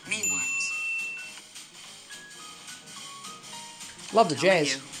 Some mealworms. Love the Telling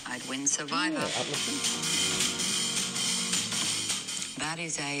jazz. you, I'd win Survivor. Uplifting. That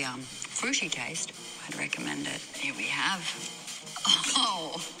is a fruity taste. I'd recommend it. Here we have.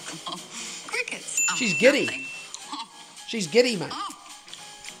 Oh, crickets. Oh, She's giddy. nothing. She's giddy, mate. Oh,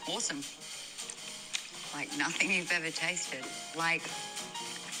 awesome. Like nothing you've ever tasted. Like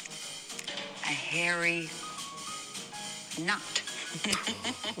a hairy nut.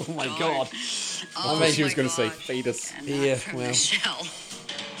 Oh my God. Oh I think she was my going to say God. fetus. And Yeah, from well. the shell.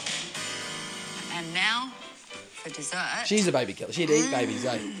 And now for dessert. She's a baby killer. She'd eat babies,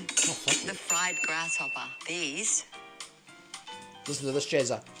 eh? The fried grasshopper. These Listen to this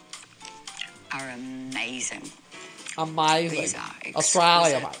jazzer. are amazing. Amazing. These are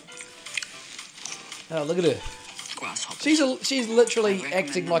Australia, exquisite. mate. Oh, look at her. Grasshoppers. She's literally I recommend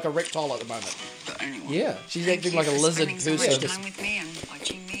acting them. like a reptile at the moment. For anyone. Yeah. She's Thank acting you like a for lizard spending so much person. time with me and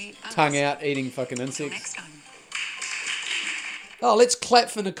watching me eat bugs. Tongue out, eating fucking Till insects. next time. Oh, let's clap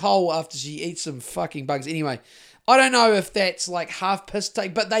for Nicole after she eats some fucking bugs. Anyway, I don't know if that's like half piss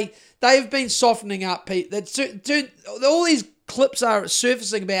take, but they've been softening up. All these clips are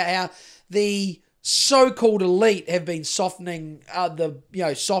surfacing about how the so-called elite have been softening up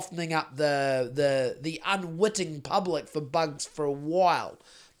the unwitting public for bugs for a while.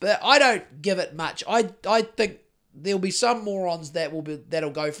 But I don't give it much. I think there'll be some morons that'll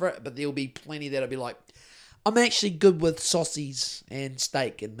go for it, but there'll be plenty that'll be like, I'm actually good with saucies and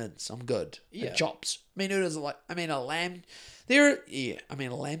steak and mince. I'm good. Yeah. And chops. I mean, who doesn't like? I mean, a lamb. A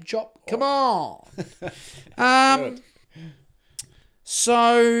lamb chop. Come on. Good.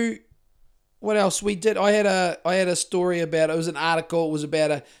 So, what else we did? I had a story about. It was an article. It was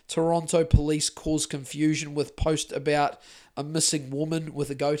about a Toronto police cause confusion with post about a missing woman with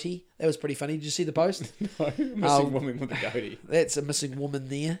a goatee. That was pretty funny. Did you see the post? No, missing woman with a goatee. That's a missing woman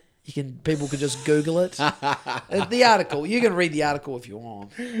there. People could just Google it. The article. You can read the article if you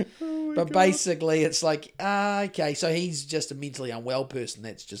want. But basically, it's like, okay, so he's just a mentally unwell person.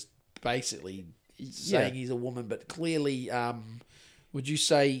 That's just basically saying he's a woman, but clearly, would you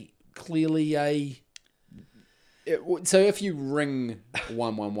say clearly a... So if you ring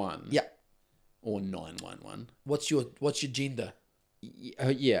 111 Yeah. or 911, What's your gender?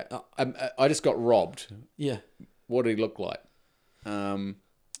 I just got robbed. Yeah. What did he look like?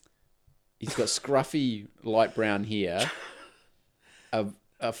 He's got scruffy light brown hair,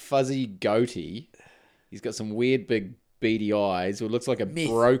 a fuzzy goatee. He's got some weird big beady eyes. It looks like a Meth.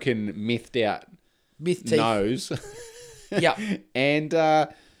 broken, methed out Myth teeth. nose. Yeah. And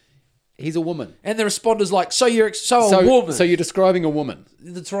He's a woman. And the responder's like, so a woman. So you're describing a woman.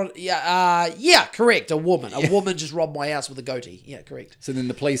 Yeah, correct. A woman. A woman just robbed my house with a goatee. Yeah, correct. So then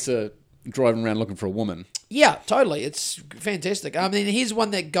the police are driving around looking for a woman. Yeah, totally. It's fantastic. I mean, here's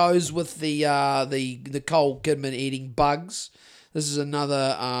one that goes with the Nicole Kidman eating bugs. This is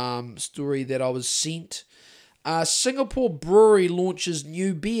another story that I was sent. Singapore brewery launches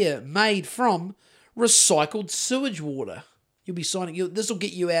new beer made from recycled sewage water. You'll be signing. This will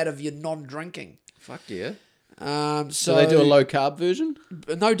get you out of your non-drinking. Fuck yeah. So Do they do a low-carb version?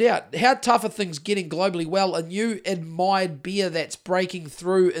 No doubt. How tough are things getting globally? Well, a new admired beer that's breaking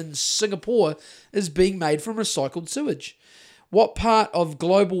through in Singapore is being made from recycled sewage. What part of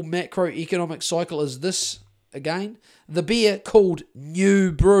global macroeconomic cycle is this again? The beer, called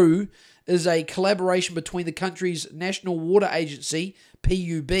New Brew, is a collaboration between the country's National Water Agency,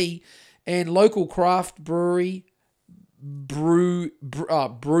 PUB, and local craft brewery Brewworks,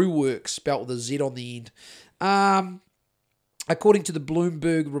 spelt with a Z on the end. According to the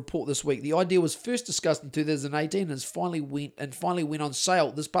Bloomberg report this week, the idea was first discussed in 2018 and finally went on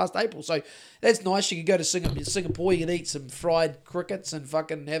sale this past April. So that's nice. You could go to Singapore, you could eat some fried crickets and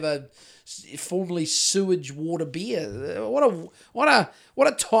fucking have a formerly sewage water beer. What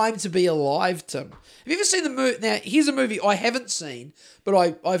a time to be alive, Tim. Have you ever seen the movie? Now, here's a movie I haven't seen,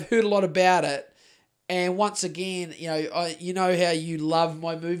 but I've heard a lot about it. And once again, you know how you love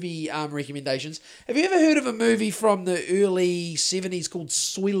my movie recommendations. Have you ever heard of a movie from the early 70s called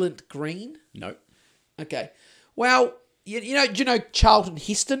Soylent Green? No. Okay. Well, do you know Charlton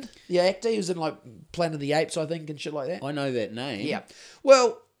Heston, the actor? He was in like Planet of the Apes, I think, and shit like that. I know that name. Yeah.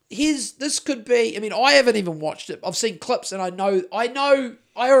 Well, this could be. I mean, I haven't even watched it. I've seen clips, and I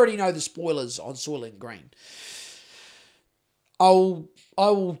already know the spoilers on Soylent Green. I will.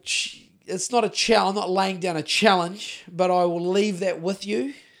 It's not a challenge. I'm not laying down a challenge, but I will leave that with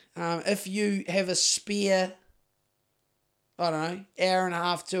you. If you have a spare, I don't know, hour and a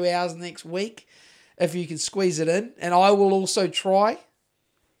half, 2 hours next week, if you can squeeze it in, and I will also try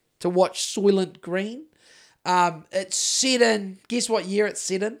to watch Soylent Green. It's set in, guess what year it's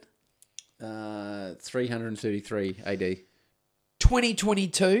set in? 333 AD.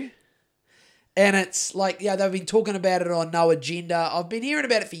 2022. And it's like, they've been talking about it on No Agenda. I've been hearing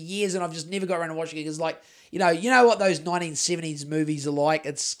about it for years and I've just never got around to watching it because, like, you know what those 1970s movies are like?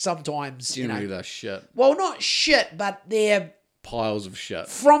 It's sometimes, Generally they're shit. Well, not shit, but they're Piles of shit.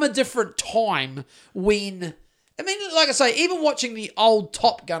 from a different time when, I mean, like I say, even watching the old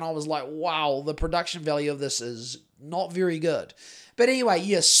Top Gun, I was like, wow, the production value of this is not very good. But anyway,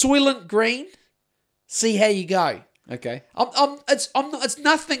 Soylent Green, see how you go. Okay. This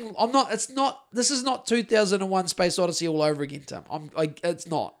is not 2001 Space Odyssey all over again, Tim. It's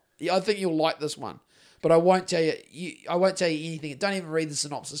not. I think you'll like this one. But I won't tell you anything. Don't even read the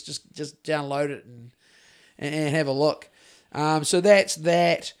synopsis. Just download it and have a look. So that's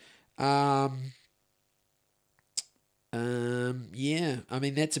that. Yeah. I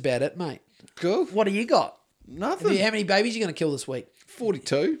mean, that's about it, mate. Cool. What do you got? Nothing. How many babies are you going to kill this week?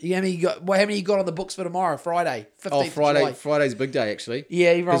 42. How many you got on the books for tomorrow, Friday? 15th of July? Friday's a big day, actually.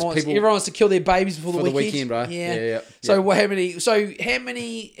 Yeah, everyone wants to kill their babies before the weekend. Bro. Yeah. So how many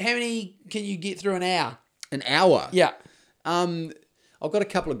can you get through an hour? An hour? Yeah. I've got a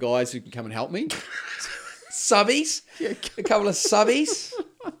couple of guys who can come and help me. Subbies? Yeah. A couple of subbies?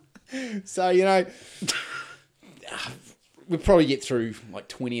 So, we'll probably get through like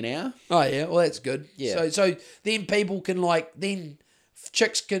 20 an hour. Oh, yeah. Well, that's good. Yeah. So then people can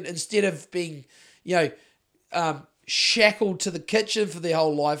chicks can, instead of being, shackled to the kitchen for their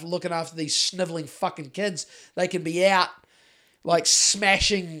whole life, looking after these snivelling fucking kids, they can be out like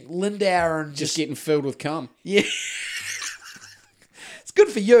smashing Lindauer and Just getting filled with cum. Yeah. It's good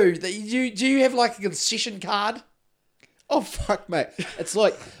for you. Do you have like a concession card? Oh, fuck, mate. It's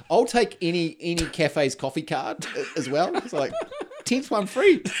like, I'll take any cafe's coffee card as well. It's like, 10th one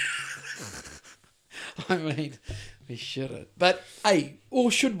free. I mean, we shouldn't. But, hey, or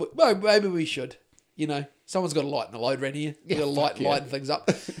should we? Well, maybe we should. Someone's got to lighten the load around here. You got to lighten things up.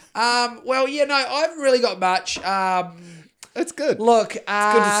 Well, I haven't really got much. It's good. Look. It's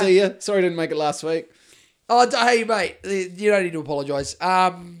good to see you. Sorry I didn't make it last week. Oh, hey, mate. You don't need to apologise.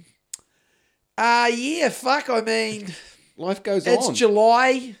 Yeah, fuck, I mean... Life goes on. It's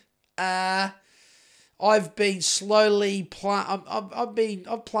July. I've been slowly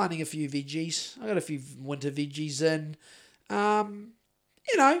I'm planting a few veggies. I got a few winter veggies in. I'm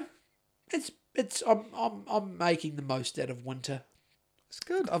making the most out of winter. It's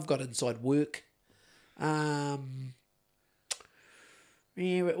good. I've got inside work. Yeah,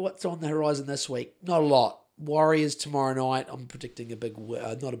 what's on the horizon this week? Not a lot. Warriors tomorrow night. I'm predicting a big,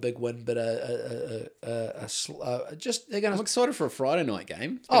 not a big win, but just they're going I'm to. excited for a Friday night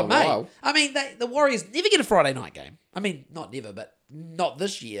game. It's Oh, been a mate. while. I mean, the Warriors never get a Friday night game. I mean, not never, but not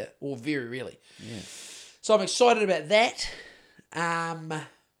this year, or very rarely. Yeah. So I'm excited about that. I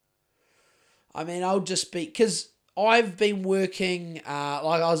mean, I'll just be... Because I've been working... like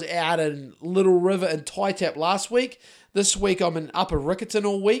I was out in Little River and Taitap last week. This week I'm in Upper Riccarton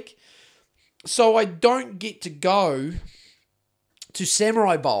all week. So I don't get to go to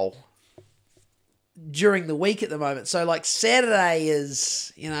Samurai Bowl during the week at the moment. So like Saturday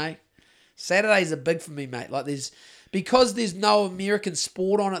is, Saturdays are big for me, mate. Like because there's no American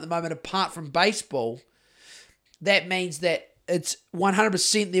sport on at the moment apart from baseball, that means that it's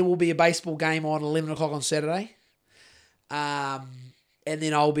 100% there will be a baseball game on 11 o'clock on Saturday. And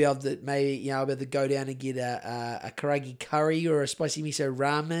then I'll be able to I'll be able to go down and get a karagi curry or a spicy miso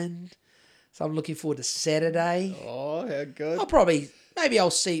ramen. So I'm looking forward to Saturday. Oh, how good. Maybe I'll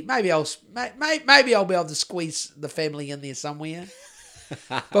be able to squeeze the family in there somewhere.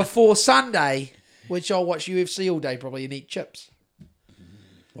 Before Sunday, which I'll watch UFC all day probably and eat chips.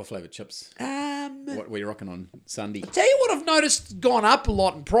 What flavour chips? What were you rocking on Sunday? Tell you what I've noticed gone up a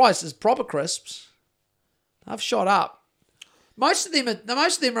lot in price is proper crisps. I've shot up. Most of them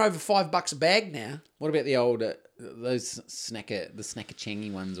are over $5 a bag now. What about the old those the snacker changy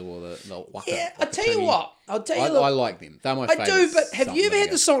ones or the waka? Yeah, I'll tell you what. I like them. They're my favourites. I do, but have you ever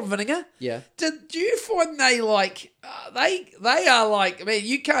had the salt and vinegar? Yeah. Do you find they are like, I mean,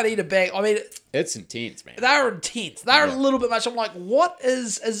 you can't eat a bag. I mean, it's intense, man. They're intense. They're a little bit much. I'm like, what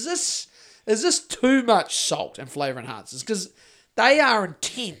is this too much salt and flavour enhancers? Because they are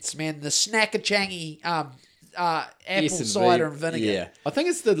intense, man. The snacker changy apple cider and vinegar. Yeah. I think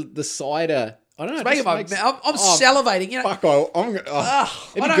it's the cider. I don't know. I'm salivating. Fuck! Have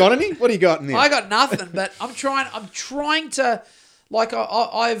you got any? What do you got in there? I got nothing, but I'm trying to, like,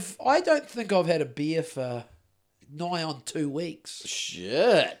 I don't think I've had a beer for nigh on 2 weeks.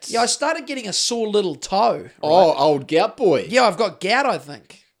 Shit. Yeah, I started getting a sore little toe. Right? Oh, old gout boy. Yeah, I've got gout, I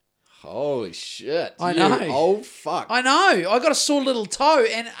think. Holy shit. I know. Oh, fuck. I know. I got a sore little toe,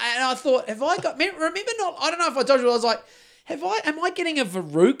 and I thought, I don't know if I told you, I was like, am I getting a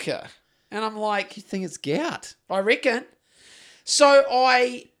verruca? And I'm like, You think it's gout? I reckon. So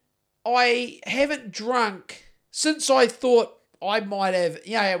I haven't drunk since I thought I might have.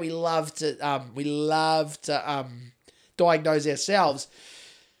 You know how we love to diagnose ourselves.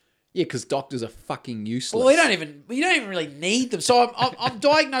 Yeah, because doctors are fucking useless. Well, we don't even really need them. So I'm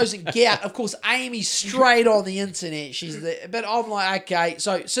diagnosing gout. Of course, Amy's straight on the internet. She's there, but I'm like, okay.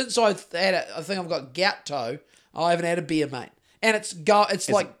 So since I think I've got gout toe. I haven't had a beer, mate, and it's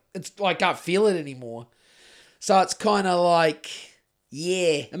like I can't feel it anymore. So it's kind of like,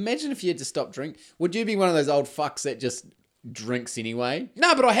 yeah. Imagine if you had to stop drink. Would you be one of those old fucks that just drinks anyway?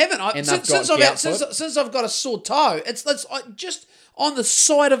 No, but I haven't. Since I've got a sore toe, it's just on the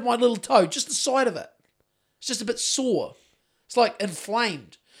side of my little toe, just the side of it. It's just a bit sore. It's like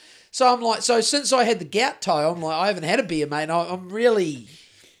inflamed. So I'm like, since I had the gout toe, I'm like, I haven't had a beer, mate. And I'm really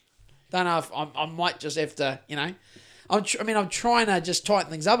don't know if I might just have to, I'm trying to just tighten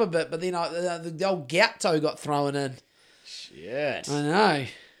things up a bit, but then the old gout toe got thrown in. Shit. I know.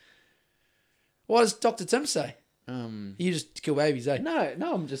 What does Dr. Tim say? You just kill babies, eh? No, I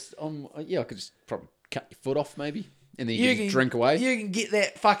could just probably cut your foot off maybe. And then you can drink away. You can get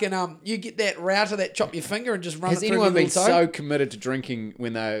that fucking, you get that router that chop your finger and just run it through your little toe. Has anyone been so committed to drinking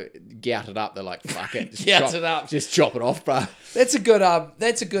when they're gouted up, they're like, fuck it. Just chop it off, bro. That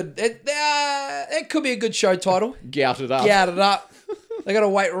could be a good show title. Gouted up. Gouted up. You got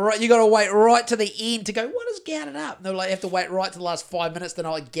to wait right to the end to go, what is gouted up? And they're like, you have to wait right to the last 5 minutes to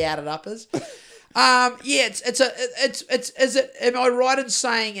know what gouted up is. Am I right in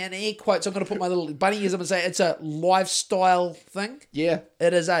saying, in air quotes, I'm going to put my little bunny ears up and say it's a lifestyle thing? Yeah.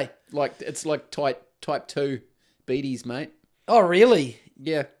 It is, eh? It's like type 2 beaties, mate. Oh, really?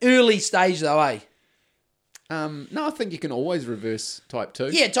 Yeah. Early stage though, eh? No, I think you can always reverse type 2.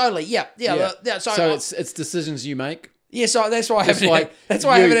 Yeah, totally. Yeah. So it's decisions you make. Yeah, so that's why I haven't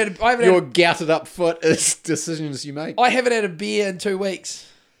Your gouted up foot is decisions you make. I haven't had a beer in 2 weeks.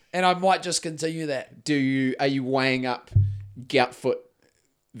 And I might just continue that. Are you weighing up gout foot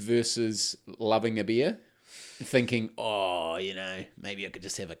versus loving a beer? Thinking, maybe I could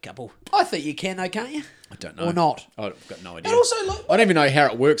just have a couple. I think you can though, can't you? I don't know. Or not. I've got no idea. And also, I don't even know how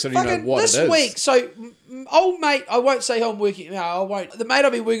it works. I don't even know what it is. This week, so old mate, I won't say who I'm working. No, I won't. The mate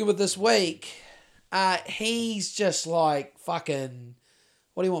I've been working with this week, he's just like fucking.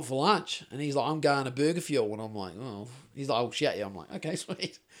 What do you want for lunch? And he's like, I'm going to Burger Fuel. And I'm like, oh. He's like, oh shit, yeah. I'm like, okay,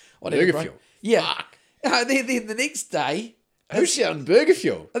 sweet. Whatever, Burger bro. Fuel. Yeah. Fuck. Then the next day, Who's shouting burger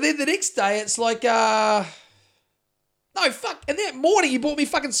fuel? and then the next day it's like, no, fuck. And that morning he bought me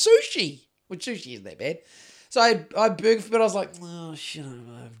fucking sushi, which sushi isn't that bad. So I had burger, but I was like, oh shit,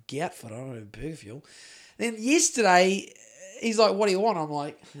 I have gout foot. I don't have burger fuel. Then yesterday he's like, what do you want? I'm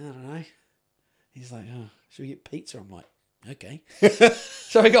like, I don't know. He's like, oh, should we get pizza? I'm like, okay.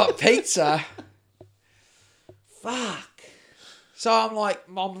 So we got pizza. Fuck. So I'm like,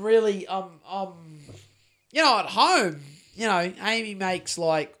 you know, at home, you know, Amy makes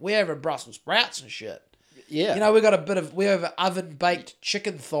like, we have a Brussels sprouts and shit. Yeah. You know, we have an oven baked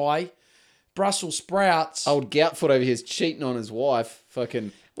chicken thigh, Brussels sprouts. Old Goutfoot over here is cheating on his wife,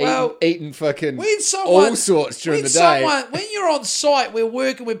 fucking Well, eating fucking someone, all sorts during the day. When you're on site,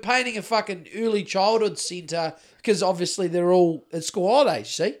 we're painting a fucking early childhood centre because obviously they're all at school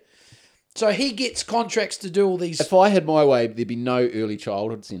holidays, you see? So he gets contracts to do all these. If I had my way, there'd be no early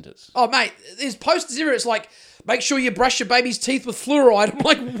childhood centres. Oh, mate, there's posters everywhere. It's like, make sure you brush your baby's teeth with fluoride. I'm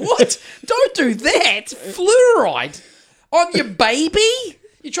like, what? Don't do that. Fluoride on your baby?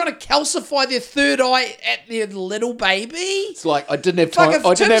 You're trying to calcify their third eye at their little baby? It's like, I didn't have time. Fuck, if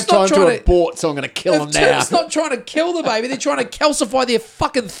I didn't have Tim's not time to trying to- abort, so I'm going to kill him If now. Tim's not trying to kill the baby, they're trying to calcify their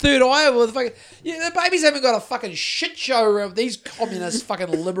fucking third eye with fucking. Yeah, the babies haven't got a fucking shit show of these communist fucking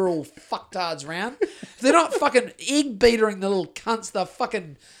liberal fucktards round. If they're not fucking egg beatering the little cunts, they're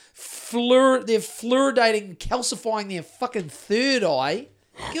fucking they're fluoridating, calcifying their fucking third eye.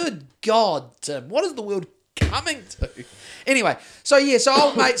 Good God, Tim, what is the world coming to? Anyway, so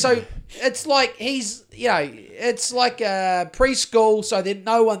old mate, so it's like he's, you know, it's like preschool, so there's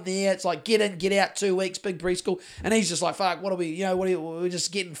no one there. It's like get in, get out 2 weeks, big preschool. And he's just like, fuck, we're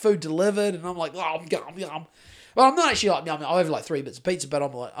just getting food delivered. And I'm like, oh, I'm yum. Well, I'm not actually like, I have like 3 bits of pizza, but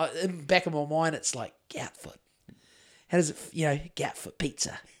I'm like, in the back of my mind, it's like, Goutfoot. How does it, Goutfoot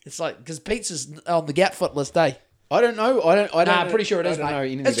pizza? It's like, because pizza's on the Goutfoot list, eh? I don't know. I'm pretty sure it is, I don't know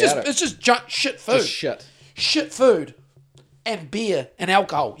mate. anything It's about it. It's just shit food. Just shit. Shit food and beer and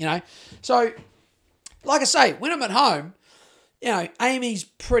alcohol, you know. So, like I say, when I'm at home, you know, Amy's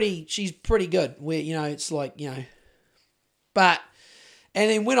she's pretty good. Where, you know, it's like, you know, and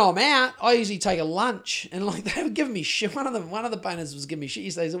then when I'm out, I usually take a lunch, and like they were giving me shit. One of the boners was giving me shit.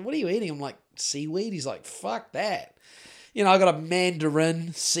 He says, "What are you eating?" I'm like, seaweed. He's like, fuck that. You know, I got a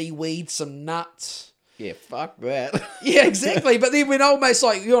mandarin, seaweed, some nuts. Yeah, fuck that. Yeah, exactly. But then when old mate's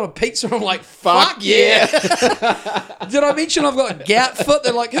like, you want a pizza? I'm like, fuck yeah. Did I mention I've got gout foot?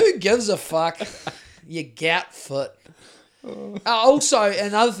 They're like, who gives a fuck? You gout foot. Also,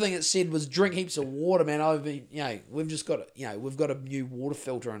 another thing it said was drink heaps of water, man. I've been, you know, we've got a new water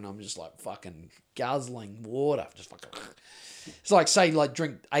filter, and I'm just like fucking guzzling water. Just fucking. It's like, say, like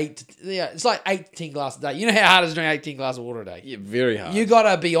drink it's like 8 to 10 glasses a day. You know how hard it is to drink 18 glasses of water a day? Yeah, very hard. You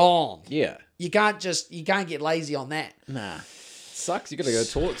gotta be on. Yeah. You can't get lazy on that. Nah. Sucks. You got to go to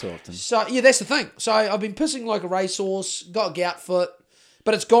the toilet too often. So, yeah, that's the thing. So, I've been pissing like a racehorse, got gout foot,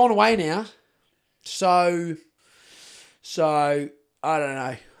 but it's gone away now. So I don't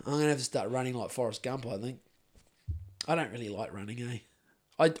know. I'm going to have to start running like Forrest Gump, I think. I don't really like running, eh?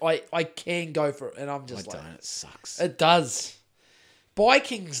 I can go for it, and I'm just Don't. It sucks. It does.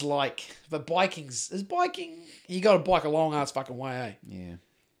 Biking's like, but is biking, you got to bike a long ass fucking way, eh? Yeah.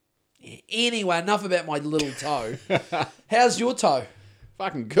 Anyway, enough about my little toe. How's your toe?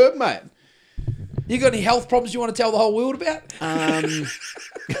 Fucking good, mate. You got any health problems you want to tell the whole world about? No,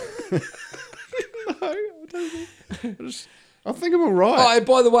 I think I'm all right. Oh,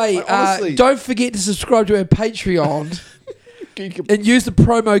 by the way, honestly- don't forget to subscribe to our Patreon and use the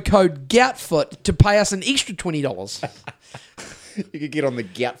promo code GOUTFOOT to pay us an extra $20. You could get on the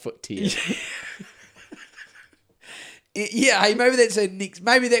Goutfoot tier. Yeah, hey, maybe that's our next.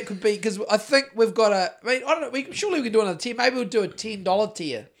 Maybe that could be, because I think we've got I don't know. Surely we can do another tier. Maybe we'll do a $10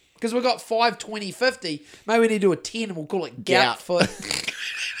 tier because we've got 5, 20, 50. Maybe we need to do a 10 and we'll call it Goutfoot.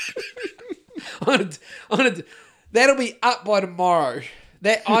 That'll be up by tomorrow.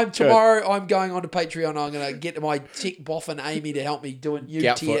 Tomorrow I'm going on to Patreon. I'm going to get my tech boffin Amy to help me do a new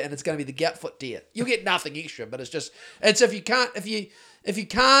Goutfoot. tier, and it's going to be the Goutfoot tier. You'll get nothing extra, but it's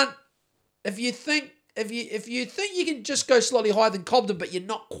if you think you can just go slightly higher than Cobden, but you're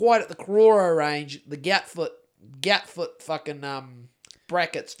not quite at the Carora range, the Goutfoot fucking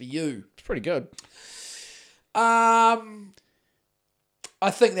brackets for you. It's pretty good. I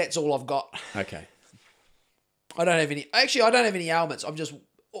think that's all I've got. Okay. I don't have any ailments. I'm just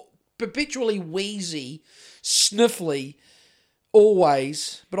perpetually wheezy, sniffly,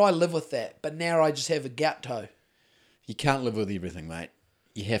 always, but I live with that. But now I just have a gout toe. You can't live with everything, mate.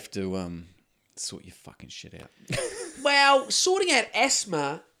 You have to sort your fucking shit out. Well, sorting out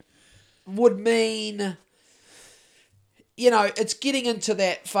asthma would mean, it's getting into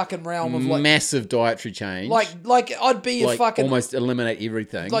that fucking realm of like massive dietary change. like I'd be a like fucking almost eliminate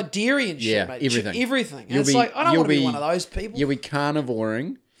everything. like dairy and shit, Yeah, mate. everything. Everything. And You'll it's be- like I don't you'll want to be be- one of those people. You'll be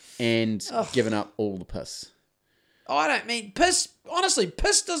carnivoring and giving up all the piss. I don't mean piss. Honestly,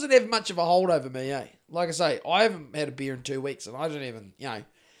 piss doesn't have much of a hold over me. Like I say, I haven't had a beer in 2 weeks, and I don't even.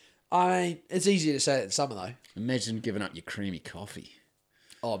 It's easier to say that in summer though. Imagine giving up your creamy coffee.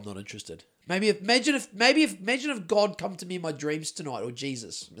 Oh, I'm not interested. Imagine if God come to me in my dreams tonight, or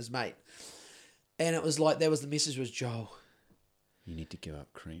Jesus, his mate, and it was like that was the message was Joel. You need to give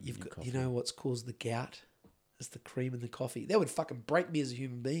up cream in your coffee. You know what's caused the gout? It's the cream in the coffee. That would fucking break me as a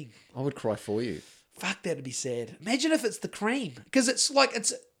human being. I would cry for you. Fuck, that'd be sad. Imagine if it's the cream, because it's like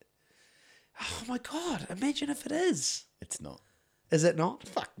it's. Oh my God! Imagine if it is. It's not. Is it not?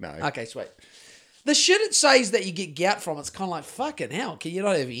 Fuck no. Okay, sweet. The shit it says that you get gout from, it's kind of like, fucking hell, can you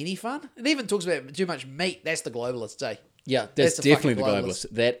not have any fun? It even talks about too much meat. That's the globalist, eh? Yeah, That's that's the definitely fucking the globalist.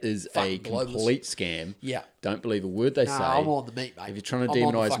 globalist. That is a Fucking globalist. complete scam. Yeah. Don't believe a word they No, say. I'm on the meat, mate. If you're trying to I'm on the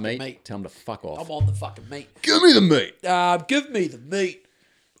demonise fucking meat, tell them to fuck off. I'm on the fucking meat. Give me the meat. Give me the meat.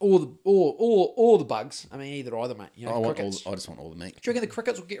 Or the bugs. I mean, either, mate. Crickets. I just want all the meat. Do you reckon the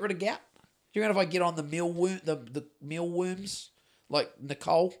crickets will get rid of gout? Do you reckon if I get on the mealworms, like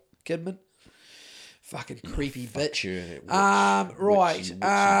Nicole Kidman? Fucking creepy bitch. you, that witch.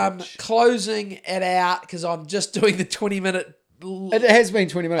 Witch. Closing it out because I'm just doing the 20-minute. It has been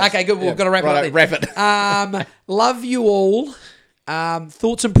 20 minutes. Okay, good. We've got to wrap it up. Wrap it. Love you all.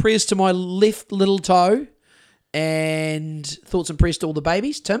 Thoughts and prayers to my left little toe, and thoughts and prayers to all the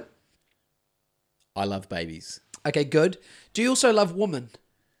babies. Tim. I love babies. Okay, good. Do you also love women?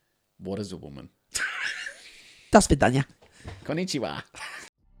 What is a woman? Das vidania. Konnichiwa.